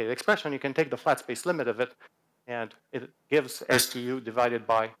complicated expression. You can take the flat space limit of it, and it gives STU divided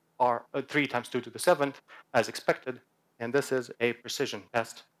by R 3 times 2 to the 7th, as expected. And this is a precision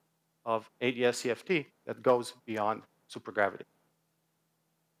test of ADS CFT that goes beyond supergravity.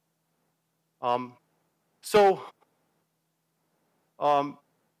 I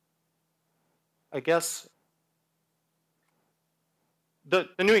guess the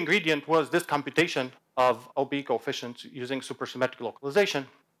new ingredient was this computation of OB coefficients using supersymmetric localization.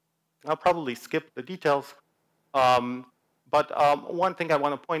 I'll probably skip the details. But one thing I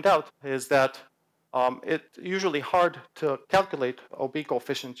want to point out is that it's usually hard to calculate OB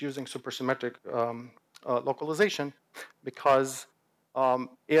coefficients using supersymmetric localization, because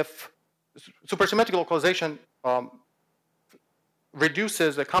if supersymmetric localization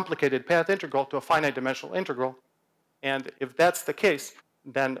reduces a complicated path integral to a finite dimensional integral, and if that's the case,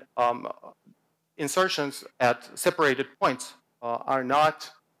 then insertions at separated points are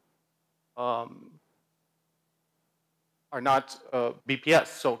not BPS,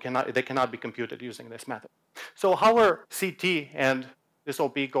 so they cannot be computed using this method. So how are CT and this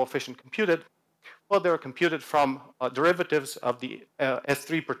OB coefficient computed? Well, they're computed from derivatives of the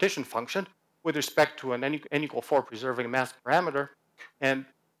S3 partition function with respect to an n equal 4 preserving mask parameter, and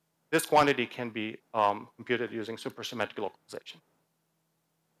this quantity can be computed using supersymmetric localization.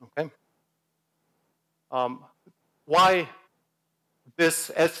 Okay. Why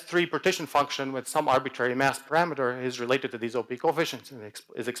this S3 partition function with some arbitrary mass parameter is related to these OB coefficients and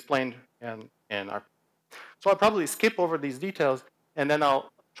is explained in our. So I'll probably skip over these details, and then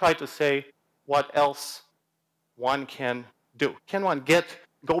I'll try to say what else one can do. Can one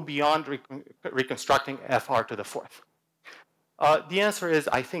go beyond reconstructing FR to the 4th? The answer is,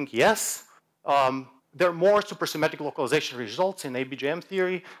 I think, yes. There are more supersymmetric localization results in ABJM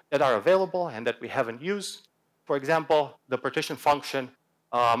theory that are available and that we haven't used. For example, the partition function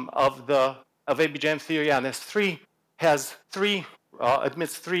of ABJM theory on S3 has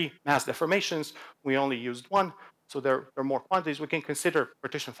admits 3 mass deformations. We only used 1, so there are more quantities. We can consider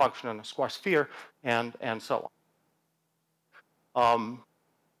partition function on a square sphere and so on.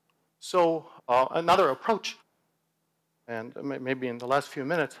 Another approach, and maybe in the last few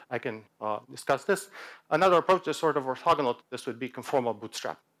minutes I can discuss this. Another approach that's sort of orthogonal to this would be conformal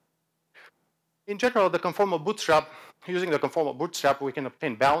bootstrap. In general, the conformal bootstrap, using the conformal bootstrap, we can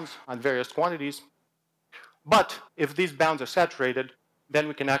obtain bounds on various quantities. But if these bounds are saturated, then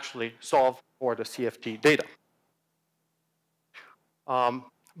we can actually solve for the CFT data.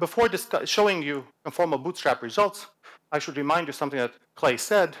 Before showing you conformal bootstrap results, I should remind you something that Clay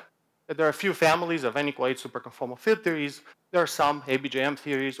said, that there are a few families of n equal 8 superconformal field theories. There are some ABJM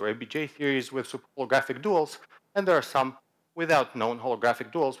theories or ABJ theories with superholographic duals, and there are some without known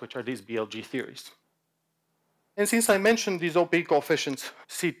holographic duals, which are these BLG theories. And since I mentioned these OP coefficients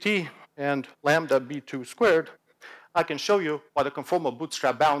CT and lambda B2 squared, I can show you what the conformal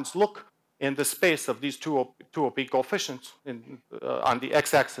bootstrap bounds look in the space of these two OP coefficients. On the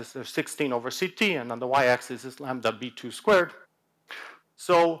x-axis, there's 16 over CT, and on the y-axis is lambda B2 squared.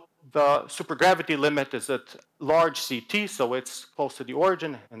 So the supergravity limit is at large CT, so it's close to the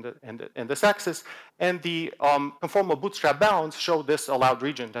origin in this axis. And the conformal bootstrap bounds show this allowed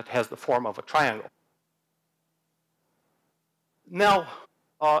region that has the form of a triangle. Now,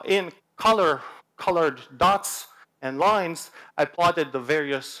 in colored dots and lines, I plotted the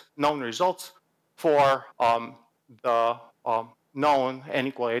various known results for the known n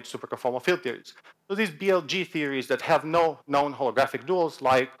equal 8 superconformal field theories. So these BLG theories that have no known holographic duals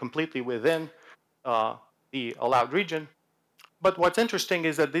lie completely within the allowed region. But what's interesting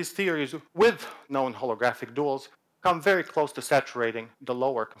is that these theories with known holographic duals come very close to saturating the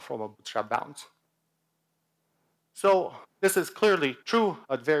lower conformal bootstrap bounds. So this is clearly true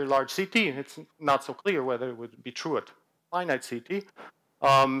at very large CT. It's not so clear whether it would be true at finite CT.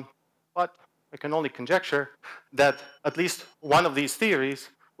 but I can only conjecture that at least one of these theories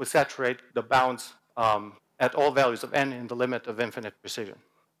would saturate the bounds at all values of n in the limit of infinite precision.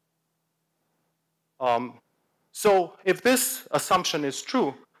 So if this assumption is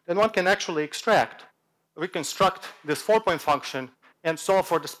true, then one can actually reconstruct this 4-point function and solve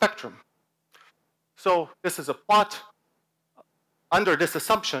for the spectrum. So this is a plot under this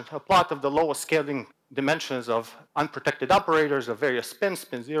assumption, a plot of the lowest scaling dimensions of unprotected operators of various spins,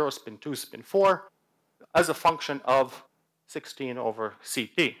 spin 0, spin 2, spin 4, as a function of 16 over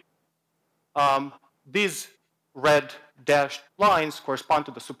CT. These red dashed lines correspond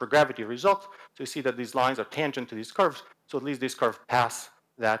to the supergravity result. So you see that these lines are tangent to these curves. So at least these curves pass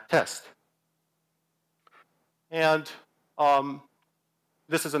that test. And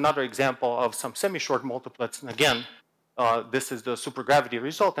this is another example of some semi-short multiplets. And again, this is the supergravity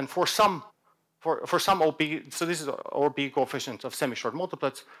result. And for some OP, so this is OP coefficients of semi-short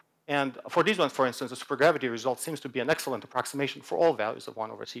multiplets. And for these ones, for instance, the supergravity result seems to be an excellent approximation for all values of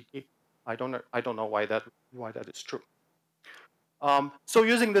 1 over CT. I don't know why that is true. So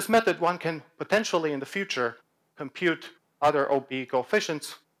using this method, one can potentially in the future compute other OP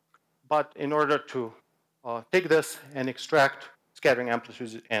coefficients. But in order to take this and extract scattering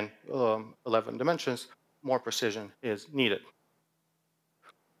amplitudes in 11 dimensions, more precision is needed.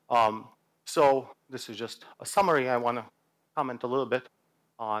 So this is just a summary. I want to comment a little bit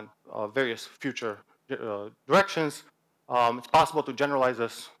on various future directions. It's possible to generalize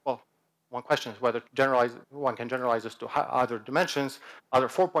this. Well, one question is whether one can generalize this to other dimensions, other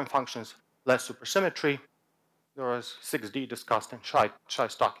 4-point functions, less supersymmetry. There was 6D discussed in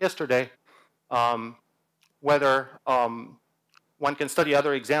Shai's talk yesterday. Whether one can study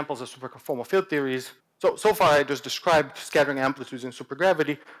other examples of superconformal field theories. So far, I just described scattering amplitudes in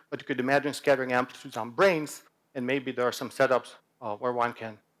supergravity, but you could imagine scattering amplitudes on branes, and maybe there are some setups where one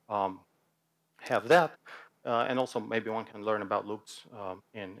can have that. And also, maybe one can learn about loops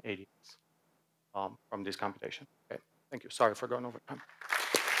in ADS from this computation. Okay, thank you. Sorry for going over time.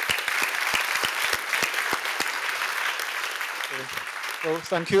 So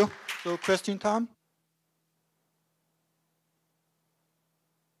thank you. So question time?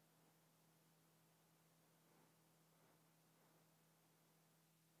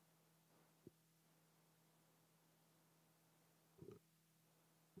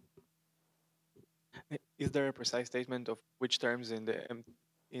 Is there a precise statement of which terms in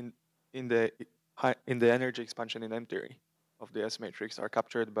the energy expansion in M theory of the S matrix are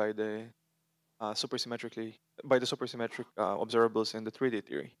captured by the supersymmetric observables in the 3D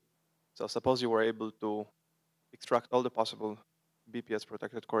theory? So suppose you were able to extract all the possible BPS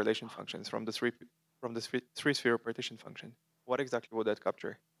protected correlation functions from the three-sphere partition function. What exactly would that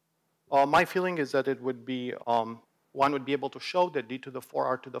capture? My feeling is that it would be one would be able to show that d to the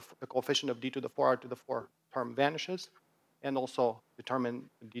 4r to the coefficient of d to the 4r to the 4 term vanishes, and also determine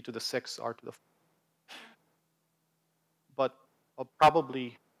d to the 6r to the 4. But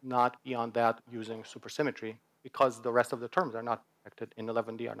probably not beyond that using supersymmetry, because the rest of the terms are not protected in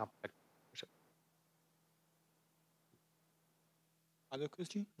 11D are not protected. Other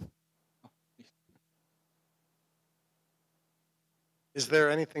question? Is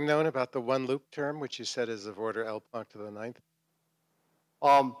there anything known about the one loop term, which you said is of order L Planck to the 9th?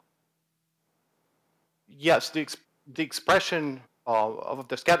 Yes, the expression of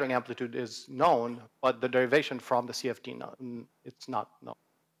the scattering amplitude is known, but the derivation from the CFT, it's not known.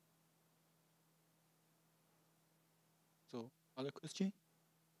 So other question?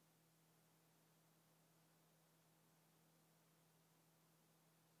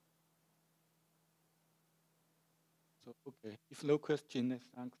 So, okay, if no question,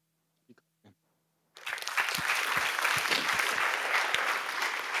 thanks.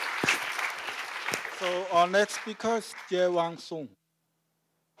 So our next speaker is Jae-Wang Song.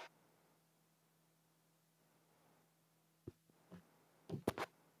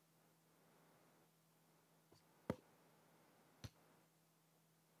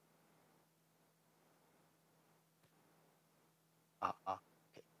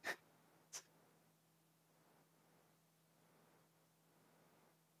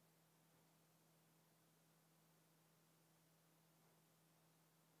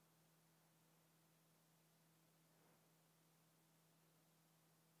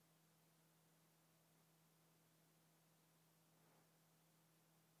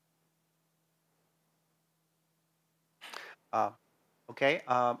 Okay.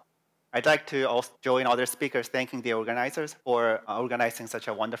 I'd like to also join other speakers thanking the organizers for organizing such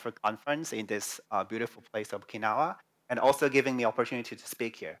a wonderful conference in this beautiful place of Okinawa, and also giving me opportunity to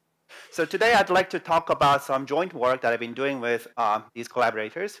speak here. So today I'd like to talk about some joint work that I've been doing with these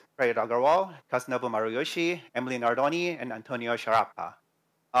collaborators, Prerit Agarwal, Kasunobu Maruyoshi, Emily Nardoni, and Antonio Sharapa.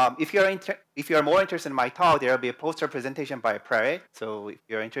 If you're more interested in my talk, there will be a poster presentation by Prerit. So if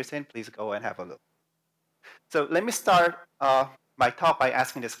you're interested, please go and have a look. So let me start my talk by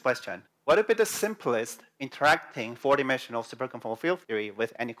asking this question. What would be the simplest interacting four-dimensional superconformal field theory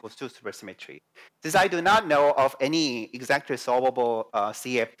with n equals 2 supersymmetry? Since I do not know of any exactly solvable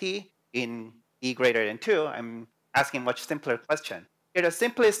CFT in E greater than 2, I'm asking a much simpler question. Here, the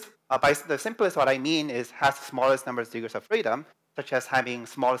simplest, by the simplest, what I mean is has the smallest number of degrees of freedom, such as having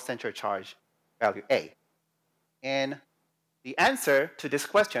smallest center charge value A. And the answer to this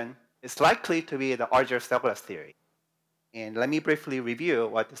question is likely to be the Argyres-Douglas theory. And let me briefly review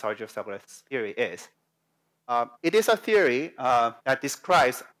what this Argyres-Douglas theory is. It is a theory that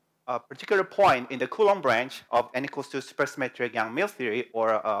describes a particular point in the Coulomb branch of n equals 2 supersymmetric Yang-Mills theory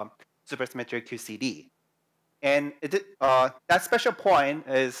or supersymmetric QCD. And that special point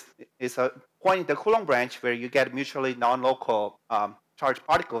is a point in the Coulomb branch where you get mutually non-local charged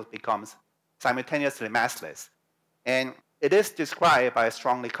particles becomes simultaneously massless. And it is described by a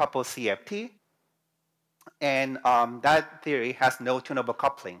strongly coupled CFT. And that theory has no tunable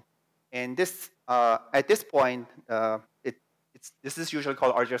coupling. And this, at this point, this is usually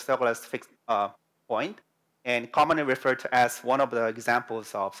called Argyres-Douglas fixed point, and commonly referred to as one of the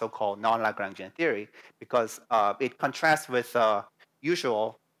examples of so-called non-Lagrangian theory, because it contrasts with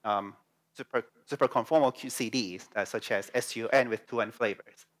usual superconformal QCDs, such as SUN with 2n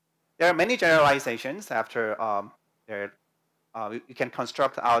flavors. There are many generalizations after you can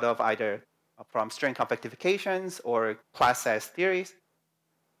construct out of either from string convectifications or class size theories.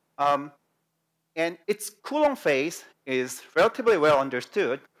 And its Coulomb phase is relatively well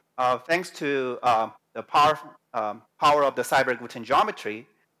understood thanks to the power of the Seiberg-Witten geometry.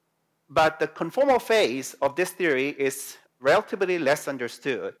 But the conformal phase of this theory is relatively less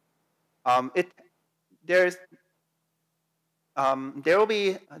understood.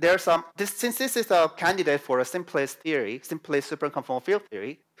 Since this is a candidate for a simplest superconformal field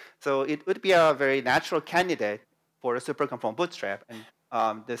theory, so it would be a very natural candidate for a superconformal bootstrap. And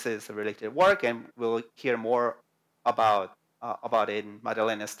this is a related work, and we'll hear more about it in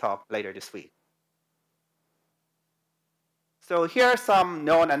Madalena's talk later this week. So here are some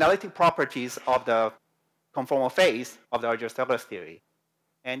known analytic properties of the conformal phase of the Argyres-Douglas theory.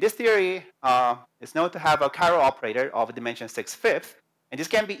 And this theory is known to have a chiral operator of dimension 6/5, and this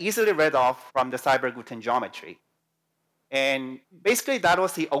can be easily read off from the Seiberg-Witten geometry. And basically, that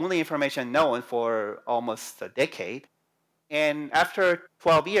was the only information known for almost a decade. And after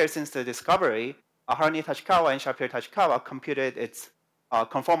 12 years since the discovery, Harani Tachikawa and Shapiro Tachikawa computed its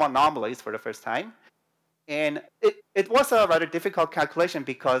conformal anomalies for the first time. And it was a rather difficult calculation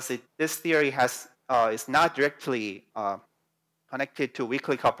because this theory is not directly connected to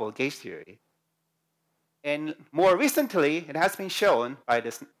weakly coupled gauge theory. And more recently, it has been shown by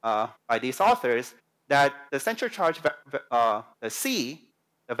these authors that the central charge, the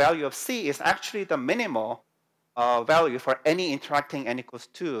value of C, is actually the minimal value for any interacting n equals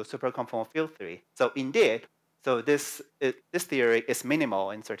 2 superconformal field theory. So indeed, this theory is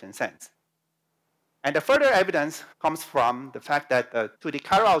minimal in certain sense. And the further evidence comes from the fact that the 2D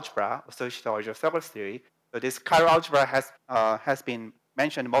chiral algebra associated with Argyres-Douglas theory. So this chiral algebra has been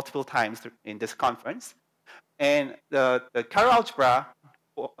mentioned multiple times in this conference. And the chiral algebra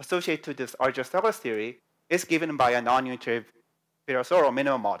associated to this Argyres-Douglas theory is given by a non-unitary Virasoro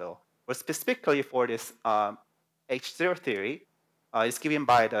minimum model, or specifically for this H0 theory, is given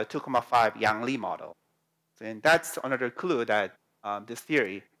by the 2,5 Yang-Lee model. And that's another clue that this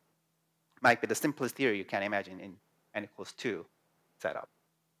theory might be the simplest theory you can imagine in n equals 2 setup.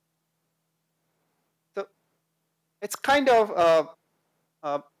 So it's kind of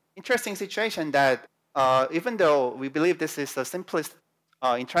an interesting situation that even though we believe this is the simplest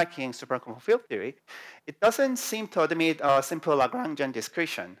interacting superconformal field theory, it doesn't seem to admit a simple Lagrangian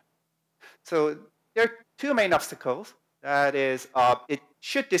discretion. So there are two main obstacles. That is, it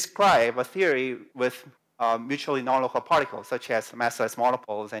should describe a theory with mutually non-local particles, such as massless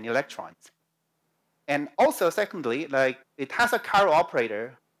monopoles and electrons. And also, secondly, it has a chiral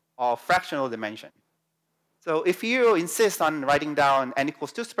operator of fractional dimension. So if you insist on writing down n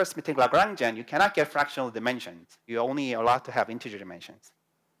equals 2 supersymmetric Lagrangian, you cannot get fractional dimensions. You're only allowed to have integer dimensions.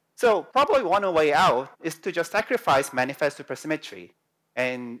 So probably one way out is to just sacrifice manifest supersymmetry.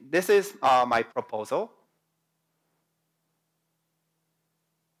 And this is my proposal.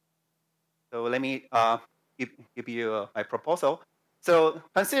 So let me give you my proposal. So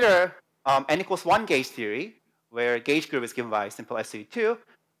consider n equals 1 gauge theory, where gauge group is given by simple SU2,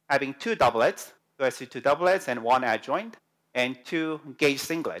 having 2 doublets, 2s2 doublets and 1 adjoint, and 2 gauge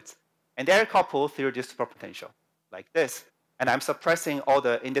singlets. And they're coupled through this superpotential, like this. And I'm suppressing all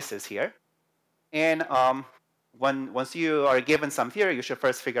the indices here. And once you are given some theory, you should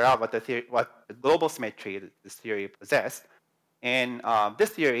first figure out what the global symmetry this theory possesses. And this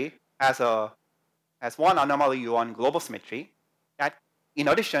theory has one anomaly U1 global symmetry, that in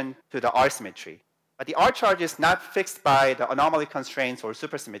addition to the R symmetry. But the R charge is not fixed by the anomaly constraints or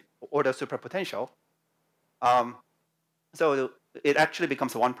the superpotential. So it actually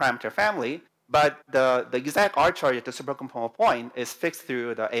becomes a 1-parameter family, but the exact R charge at the superconformal point is fixed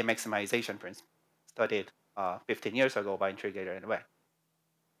through the A maximization principle studied 15 years ago by Intrigator and Wei.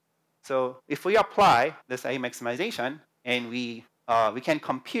 So if we apply this A maximization and we can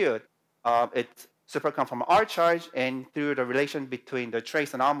compute its superconformal R charge, and through the relation between the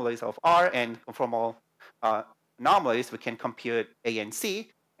trace anomalies of R and conformal anomalies, we can compute A and C.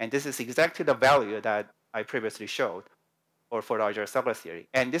 And this is exactly the value that I previously showed for the Argyres Douglas theory.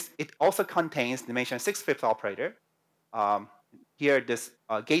 And it also contains dimension 6/5 operator. Here, this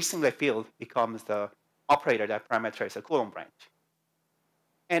gauge singlet field becomes the operator that parameterizes a Coulomb branch.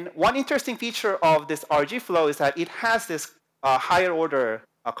 And one interesting feature of this RG flow is that it has this higher order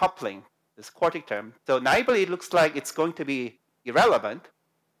coupling, this quartic term. So naively, it looks like it's going to be irrelevant,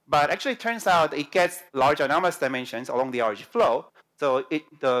 but actually it turns out it gets large anomalous dimensions along the RG flow. So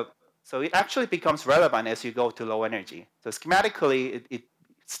it actually becomes relevant as you go to low energy. So schematically, it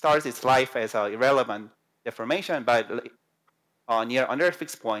starts its life as an irrelevant deformation, but near under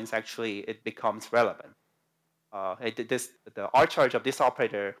fixed points, actually, it becomes relevant. The R charge of this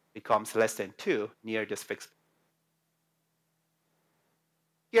operator becomes less than 2 near this fixed point.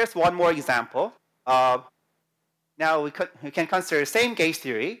 Here's one more example. Now we can consider same gauge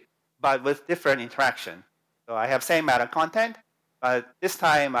theory, but with different interaction. So I have same matter content, but this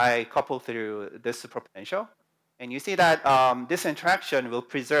time I couple through this superpotential. And you see that this interaction will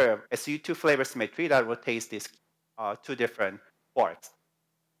preserve a SU2 flavor symmetry that rotates these 2 different quarks.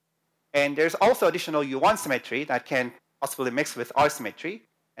 And there's also additional U1 symmetry that can possibly mix with R symmetry.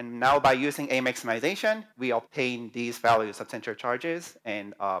 And now by using A maximization, we obtain these values of center charges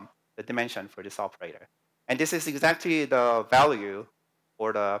and the dimension for this operator. And this is exactly the value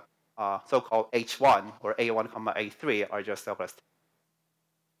for the so-called H1 or A1, A3 Argyres Douglas.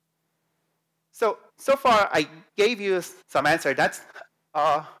 So far I gave you some answer. That's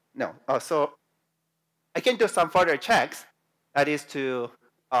no. So I can do some further checks. That is to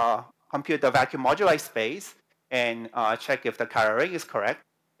compute the vacuum moduli space and check if the Carré ring is correct.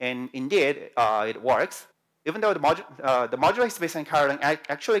 And indeed, it works. Even though the moduli space and Carré ring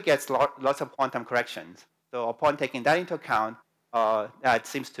actually gets lots of quantum corrections. So upon taking that into account, that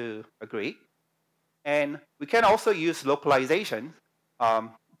seems to agree. And we can also use localization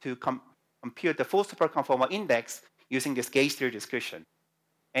to compute the full superconformal index using this gauge theory description.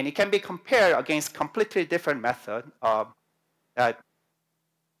 And it can be compared against completely different method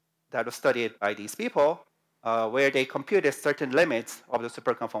that was studied by these people, where they computed certain limits of the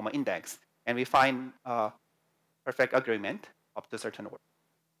superconformal index. And we find perfect agreement up to a certain order.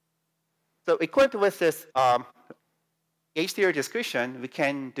 So equipped with this gauge theory description, we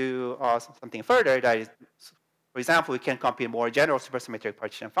can do something further. That is, for example, we can compute more general supersymmetric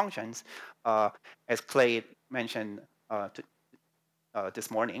partition functions, as Clay mentioned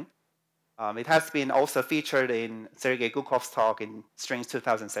this morning. It has been also featured in Sergei Gukov's talk in Strings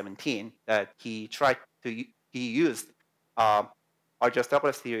 2017 that he used Argyres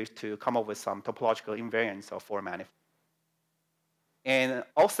Douglas theory to come up with some topological invariants of 4 manifolds. And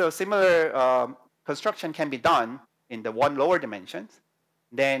also similar construction can be done in the 1 lower dimensions.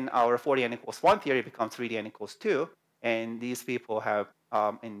 Then our 4D n equals 1 theory becomes 3D n equals 2. And these people have,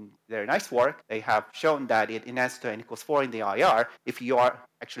 in their nice work, they have shown that it enhances to n equals 4 in the IR if you are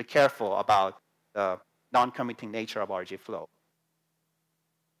actually careful about the non-commuting nature of RG flow.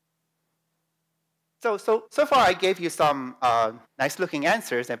 So far I gave you some nice looking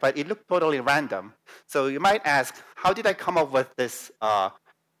answers, but it looked totally random. So you might ask, how did I come up with this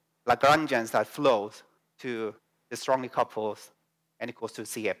Lagrangians that flows to the strongly coupled n equals to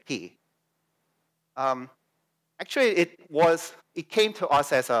CFT? Actually, it came to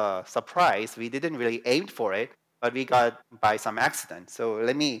us as a surprise. We didn't really aim for it, but we got by some accident. So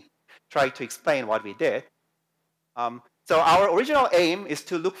let me try to explain what we did. So our original aim is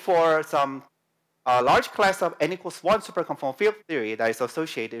to look for some large class of n equals 1 superconformal field theory that is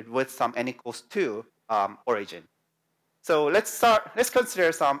associated with some n equals 2 origin. So let's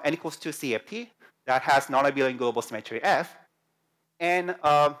consider some n equals 2 CFT that has non-abelian global symmetry F. And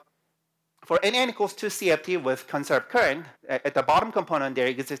for any n equals 2 CFT with conserved current, at the bottom component there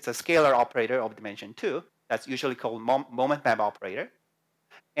exists a scalar operator of dimension 2. That's usually called moment map operator.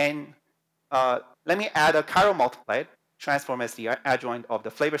 And let me add a chiral multiplet, transform as the adjoint of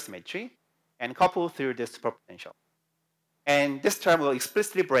the flavor symmetry, and couple through this superpotential. And this term will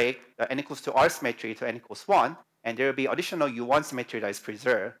explicitly break the n equals to R symmetry to n equals 1, and there will be additional U1 symmetry that is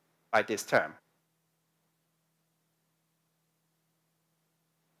preserved by this term.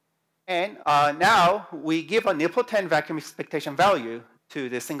 And now we give a nilpotent vacuum expectation value to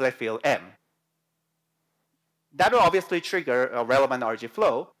the singlet field M. That will obviously trigger a relevant RG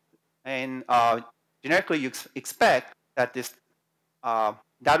flow, and generically you expect that this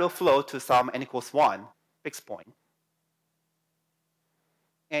that will flow to some n equals 1 fixed point.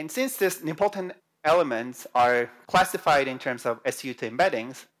 And since these nilpotent elements are classified in terms of SU2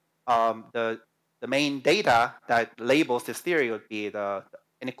 embeddings, the main data that labels this theory would be the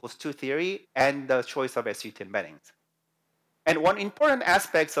n equals 2 theory and the choice of SU2 embeddings. And one important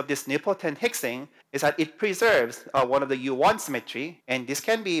aspect of this nilpotent Higgsing is that it preserves one of the U1 symmetry, and this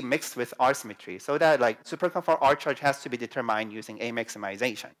can be mixed with R symmetry, so that like superconformal R charge has to be determined using A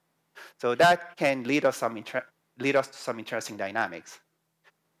maximization. So that can lead us to some interesting dynamics.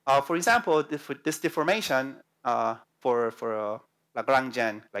 For example, this deformation for a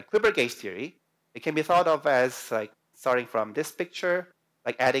Lagrangian like Kuiper gauge theory, it can be thought of as like starting from this picture,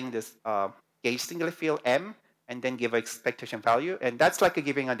 like adding this gauge singlet field M, and then give an expectation value. And that's like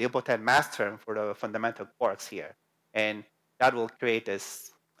giving a nilpotent mass term for the fundamental quarks here. And that will create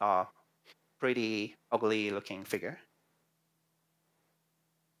this pretty ugly looking figure.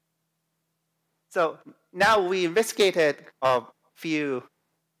 So now we investigated a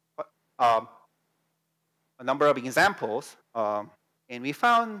number of examples, and we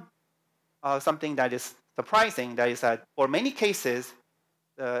found something that is surprising, that is that for many cases,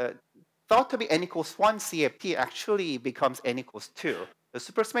 thought to be n equals 1 CFT actually becomes n equals 2. The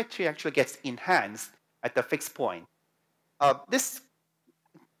supersymmetry actually gets enhanced at the fixed point. This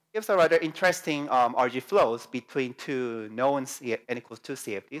gives a rather interesting RG flows between two known n equals 2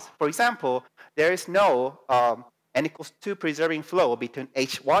 CFTs. For example, there is no n equals 2 preserving flow between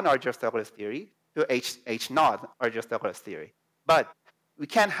H1 Argyres-Douglas theory to H0 Argyres-Douglas theory. But we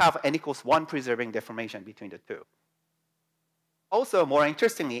can have n equals 1 preserving deformation between the two. Also, more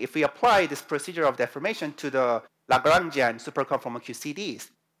interestingly, if we apply this procedure of deformation to the Lagrangian superconformal QCDs,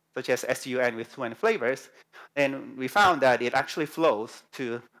 such as SUN with 2n flavors, then we found that it actually flows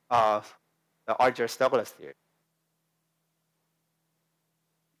to the Argyres-Douglas theory.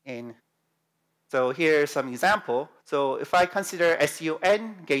 And so here's some example. So if I consider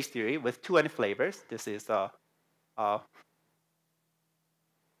SUN gauge theory with 2n flavors, this is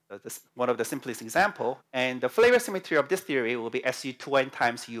one of the simplest example. And the flavor symmetry of this theory will be SU2n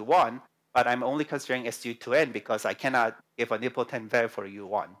times U1, but I'm only considering SU2n because I cannot give a nilpotent value for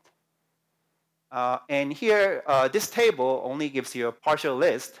U1. And here, this table only gives you a partial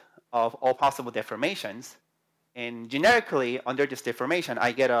list of all possible deformations. And generically, under this deformation,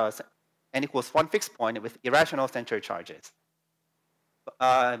 I get a n equals 1 fixed point with irrational center charges.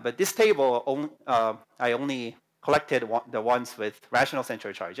 But this table, I only collected the ones with rational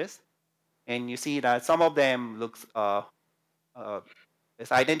center charges. And you see that some of them looks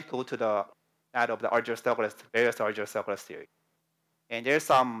is identical to that of the Argyres-Douglas, various Argyres-Douglas theory. And there's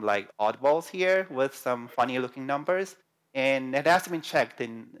some like oddballs here with some funny looking numbers. And it has been checked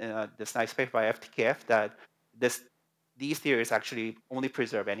in this nice paper by FTKF that these theories actually only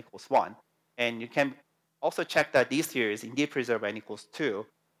preserve n equals 1. And you can also check that these theories indeed preserve n equals 2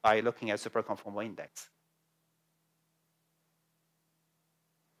 by looking at superconformal index.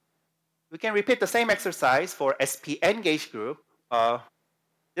 We can repeat the same exercise for SPN gauge group.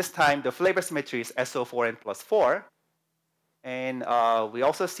 This time, the flavor symmetry is SO4n plus 4. And we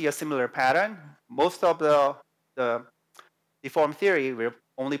also see a similar pattern. Most of the deformed theory will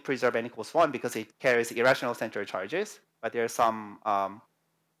only preserve n equals 1 because it carries irrational center charges. But there are some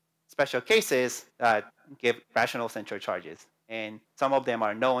special cases that give rational center charges. And some of them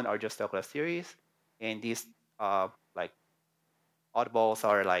are known Argyres-Douglas theories. And these like oddballs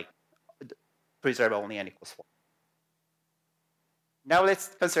are like preserve only n equals 1. Now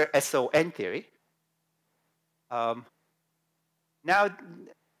let's consider SON theory. Now,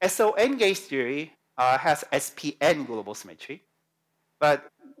 SON gauge theory has SPN global symmetry.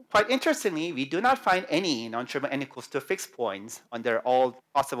 But quite interestingly, we do not find any non-trivial n equals 2 fixed points under all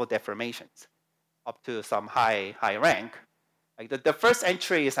possible deformations up to some high rank. Like the first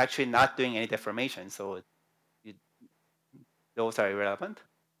entry is actually not doing any deformation, so those are irrelevant.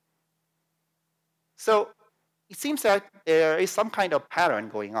 So it seems that there is some kind of pattern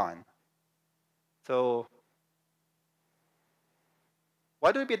going on. So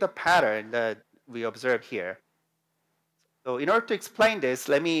what would be the pattern that we observe here? So in order to explain this,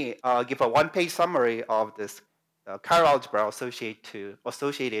 let me give a one-page summary of this chiral algebra associated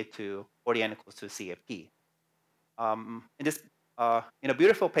to 40 n equals to CFT. In a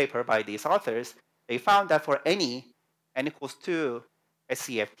beautiful paper by these authors, they found that for any n equals 2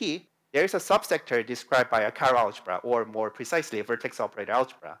 SCFT, there is a subsector described by a chiral algebra, or more precisely, a vertex operator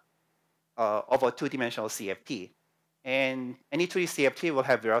algebra of a two-dimensional CFT. And any 2D CFT will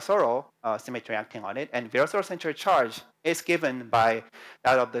have Virasoro symmetry acting on it, and Virasoro central charge is given by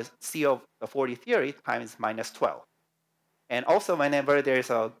that of the C of the 40 theory times minus 12. And also, whenever there's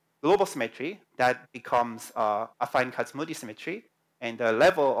a global symmetry, that becomes affine Kac-Moody symmetry, and the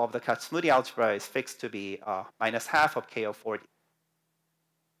level of the Kac-Moody algebra is fixed to be minus half of K of 40.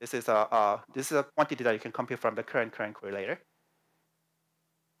 This is a quantity that you can compute from the current correlator.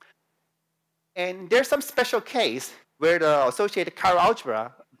 And there's some special case where the associated chiral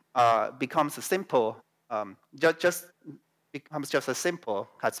algebra becomes a simple, becomes just a simple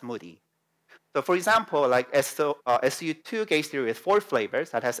Kac-Moody. So for example, like SU2 gauge theory with 4 flavors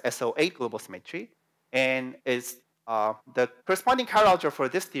that has SO8 global symmetry, and is the corresponding chiral algebra for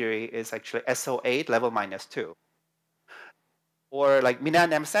this theory is actually SO8 level minus 2. Or like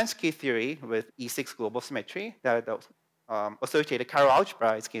Minan-Nemsensky theory with E6 global symmetry, that the associated chiral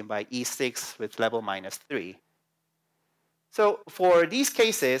algebra is given by E6 with level minus 3. So for these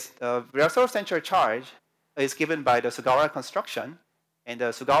cases, the Virasoro central charge is given by the Sugawara construction, and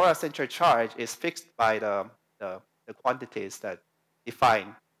the Sugawara central charge is fixed by the quantities that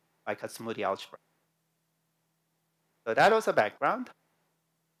define by Kac-Moody algebra. So that was a background.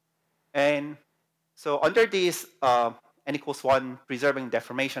 And so under these n equals 1 preserving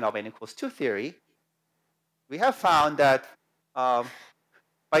deformation of n equals 2 theory, we have found that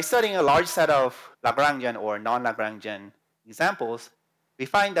by studying a large set of Lagrangian or non-Lagrangian examples, we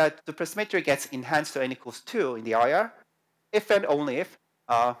find that supersymmetry gets enhanced to n equals 2 in the IR if and only if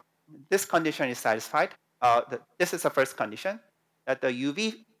this condition is satisfied. This is the first condition, that the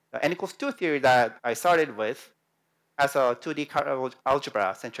n equals 2 theory that I started with has a 2D chiral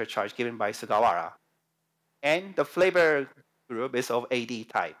algebra central charge given by Sugawara. And the flavor group is of AD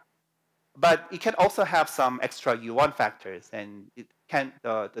type. But it can also have some extra U1 factors, and it can,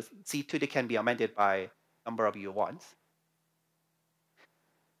 the C2D can be amended by number of U1s.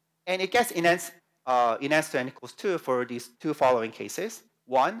 And it gets enhanced to n equals 2 for these 2 following cases.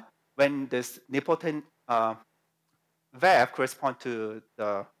 One, when this nilpotent VEV corresponds to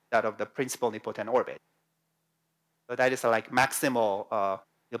that of the principal nilpotent orbit. So that is a like maximal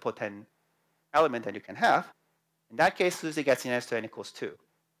nilpotent element that you can have. In that case, SUSY gets enhanced to n equals 2.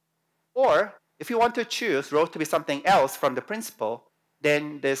 Or if you want to choose rho to be something else from the principal,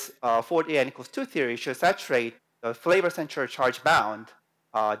 then this 40 n equals 2 theory should saturate the flavor central charge bound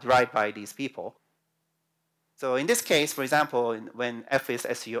derived by these people. So in this case, for example, when F is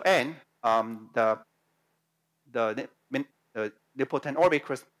SUN, the nilpotent orbit,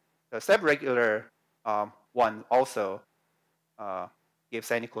 the subregular one also gives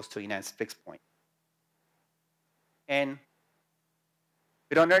n equals 2 enhanced fixed point. And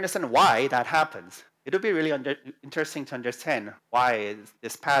we don't understand why that happens. It would be really interesting to understand why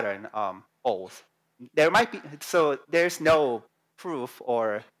this pattern holds. There might be, so there's no proof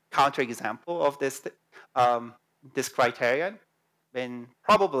or counterexample of this this criterion. Then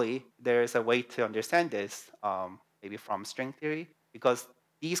probably there is a way to understand this, maybe from string theory, because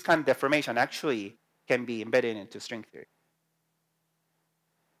these kind of deformation actually can be embedded into string theory.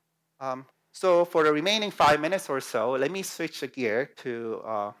 So for the remaining 5 minutes or so, let me switch the gear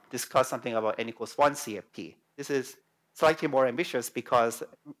to discuss something about n equals 1 CFT. This is slightly more ambitious because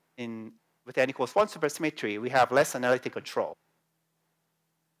with n equals 1 supersymmetry, we have less analytic control.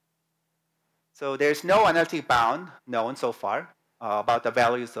 So there's no analytic bound known so far about the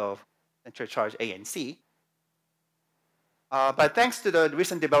values of central charge A and C. But thanks to the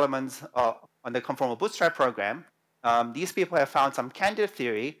recent developments on the conformal bootstrap program, these people have found some candidate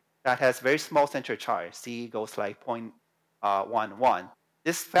theory that has very small central charge. C goes like 0.11.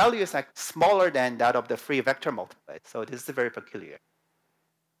 This value is like smaller than that of the free vector multiplet. So this is very peculiar.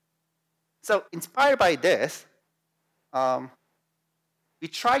 So inspired by this, we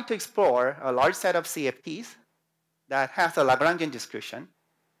tried to explore a large set of CFTs that has a Lagrangian discretion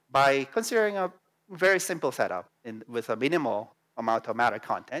by considering a very simple setup with a minimal amount of matter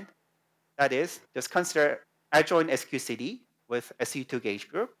content. That is, just consider adjoint SQCD with SU2 gauge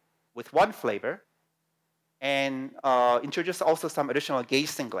group with 1 flavor, and introduce also some additional gauge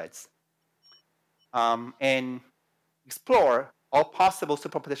singlets, and explore all possible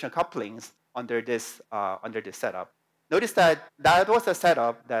superposition couplings under this setup. Notice that that was a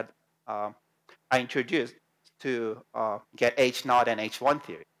setup that I introduced to get H0 and H1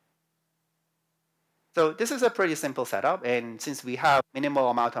 theory. So this is a pretty simple setup, and since we have minimal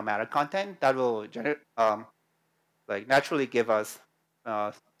amount of matter content, that will like naturally give us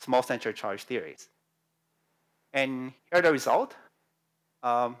small center charge theories. And here the result.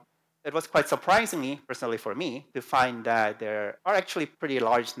 It was quite surprisingly, personally for me, to find that there are actually pretty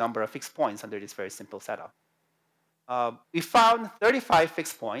large number of fixed points under this very simple setup. We found 35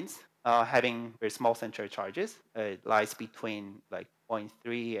 fixed points having very small center charges. It lies between like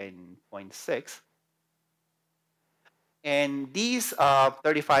 0.3 and 0.6. And these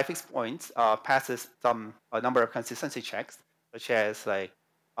 35 fixed points passes a number of consistency checks, such as like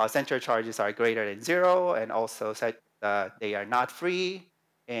center charges are greater than 0, and also set they are not free,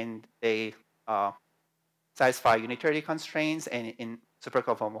 and they satisfy unitarity constraints, and in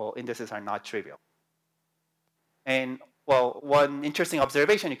superconformal indices are not trivial. And well, one interesting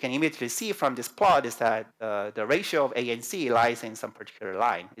observation you can immediately see from this plot is that the ratio of A and C lies in some particular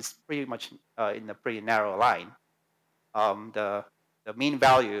line. It's pretty much in a pretty narrow line. The mean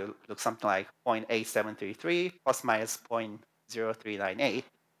value looks something like 0.8733 plus minus 0.0398.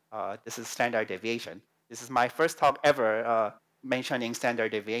 This is standard deviation. This is my first talk ever mentioning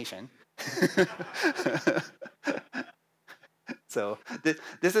standard deviation. So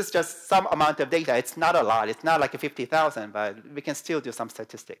this is just some amount of data. It's not a lot. It's not like a 50,000, but we can still do some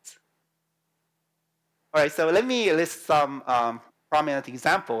statistics. All right, so let me list some prominent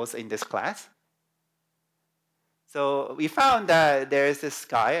examples in this class. So we found that there is this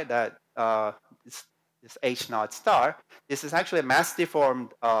guy that this H0 star. This is actually a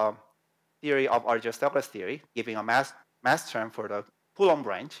mass-deformed theory of Argyres-Douglas theory, giving a mass term for the Coulomb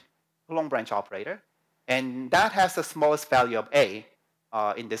branch operator. And that has the smallest value of A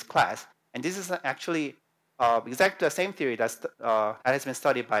in this class. And this is actually exactly the same theory that has been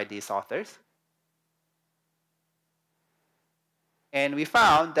studied by these authors. And we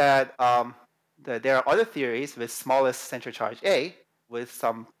found that there are other theories with smallest center charge A with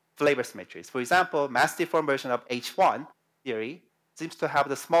some flavor symmetries. For example, mass deformed version of H1 theory seems to have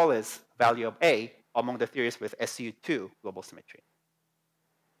the smallest value of A among the theories with SU2 global symmetry.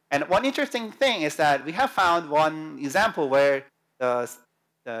 And one interesting thing is that we have found one example where the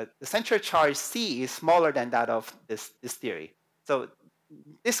center charge C is smaller than that of this theory. So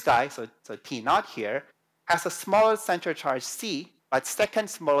this guy, so T0 here, has a smaller center charge C, but second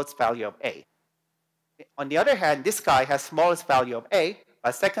smallest value of A. On the other hand, this guy has smallest value of A,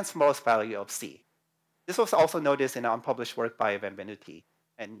 but second smallest value of C. This was also noticed in an unpublished work by Benvenuti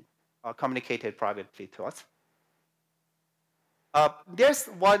and communicated privately to us. There's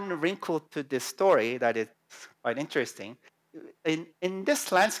one wrinkle to this story that is quite interesting. In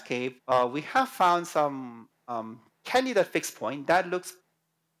this landscape, we have found some candidate fixed point that looks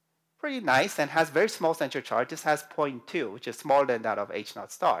pretty nice and has very small center charge. This has 0.2, which is smaller than that of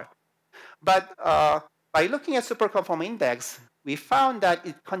H0 star. But by looking at superconformal index, we found that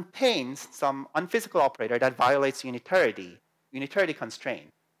it contains some unphysical operator that violates unitarity constraint.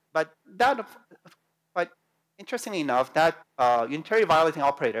 But interestingly enough, that unitarity violating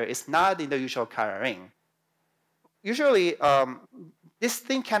operator is not in the usual Kara ring. Usually, this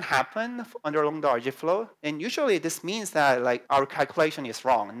thing can happen along the RG flow, and usually this means that like our calculation is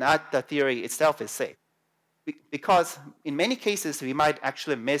wrong, not the theory itself is safe. Because in many cases, we might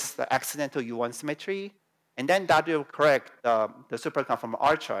actually miss the accidental U1 symmetry, and then that will correct the superconformal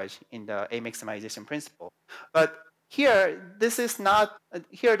R charge in the A maximization principle. But here, this is not,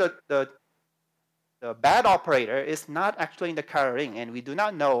 here the bad operator is not actually in the Kara ring, and we do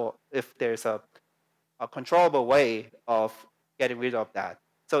not know if there's a controllable way of getting rid of that.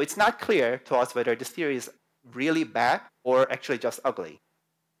 So it's not clear to us whether this theory is really bad or actually just ugly.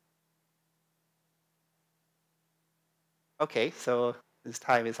 Okay, so this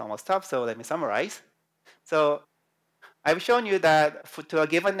time is almost up, so let me summarize. So I've shown you that to a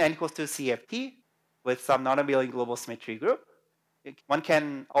given n equals to CFT with some non-abelian global symmetry group, one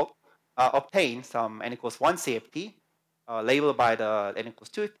can obtain some n equals 1 CFT labeled by the n equals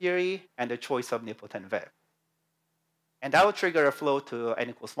 2 theory and the choice of nilpotent web. And that will trigger a flow to n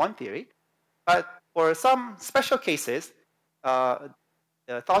equals 1 theory. But for some special cases, the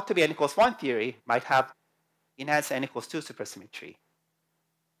thought to be n equals 1 theory might have enhanced n equals 2 supersymmetry.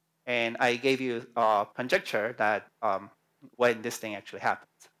 And I gave you a conjecture that when this thing actually happens.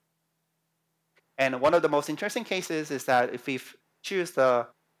 And one of the most interesting cases is that if we choose the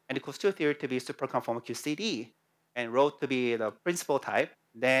n equals 2 theory to be superconformal QCD and rho to be the principal type,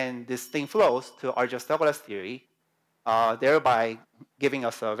 then this thing flows to Argyres-Douglas theory thereby giving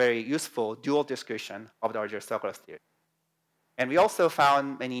us a very useful dual description of the Argyres-Douglas theory. And we also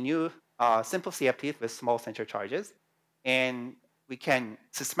found many new simple CFTs with small center charges, and we can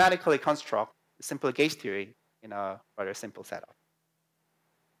systematically construct the simple gauge theory in a rather simple setup.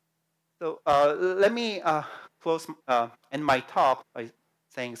 So let me end my talk by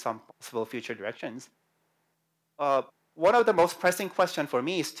saying some possible future directions. One of the most pressing questions for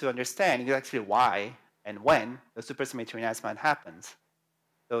me is to understand exactly why and when the supersymmetry enhancement happens.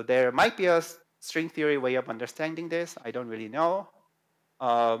 So there might be a string theory way of understanding this. I don't really know.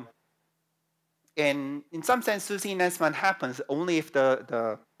 And in some sense, SUSY enhancement happens only if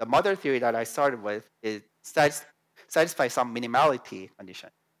the mother theory that I started with satisfies some minimality condition.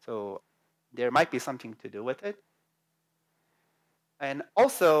 So there might be something to do with it. And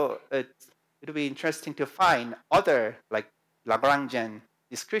also, it'll be interesting to find other like Lagrangian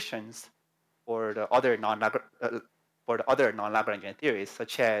descriptions for the other non-Lagrangian theories,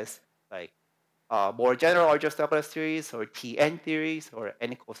 such as like more general Argyres-Douglas theories, or TN theories, or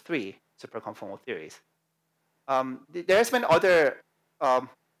n equals 3 superconformal theories. There has been other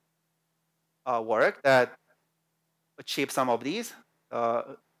work that achieved some of these.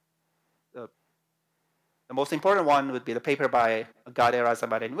 The most important one would be the paper by Gade,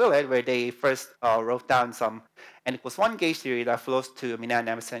 Razabad, and Willett, where they first wrote down some n equals 1 gauge theory that flows to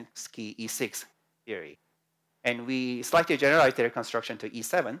Minan-Yamazaki E6 theory. And we slightly generalized their construction to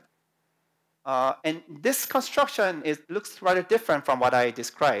E7. And this construction looks rather different from what I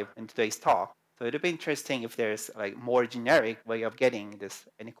described in today's talk. So it would be interesting if there's like more generic way of getting this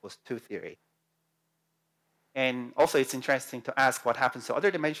n equals 2 theory. And also, it's interesting to ask what happens to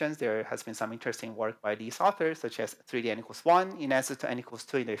other dimensions. There has been some interesting work by these authors, such as 3D n equals 1 in answer to n equals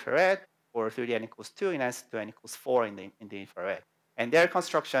 2 in the infrared, or 3D n equals 2 in answer to n equals 4 in the infrared. And their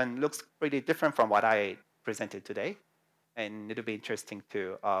construction looks pretty different from what I presented today. And it'll be interesting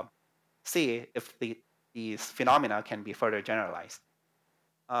to see if these phenomena can be further generalized.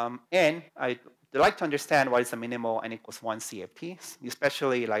 And I'd like to understand what is the minimal n equals 1 CFT,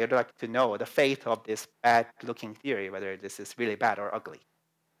 especially like I'd like to know the fate of this bad-looking theory, whether this is really bad or ugly.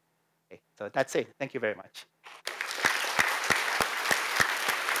 Okay, so that's it. Thank you very much.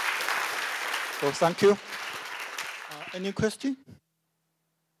 So thank you. Any question?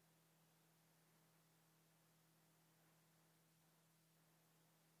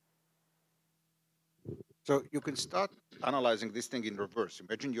 So you can start analyzing this thing in reverse.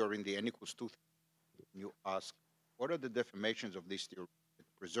 Imagine you're in the n equals 2 and you ask, what are the deformations of this theory that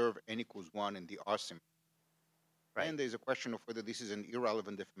preserve n equals 1 in the R symmetry? Right. And there's a question of whether this is an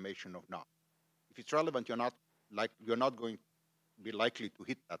irrelevant deformation or not. If it's relevant, you're not going to be likely to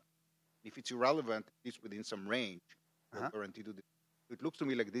hit that. If it's irrelevant, at least within some range, you're guaranteed to do. It looks to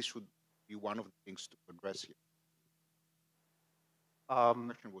me like this should be one of the things to address here.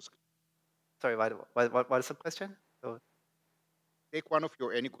 Question was, sorry, what is the question? So, take one of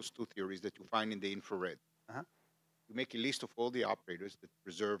your n equals 2 theories that you find in the infrared. You make a list of all the operators that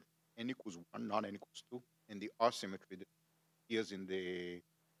preserve n equals 1, not n equals 2, and the R symmetry that appears in the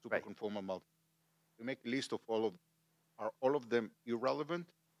superconformal multiple. You make a list of all of them. Are all of them irrelevant,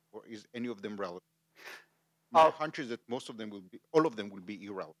 or is any of them relevant? My hunch is that all of them will be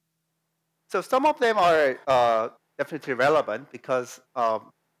irrelevant. So some of them are definitely relevant because I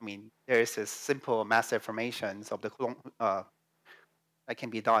mean, there is this simple mass deformations of the Coulomb that can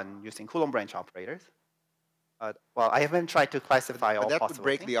be done using Coulomb branch operators. Well, I haven't tried to classify all possible that would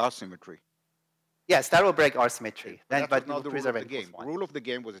break things. the R symmetry. Yes, that will break R symmetry. But But not you the rule preserve of the n game. equals 1. The rule of the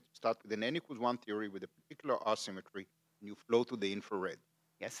game was that you start with an n equals 1 theory with a particular R symmetry, and you flow to the infrared.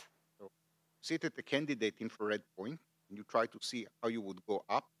 Yes. So sit at the candidate infrared point, and you try to see how you would go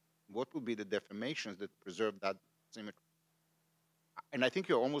up. What would be the deformations that preserve that symmetry? And I think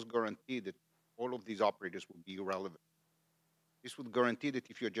you're almost guaranteed that all of these operators would be irrelevant. This would guarantee that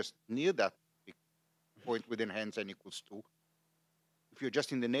if you're just near that point within hands n equals 2, if you're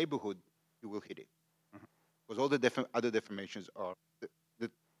just in the neighborhood, you will hit it. Because all the other deformations are,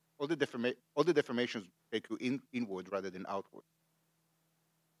 all the deformations take you inward rather than outward.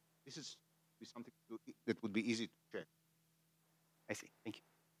 This is something that would be easy to check. I see. Thank you.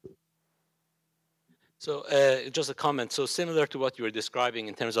 So just a comment. So similar to what you were describing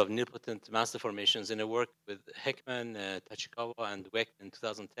in terms of nilpotent mass deformations in a work with Heckman, Tachikawa, and Wecht in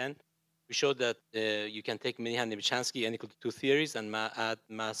 2010, we showed that you can take Minihan-Nebichansky n equal to 2 theories and add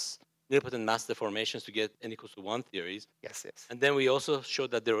nilpotent mass deformations to get n equals to 1 theories. Yes, yes. And then we also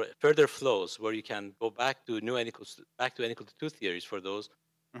showed that there were further flows where you can go back to n equal to 2 theories for those.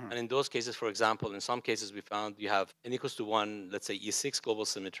 And in those cases, for example, in some cases we found you have n equals to 1, let's say E6 global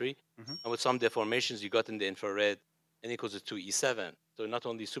symmetry. And with some deformations you got in the infrared, n equals to 2, E7. So not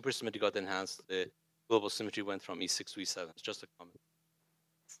only supersymmetry got enhanced, the global symmetry went from E6 to E7. It's just a comment.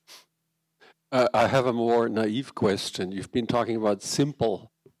 I have a more naive question. You've been talking about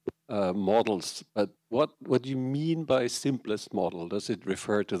simple models, but what do you mean by simplest model? Does it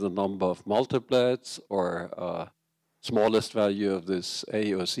refer to the number of multiplets or smallest value of this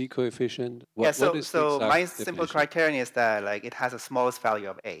A or C coefficient? Yeah, so, what is the exact my simple definition? criterion is that like it has the smallest value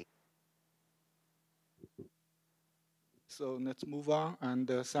of A. So let's move on, and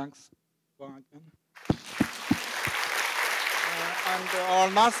thanks again. And our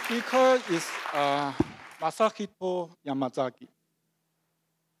last speaker is Masahito Yamazaki.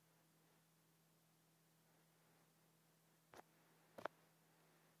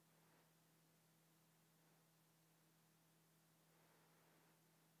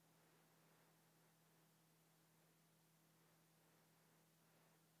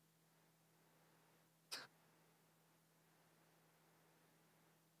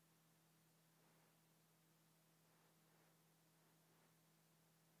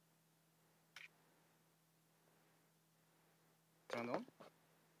 Turn on?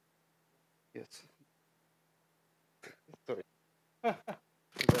 Yes. Sorry. That's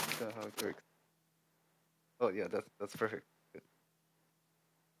how it works. Oh yeah, that's perfect. Good.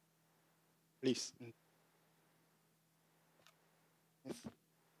 Please. Yes.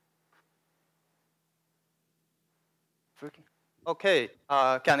 Working. Okay.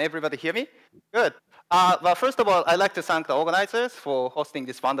 Can everybody hear me? Good. Well, first of all, I'd like to thank the organizers for hosting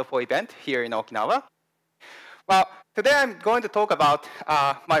this wonderful event here in Okinawa. Well, today I'm going to talk about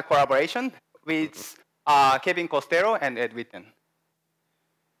my collaboration with Kevin Costello and Ed Witten.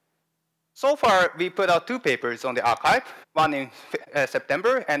 So far, we put out 2 papers on the archive, one in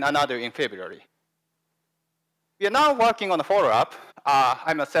September and another in February. We are now working on a follow-up,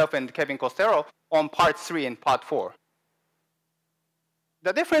 I myself and Kevin Costello, on part 3 and part 4.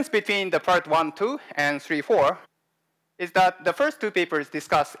 The difference between the part 1, 2, and 3, 4 is that the first 2 papers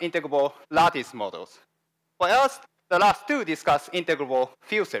discuss integrable lattice models. For us, the last 2 discuss integrable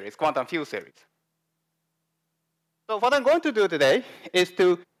field series, quantum field series. So what I'm going to do today is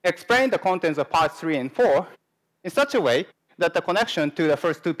to explain the contents of parts 3 and 4 in such a way that the connection to the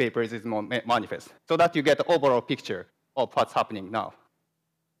first 2 papers is manifest, so that you get the overall picture of what's happening now.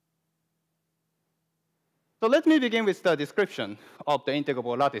 So let me begin with the description of the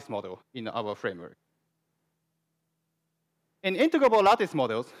integrable lattice model in our framework. In integrable lattice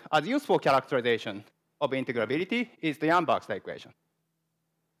models, a useful characterization of integrability is the Yang-Baxter equation.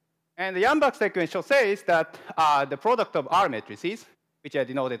 And the Yang-Baxter equation says that the product of R matrices, which are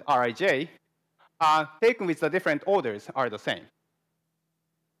denoted Rij, taken with the different orders are the same.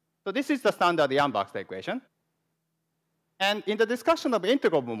 So this is the standard Yang-Baxter equation. And in the discussion of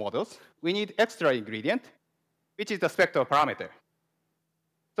integrable models, we need extra ingredient, which is the spectral parameter.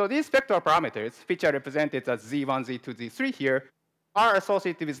 So these spectral parameters, which are represented as Z1, Z2, Z3 here, are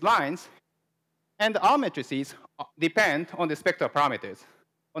associated with lines, and R matrices depend on the spectral parameters,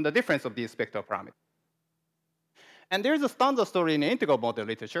 on the difference of these spectral parameters. And there's a standard story in the integral model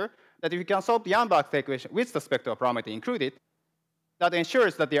literature that if you can solve the Yang-Baxter equation with the spectral parameter included, that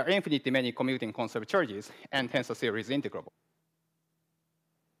ensures that there are infinitely many commuting conserved charges, and hence the theory is integrable.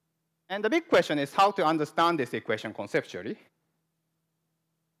 And the big question is how to understand this equation conceptually.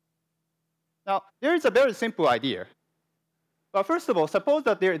 Now, there is a very simple idea. But first of all, suppose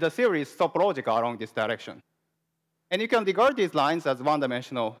that the theory is topological along this direction. And you can regard these lines as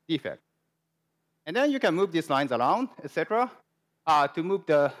one-dimensional defect. And then you can move these lines around, etc., to move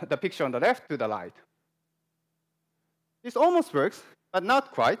the picture on the left to the right. This almost works, but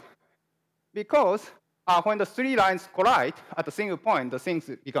not quite, because when the 3 lines collide at a single point, the things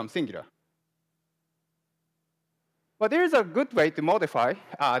become singular. But there is a good way to modify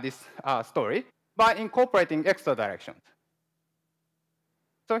this story by incorporating extra directions.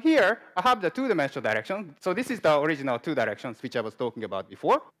 So here, I have the 2-dimensional direction. So this is the original 2 directions, which I was talking about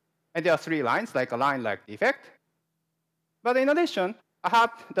before. And there are 3 lines, like a line-like defect. But in addition, I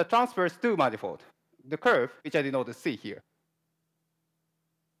have the transverse 2 manifold, the curve, which I denote as C here.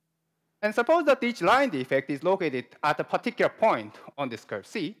 And suppose that each line defect is located at a particular point on this curve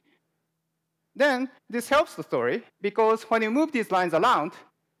C. Then this helps the story, because when you move these lines around,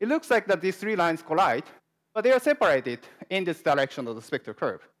 it looks like that these 3 lines collide, but they are separated in this direction of the spectral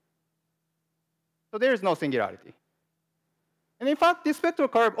curve. So there is no singularity. And in fact, this spectral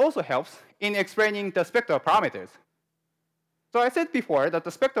curve also helps in explaining the spectral parameters. So I said before that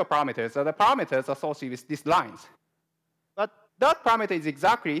the spectral parameters are the parameters associated with these lines. But that parameter is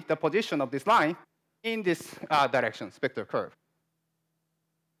exactly the position of this line in this direction, spectral curve.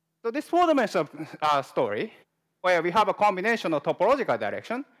 So this 4-dimensional story where we have a combination of topological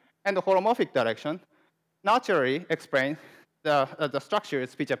direction and the holomorphic direction, naturally explain the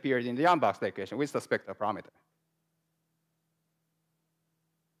structures which appeared in the Yang-Baxter equation with the spectral parameter.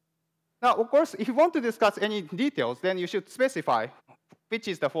 Now, of course, if you want to discuss any details, then you should specify which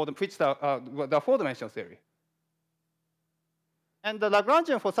is the four-dimensional theory. And the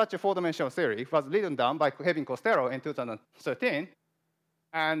Lagrangian for such a four-dimensional theory was written down by Kevin Costello in 2013.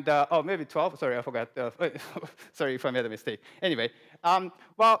 And, oh, maybe 12, sorry, I forgot. Sorry if I made a mistake. Anyway,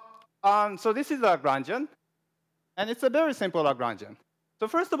 so this is the Lagrangian, and it's a very simple Lagrangian. So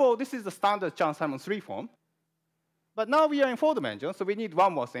first of all, this is the standard Chern-Simons 3 form. But now we are in four dimensions, so we need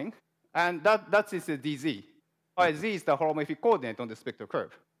one more thing, and that is the dz. Where z is the holomorphic coordinate on the spectral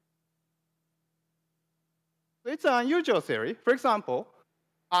curve. So it's an unusual theory. For example,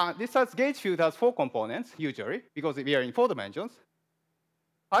 this gauge field has four components, usually, because we are in four dimensions.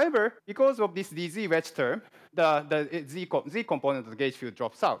 However, because of this dz wedge term, the z component of the gauge field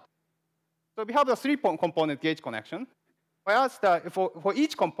drops out. So we have the three-component gauge connection, whereas for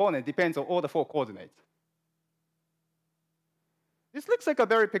each component depends on all the four coordinates. This looks like a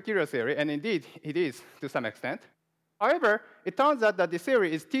very peculiar theory, and indeed it is to some extent. However, it turns out that the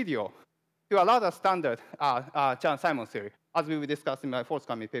theory is trivial to a lot of standard Chern-Simons theory, as we will discuss in my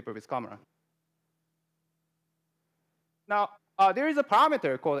forthcoming paper with Cameron. Now, there is a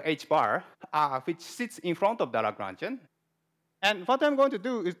parameter called h bar, which sits in front of the Lagrangian. And what I'm going to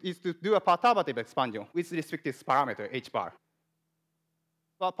do is to do a perturbative expansion with respect to this parameter, h bar.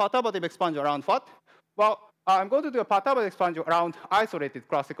 Well, perturbative expansion around what? Well, I'm going to do a perturbative expansion around isolated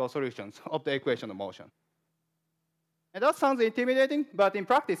classical solutions of the equation of motion. And that sounds intimidating, but in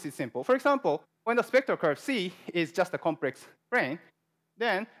practice it's simple. For example, when the spectral curve C is just a complex plane,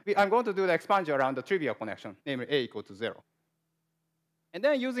 then I'm going to do the expansion around the trivial connection, namely A equal to 0. And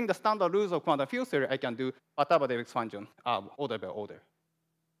then using the standard rules of quantum field theory, I can do perturbative expansion order by order.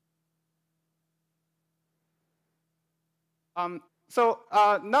 So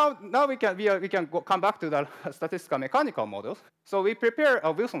now we can come back to the statistical mechanical models. So we prepare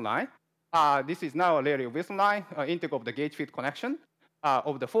a Wilson line. This is now a Rayleigh Wilson line, integral of the gauge field connection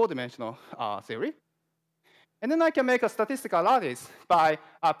of the four-dimensional theory. And then I can make a statistical lattice by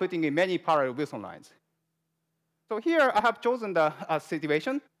putting in many parallel Wilson lines. So here I have chosen the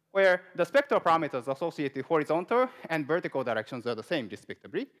situation where the spectral parameters associated with horizontal and vertical directions are the same,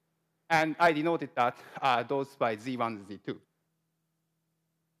 respectively. And I denoted that those by Z1 and Z2.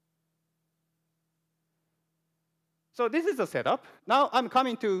 So this is the setup. Now I'm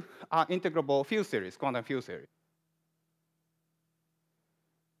coming to integrable field series, quantum field theory.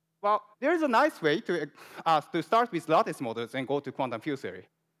 Well, there is a nice way to start with lattice models and go to quantum field theory,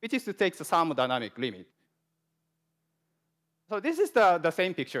 which is to take the thermodynamic limit. So this is the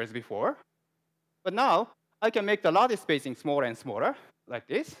same picture as before. But now I can make the lattice spacing smaller and smaller, like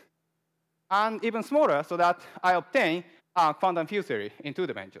this, and even smaller so that I obtain quantum field theory in 2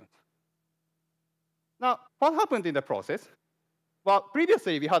 dimensions. Now, what happened in the process? Well,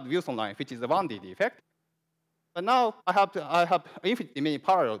 previously we had Wilson line, which is a 1D defect. But now I have infinitely many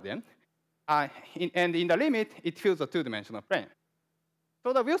parallel of them. And in the limit, it fills a 2-dimensional plane.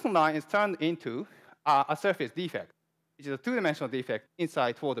 So the Wilson line is turned into a surface defect, which is a 2-dimensional defect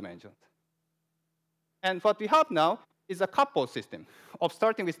inside 4 dimensions. And what we have now is a coupled system of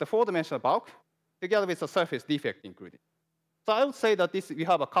starting with the 4-dimensional bulk together with a surface defect included. So I would say that we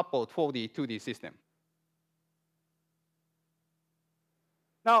have a coupled 4D, 2D system.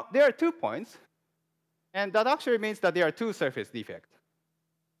 Now, there are 2 points, and that actually means that there are 2 surface defects.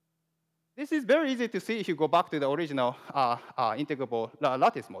 This is very easy to see if you go back to the original integrable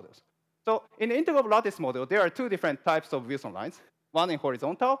lattice models. So in the integrable lattice model, there are 2 different types of Wilson lines. One in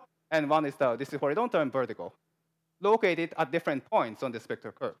horizontal, and one is this is horizontal and vertical, located at different points on the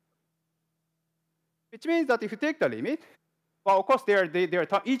spectral curve. Which means that if you take the limit, well, of course, they are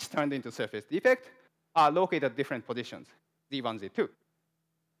each turned into surface defect, located at different positions, Z1, Z2.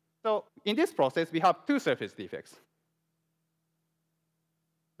 So in this process, we have 2 surface defects.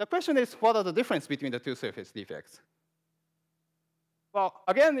 The question is, what are the difference between the 2 surface defects? Well,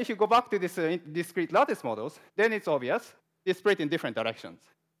 again, if you go back to this discrete lattice models, then it's obvious. They split in different directions,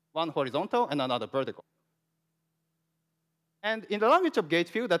 one horizontal and another vertical. And in the language of gauge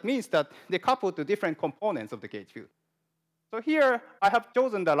field, that means that they couple to different components of the gauge field. So here, I have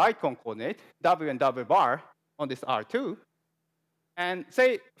chosen the right coordinate, W and W bar, on this R2. And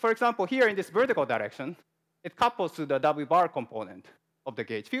say, for example, here in this vertical direction, it couples to the W bar component of the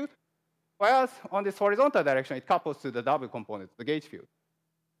gauge field, whereas on this horizontal direction, it couples to the W component of the gauge field.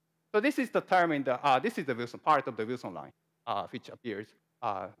 So this is the term in the, this is the Wilson part of the Wilson line, which appears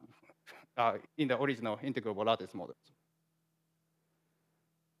in the original integrable lattice models.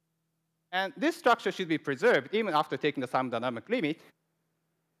 And this structure should be preserved even after taking the thermodynamic limit,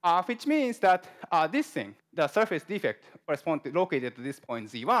 which means that this thing, the surface defect located at this point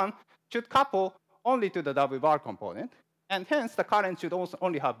Z1, should couple only to the W bar component, and hence the current should also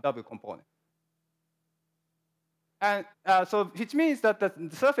only have W component. And so which means that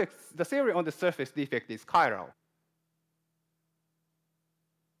the theory on the surface defect is chiral.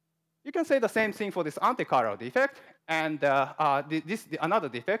 You can say the same thing for this antichiral defect, and another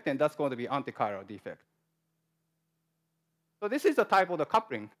defect, and that's going to be antichiral defect. So this is the type of the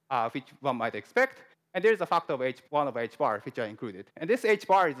coupling which one might expect, and there is a factor of one of H bar which I included. And this H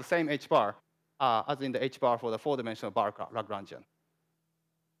bar is the same H bar as in the H bar for the four-dimensional bar Lagrangian.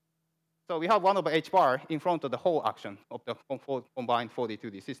 So we have one over H bar in front of the whole action of the combined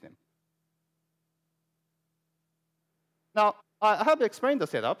 4D2D system. Now, I have explained the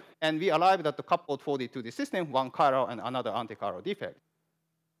setup, and we arrived at the coupled 4D2D system, one chiral and another antichiral defect.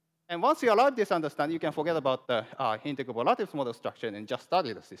 And once you arrive this understanding, you can forget about the integrable lattice model structure and just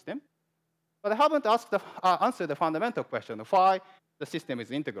study the system. But I haven't answered the fundamental question of why the system is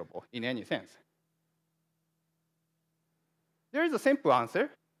integrable in any sense. There is a simple answer.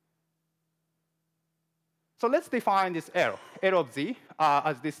 So let's define this L of Z,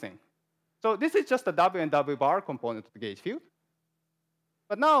 as this thing. So this is just the W and W bar component of the gauge field.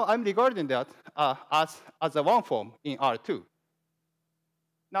 But now I'm regarding that as a one form in R2,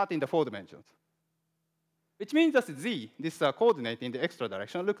 not in the 4 dimensions. Which means that Z, this coordinate in the extra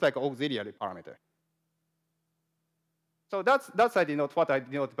direction, looks like an auxiliary parameter. So that's I denote what I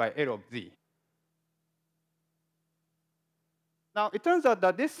denote by L of Z. Now it turns out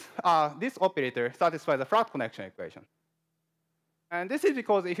that this operator satisfies the flat connection equation. And this is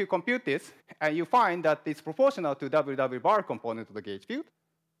because if you compute this, and you find that it's proportional to WW bar component of the gauge field,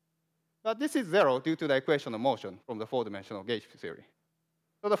 but this is 0 due to the equation of motion from the 4-dimensional gauge theory.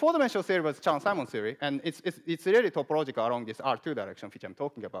 So the 4-dimensional theory was Chern-Simons theory, and it's really topological along this R2 direction, which I'm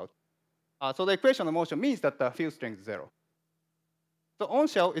talking about. So the equation of motion means that the field strength is 0. So on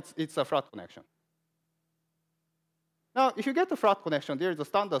shell, it's a flat connection. Now, if you get a flat connection, there is a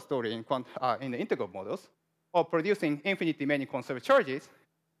standard story in the integral models of producing infinitely many conserved charges,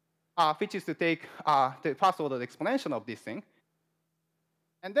 which is to take the first order exponential of this thing.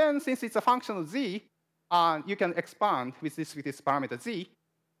 And then, since it's a function of z, you can expand with this parameter z,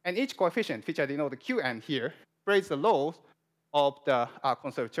 and each coefficient, which I denote the qn here, plays the laws of the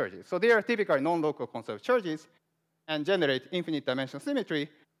conserved charges. So they are typically non-local conserved charges and generate infinite dimension symmetry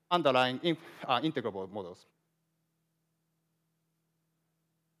underlying integrable models.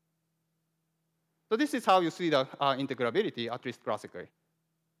 So this is how you see the integrability, at least classically.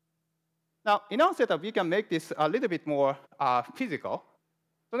 Now, in our setup, we can make this a little bit more physical.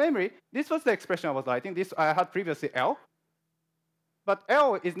 So namely, this was the expression I was writing. This I had previously L. But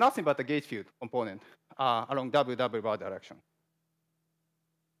L is nothing but the gauge field component along WW bar direction.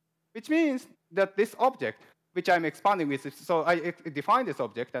 Which means that this object, which I'm expanding with, so I define this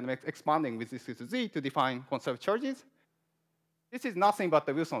object, and I'm expanding with this to Z to define conserved charges. This is nothing but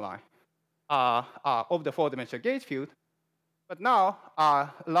the Wilson line of the 4-dimensional gauge field. But now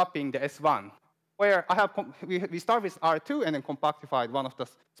lapping the S1, where I have we start with R2 and then compactified one of the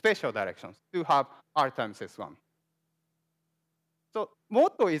spatial directions to have R times S1. So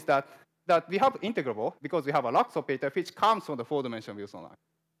motto is that we have integrable because we have a Lux operator which comes from the 4-dimensional Wilson line.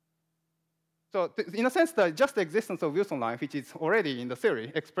 So in a sense, just the existence of Wilson line, which is already in the theory,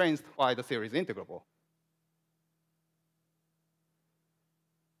 explains why the theory is integrable.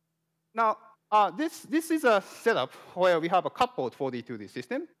 Now, this is a setup where we have a coupled 4D2D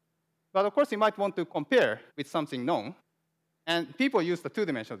system. But of course, you might want to compare with something known. And people use the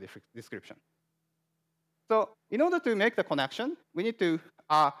 2-dimensional description. So in order to make the connection, we need to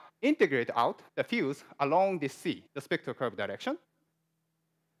integrate out the fields along this C, the spectral curve direction.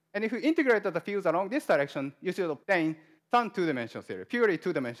 And if you integrate the fields along this direction, you should obtain some 2-dimensional theory, purely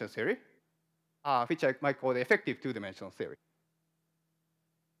 2-dimensional theory, which I might call the effective 2-dimensional theory.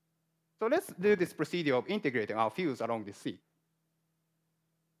 So let's do this procedure of integrating our fields along this C.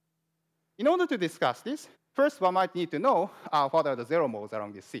 In order to discuss this, first one might need to know what are the zero modes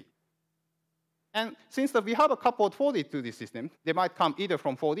along this C. And since we have a coupled 4D 2D system, they might come either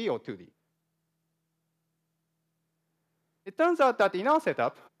from 4D or 2D. It turns out that in our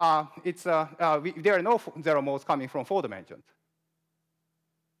setup, there are no zero modes coming from 4 dimensions.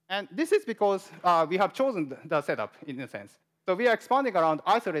 And this is because we have chosen the setup in a sense. So we are expanding around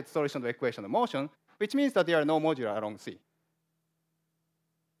isolated solution of the equation of motion, which means that there are no moduli along C.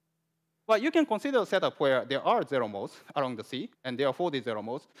 But you can consider a setup where there are zero modes along the C, and there are 40 zero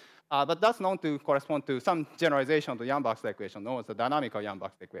modes. But that's known to correspond to some generalization of the Yang-Baxter equation, known as the dynamical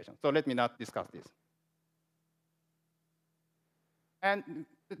Yang-Baxter equation. So let me not discuss this. And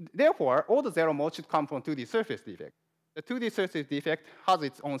therefore, all the zero modes should come from 2D surface defect. The 2D surface defect has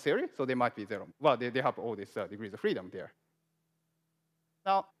its own theory, so they might be zero. Well, they have all these degrees of freedom there.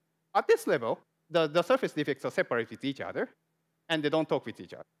 Now, at this level, the surface defects are separate with each other, and they don't talk with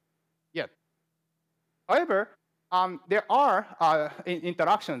each other yet. However, there are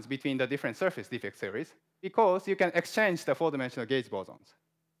interactions between the different surface defect theories because you can exchange the four-dimensional gauge bosons.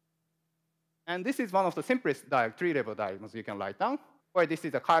 And this is one of the simplest three-level diagrams you can write down, where this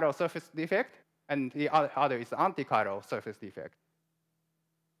is a chiral surface defect, and the other is the anti-chiral surface defect.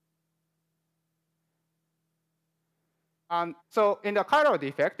 So in the chiral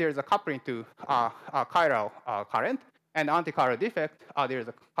defect, there is a coupling to chiral current, and anti-chiral defect, there is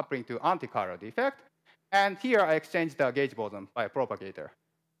a coupling to anti-chiral defect. And here I exchange the gauge boson by a propagator.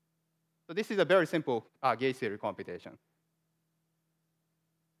 So this is a very simple gauge theory computation.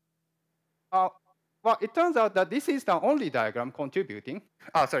 Well, it turns out that this is the only diagram contributing.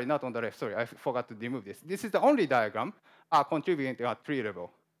 Sorry, not on the left. Sorry, I forgot to remove this. This is the only diagram contributing to at tree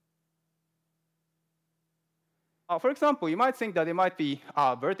level. For example, you might think that there might be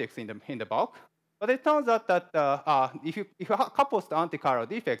a vertex in the bulk, but it turns out that if you couple the anti-chiral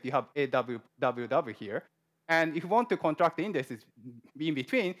defect, you have AWW here. And if you want to contract the indices in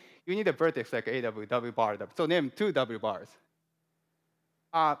between, you need a vertex like AWW bar. So name 2 W bars.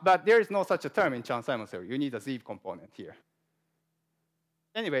 But there is no such a term in Chern-Simons theory. You need a Z component here.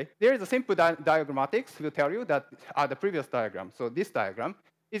 Anyway, there is a simple diagrammatics will tell you that the previous diagram, so this diagram,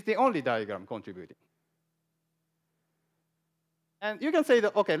 is the only diagram contributing. And you can say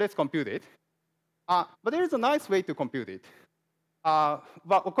that, OK, let's compute it. But there is a nice way to compute it. Well,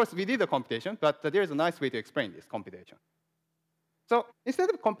 of course, we did the computation, but there is a nice way to explain this computation. So instead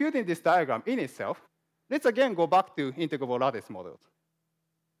of computing this diagram in itself, let's again go back to integrable lattice models.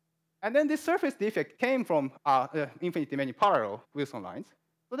 And then this surface defect came from infinitely many parallel Wilson lines.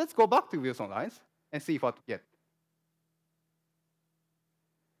 So let's go back to Wilson lines and see what we get.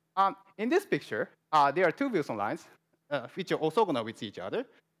 In this picture, there are 2 Wilson lines which are orthogonal with each other.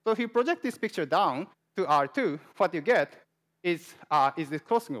 So if you project this picture down to R2, what you get is this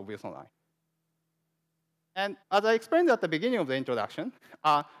crossing of Wilson line. And as I explained at the beginning of the introduction,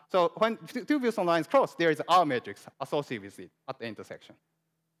 so when 2 Wilson lines cross, there is an R matrix associated with it at the intersection.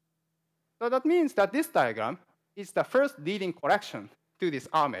 So that means that this diagram is the first leading correction to this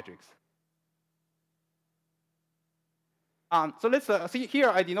R matrix. So let's see here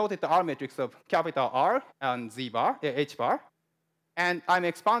I denoted the R matrix of capital R and Z bar, H bar. And I'm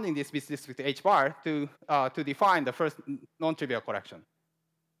expanding this with H bar to define the first non-trivial correction.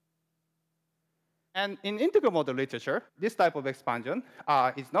 And in integral model literature, this type of expansion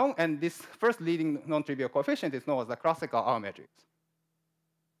is known, and this first leading non-trivial coefficient is known as the classical R matrix.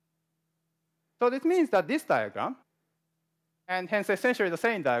 So this means that this diagram, and hence essentially the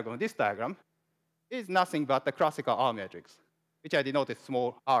same diagram, this diagram, is nothing but the classical R matrix, which I denoted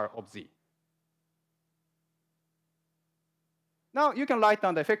small r of Z. Now you can write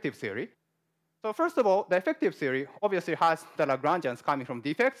down the effective theory. So first of all, the effective theory obviously has the Lagrangians coming from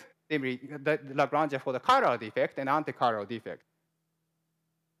defects, namely the Lagrangian for the chiral defect and anti-chiral defect.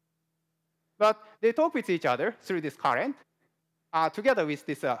 But they talk with each other through this current, together with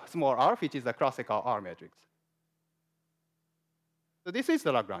this small r, which is the classical R matrix. So this is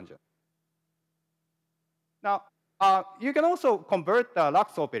the Lagrangian. Now, you can also convert the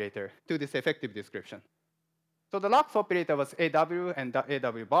Lux operator to this effective description. So the Lux operator was AW and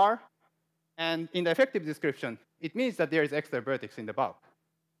AW bar. And in the effective description, it means that there is extra vertex in the bulk.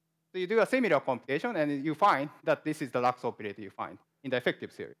 So you do a similar computation, and you find that this is the Lux operator you find in the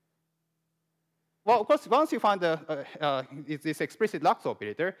effective theory. Well, of course, once you find this explicit Lux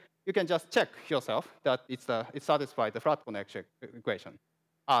operator, you can just check yourself that it satisfies the flat connection equation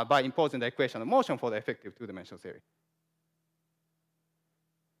by imposing the equation of motion for the effective two-dimensional theory.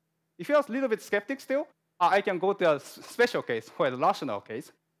 If you're a little bit skeptic still, I can go to a special case, where the rational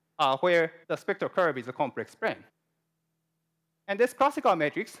case, where the spectral curve is a complex plane. And this classical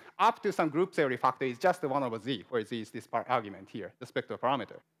matrix, up to some group theory factor, is just 1 over Z, where Z is this argument here, the spectral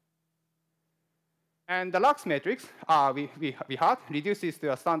parameter. And the Lux matrix we had reduces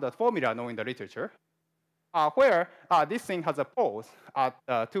to a standard formula known in the literature, where this thing has a pose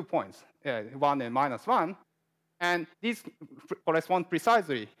at 2 points, 1 and -1, and these correspond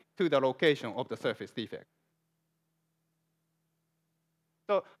precisely to the location of the surface defect.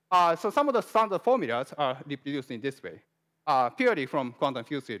 So some of the standard formulas are reproduced in this way, purely from quantum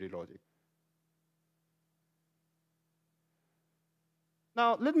field theory logic.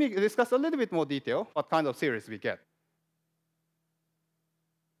 Now, let me discuss a little bit more detail what kind of series we get.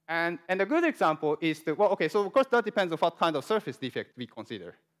 And a good example is the, well, okay, so of course that depends on what kind of surface defect we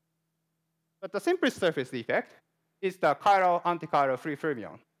consider. But the simplest surface defect is the chiral antichiral free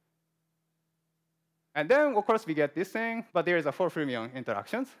fermion. And then, of course, we get this thing, but there is a 4 fermion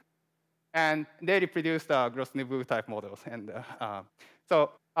interactions. And they reproduce the Gross-Nebu type models. And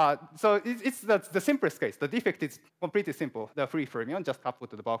so it's the simplest case. The defect is completely simple. The free fermion just coupled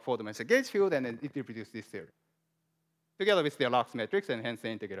to the bulk 4-dimensional gauge field, and then it reproduces this theory, together with the Lux matrix, and hence the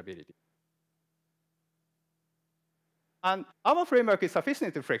integrability. And our framework is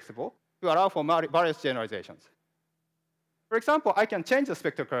sufficiently flexible to allow for various generalizations. For example, I can change the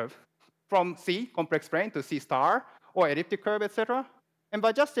spectral curve from C, complex plane, to C star, or elliptic curve, etc. And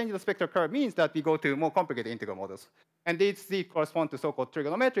by just changing the spectral curve means that we go to more complicated integral models. And these correspond to so-called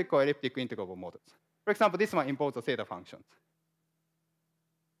trigonometric or elliptic integral models. For example, this one involves the theta functions.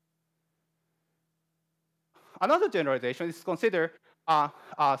 Another generalization is to consider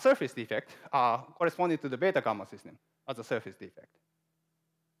a surface defect corresponding to the beta gamma system as a surface defect.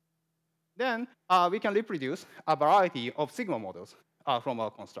 Then we can reproduce a variety of sigma models from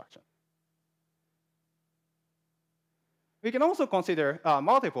our construction. We can also consider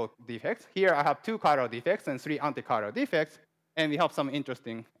multiple defects. Here I have 2 chiral defects and 3 antichiral defects, and we have some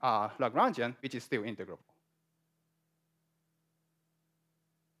interesting Lagrangian, which is still integrable.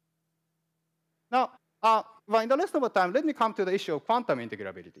 Now, well, in the rest of the time, let me come to the issue of quantum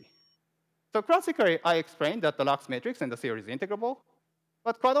integrability. So classically, I explained that the Lux matrix and the theory is integrable,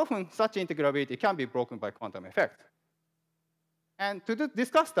 but quite often such integrability can be broken by quantum effects. And to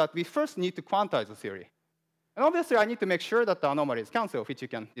discuss that, we first need to quantize the theory. And obviously, I need to make sure that the anomaly is cancelled, which you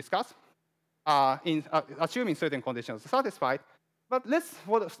can discuss, assuming certain conditions are satisfied. But let's,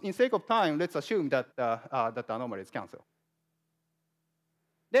 in sake of time, let's assume that, that the anomaly is cancelled.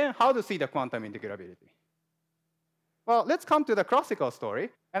 Then how to see the quantum integrability? Well, let's come to the classical story.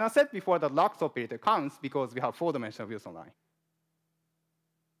 And I said before that Lux operator counts because we have 4-dimensional Wilson line.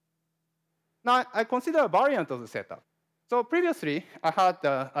 Now, I consider a variant of the setup. So previously, I had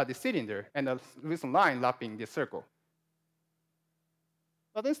the cylinder and a Wilson line lapping this circle.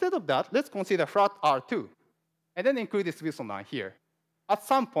 But instead of that, let's consider flat R2, and then include this Wilson line here, at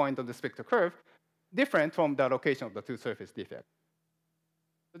some point on the spectral curve, different from the location of the 2 surface defects.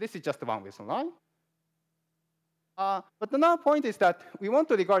 So this is just one Wilson line. But another point is that we want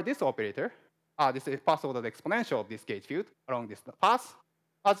to regard this operator, this is path ordered exponential of this gauge field along this path,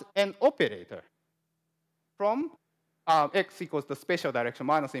 as an operator from x equals the spatial direction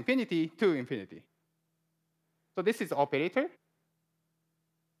minus infinity to infinity. So this is the operator.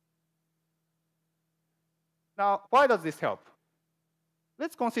 Now, why does this help?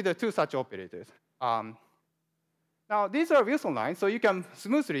 Let's consider 2 such operators. Now, these are Wilson lines, so you can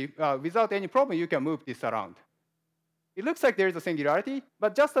smoothly, without any problem, you can move this around. It looks like there is a singularity,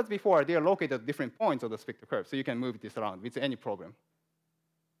 but just as before, they are located at different points of the spectral curve, so you can move this around with any problem.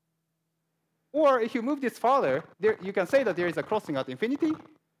 Or if you move this farther, you can say that there is a crossing at infinity,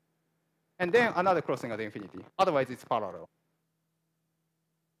 and then another crossing at infinity. Otherwise, it's parallel.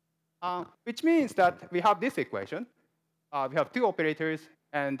 Which means that we have this equation. We have 2 operators,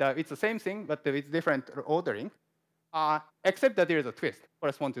 and it's the same thing, but with different ordering, except that there is a twist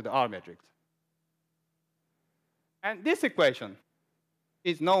corresponding to the R matrix. And this equation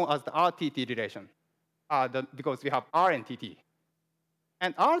is known as the RTT relation, because we have R and TT.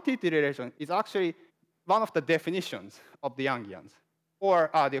 And RTT relation is actually one of the definitions of the Yangians,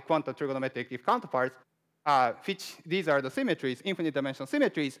 or the quantum trigonometric counterparts, which these are the symmetries, infinite dimensional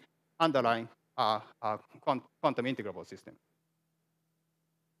symmetries, underlying quantum integrable system.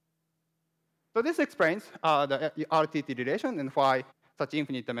 So this explains the RTT relation and why such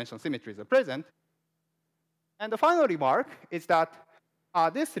infinite dimensional symmetries are present. And the final remark is that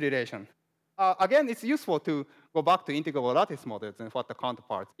this relation, again, it's useful to go back to integrable lattice models and what the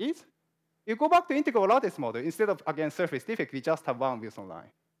counterpart is. You go back to integrable lattice model, instead of, again, surface defect, we just have one Wilson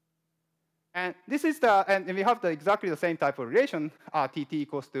line. And this is and we have exactly the same type of relation, TT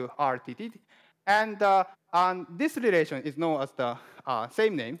equals to RTT. And this relation is known as the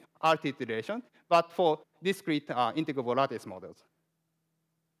same name, RTT relation, but for discrete integrable lattice models.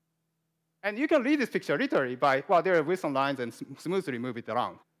 And you can read this picture literally by, well, there are Wilson lines and smoothly move it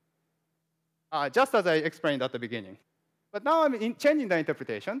around, just as I explained at the beginning. But now I'm changing the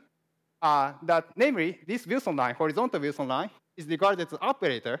interpretation, that namely, this Wilson line, horizontal Wilson line, is regarded as an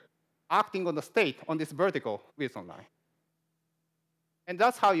operator acting on the state on this vertical Wilson line. And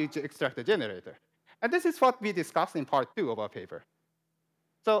that's how you extract the generator. And this is what we discussed in part 2 of our paper.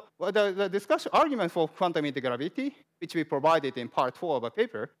 So the discussion argument for quantum integrability, which we provided in part 4 of a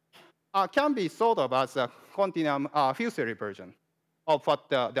paper, can be thought of as a continuum field theory version of what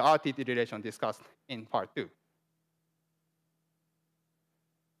the RTT relation discussed in part 2.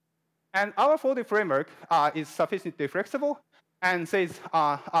 And our 4D framework is sufficiently flexible and says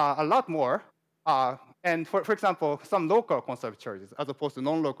a lot more. And for example, some local conserved charges as opposed to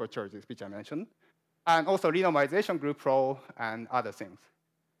non-local charges, which I mentioned. And also renormalization group role and other things.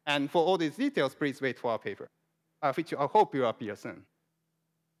 And for all these details, please wait for our paper, which I hope will appear soon.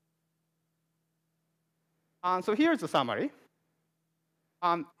 So here's the summary.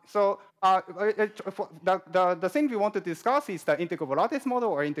 The thing we want to discuss is the integrable lattice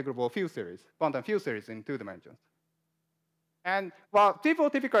model or integrable field series, quantum field series in 2 dimensions. And well, people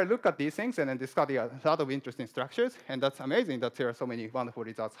typically look at these things and then discover a lot of interesting structures, and that's amazing that there are so many wonderful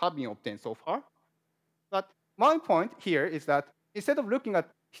results have been obtained so far. But my point here is that instead of looking at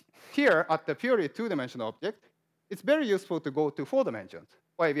here at the purely 2-dimensional object, it's very useful to go to 4 dimensions,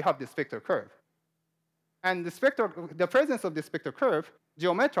 where we have this vector curve. And the presence of this vector curve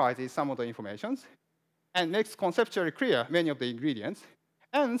geometrizes some of the informations and makes conceptually clear many of the ingredients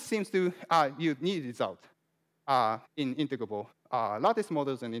and seems to yield neat results in integrable lattice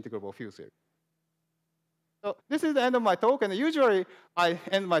models and integrable field theory. So this is the end of my talk, and usually I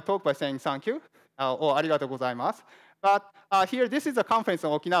end my talk by saying thank you or arigatou gozaimasu. But here, this is a conference in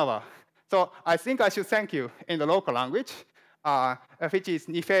Okinawa. So I think I should thank you in the local language, which is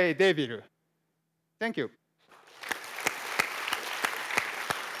Nifei Debiru. Thank you.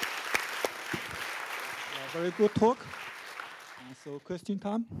 Very good talk. So question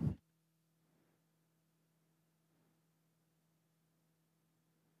time.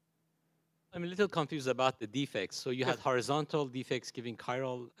 I'm a little confused about the defects. So you had horizontal defects giving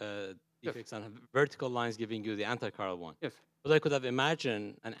chiral defects and vertical lines giving you the anti-chiral one. Yes. But I could have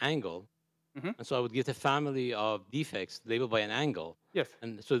imagined an angle. And so I would get a family of defects labeled by an angle. Yes.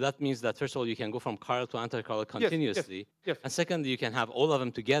 And so that means that, first of all, you can go from chiral to anti-chiral continuously. Yes. And secondly, you can have all of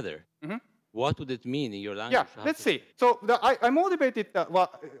them together. What would it mean in your language? Yeah, let's see. So I motivated,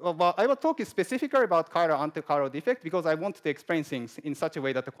 I will talk specifically about chiral anti-chiral defect because I want to explain things in such a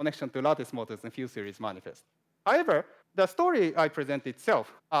way that the connection to lattice models and field series manifest. However, the story I present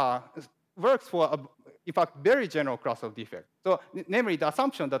itself works for, in fact, very general class of defect. So namely, the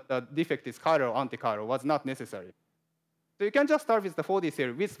assumption that the defect is chiral or anti-chiral was not necessary. So you can just start with the 4D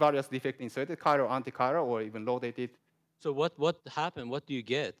theory with various defects inserted, chiral, anti-chiral, or even loaded. So what happened? What do you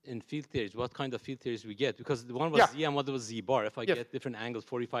get in field theories? What kind of field theories we get? Because the one was Z and one was Z bar. If I get different angles,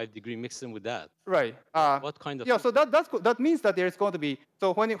 45-degree, mix them with that. Right. What kind of? Yeah. So that means that there is going to be.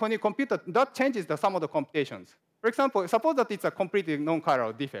 So when you compute that changes the sum of the computations. For example, suppose that it's a completely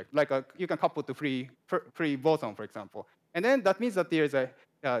non-chiral defect, like you can couple to free boson, for example, and then that means that there is a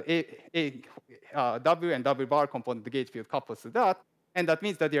W and W bar component, the gauge field couples to that. And that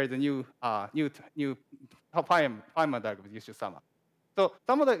means that there is a new Feynman diagram with Yushu Sama. So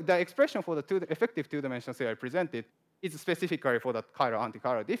some of the expression for the effective 2-dimensional theory I presented is specifically for that chiral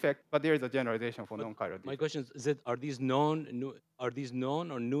anti-chiral defect, but there is a generalization for non-chiral defect. My question is are these known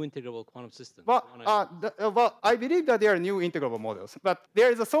or new integrable quantum systems? Well, I believe that there are new integrable models, but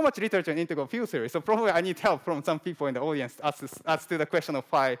there is so much literature in integral field theory, so probably I need help from some people in the audience as to the question of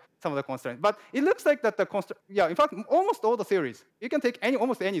why some of the constraints. But it looks like that in fact, almost all the theories, you can take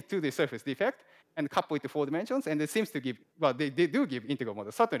almost any 2D surface defect and couple it to 4 dimensions, and it seems to give, well, they do give integral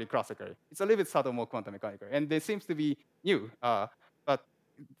models, certainly classically. It's a little bit subtle, more quantum mechanical, and they seems to be new. But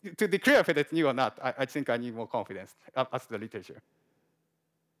to declare if it's new or not, I think I need more confidence as to the literature.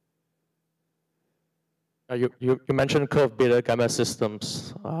 You mentioned curve beta gamma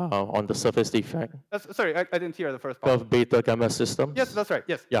systems on the surface defect. Sorry, I didn't hear the first part. Curve beta gamma systems? Yes, that's right,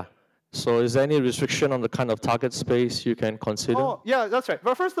 yes. Yeah. So is there any restriction on the kind of target space you can consider? Oh, yeah, that's right.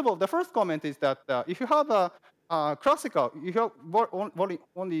 Well, first of all, the first comment is that if you have a classical, you have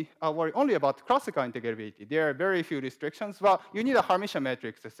worry only about classical integrability. There are very few restrictions. Well, you need a Hermitian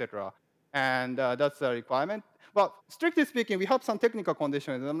matrix, etc. And that's a requirement. Well, strictly speaking, we have some technical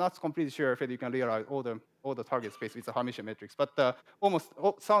conditions. I'm not completely sure if you can realize all the target space with the Hermitian matrix, but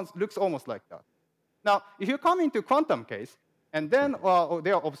looks almost like that. Now, if you come into quantum case, and then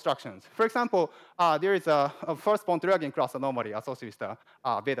there are obstructions. For example, there is a first Pontryagin class anomaly associated with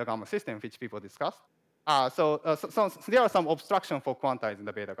the beta gamma system, which people discussed. So there are some obstructions for quantizing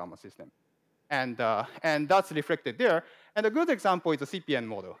the beta gamma system, and that's reflected there. And a good example is the CPN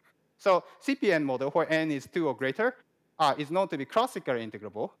model. So CPN model, where n is 2 or greater, is known to be classically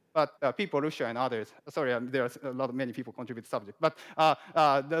integrable, but people, Lucia and others, sorry, there's many people contribute to the subject, but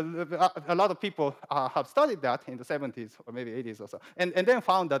a lot of people have studied that in the 70s or maybe 80s or so, and then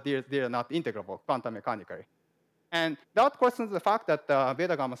found that they're not integrable quantum mechanically. And that questions the fact that the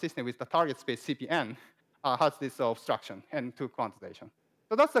beta gamma system with the target space CPN has this obstruction and to quantization.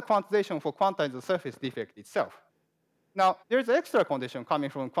 So that's the quantization for quantizing the surface defect itself. Now, there's an extra condition coming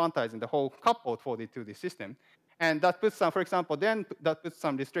from quantizing the whole coupled 4D2D system. And that puts some, for example, then that puts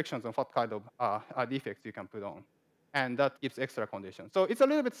some restrictions on what kind of defects you can put on. And that gives extra conditions. So it's a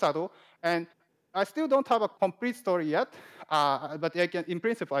little bit subtle. And I still don't have a complete story yet. But in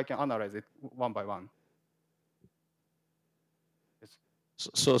principle, I can analyze it one by one.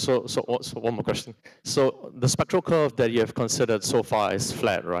 So one more question. So the spectral curve that you have considered so far is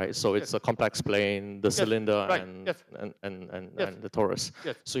flat, right? So it's a complex plane, the cylinder, right. and Yes. the torus.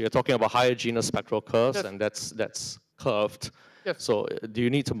 Yes. So you're talking about higher genus spectral curves, and that's curved. Yes. So do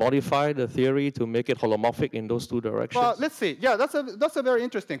you need to modify the theory to make it holomorphic in those two directions? Well, let's see. Yeah, that's a very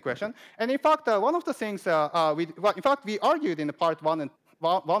interesting question. And in fact, one of the things we argued in the part one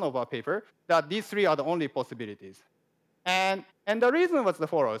of our paper that these three are the only possibilities. And the reason was the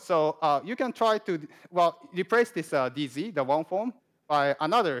following. So you can try to, replace this DZ, the one form, by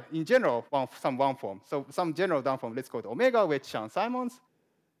another, in general, some one form. So some general down form, let's call it omega, Wedge-Simons.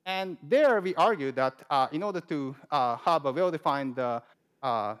 And there we argue that in order to have a well-defined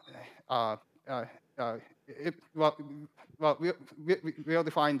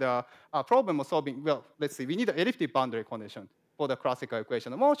well-defined problem of solving, let's see, we need an elliptic boundary condition for the classical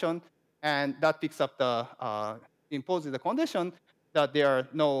equation of motion. And that picks up the imposes the condition that there are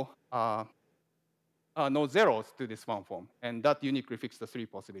no zeros to this one form, and that uniquely fixes the three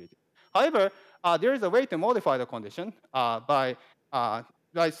possibilities. However, there is a way to modify the condition by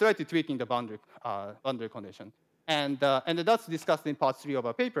slightly tweaking the boundary condition, and that's discussed in part 3 of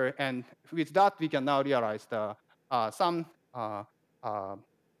our paper. And with that, we can now realize some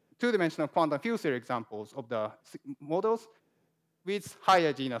two-dimensional quantum field theory examples of the models with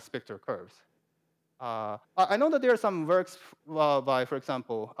higher genus spectral curves. I know that there are some works by, for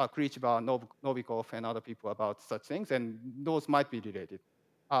example, Krichba, Novikov, and other people about such things, and those might be related.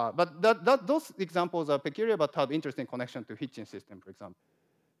 But those examples are peculiar but have interesting connection to Hitchin system, for example.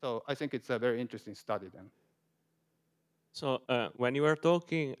 So I think it's a very interesting study then. So when you were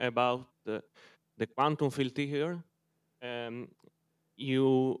talking about the quantum field theory,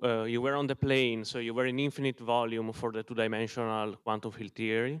 you were on the plane, so you were in infinite volume for the two-dimensional quantum field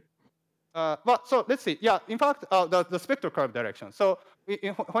theory. So let's see. Yeah, in fact, the spectral curve direction. So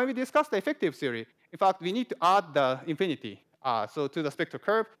when we discuss the effective theory, in fact, we need to add the infinity to the spectral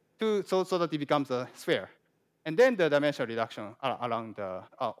curve so that it becomes a sphere, and then the dimensional reduction along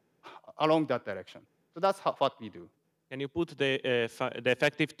that direction. So that's what we do. Can you put the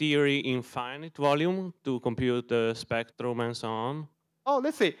effective theory in finite volume to compute the spectrum and so on? Oh,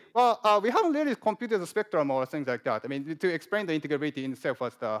 let's see. Well, we haven't really computed the spectrum or things like that. I mean, to explain the integrability in itself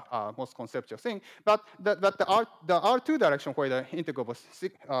was the most conceptual thing. But the R2 direction where the integrable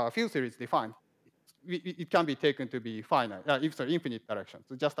field theory is defined, it can be taken to be finite, infinite direction,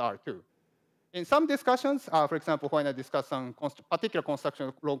 so just R2. In some discussions, for example, when I discuss some particular construction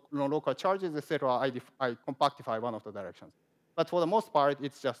of local charges, etc., I compactify one of the directions. But for the most part,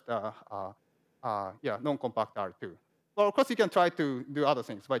 it's just non-compact R2. Well, of course, you can try to do other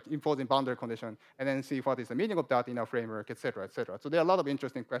things, like imposing boundary condition, and then see what is the meaning of that in our framework, et cetera, et cetera. So there are a lot of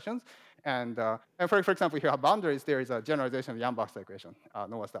interesting questions. And for example, if you have boundaries, there is a generalization of the Yamazaki equation,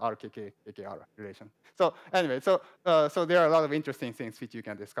 known as the RKK-KKR relation. So anyway, so there are a lot of interesting things which you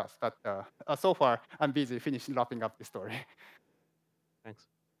can discuss. But so far, I'm busy wrapping up the story. Thanks.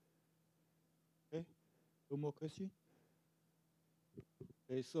 Okay, two more questions.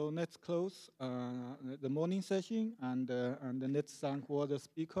 Okay, so let's close the morning session and let's thank all the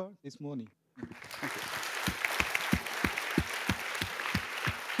speakers this morning. Thank you.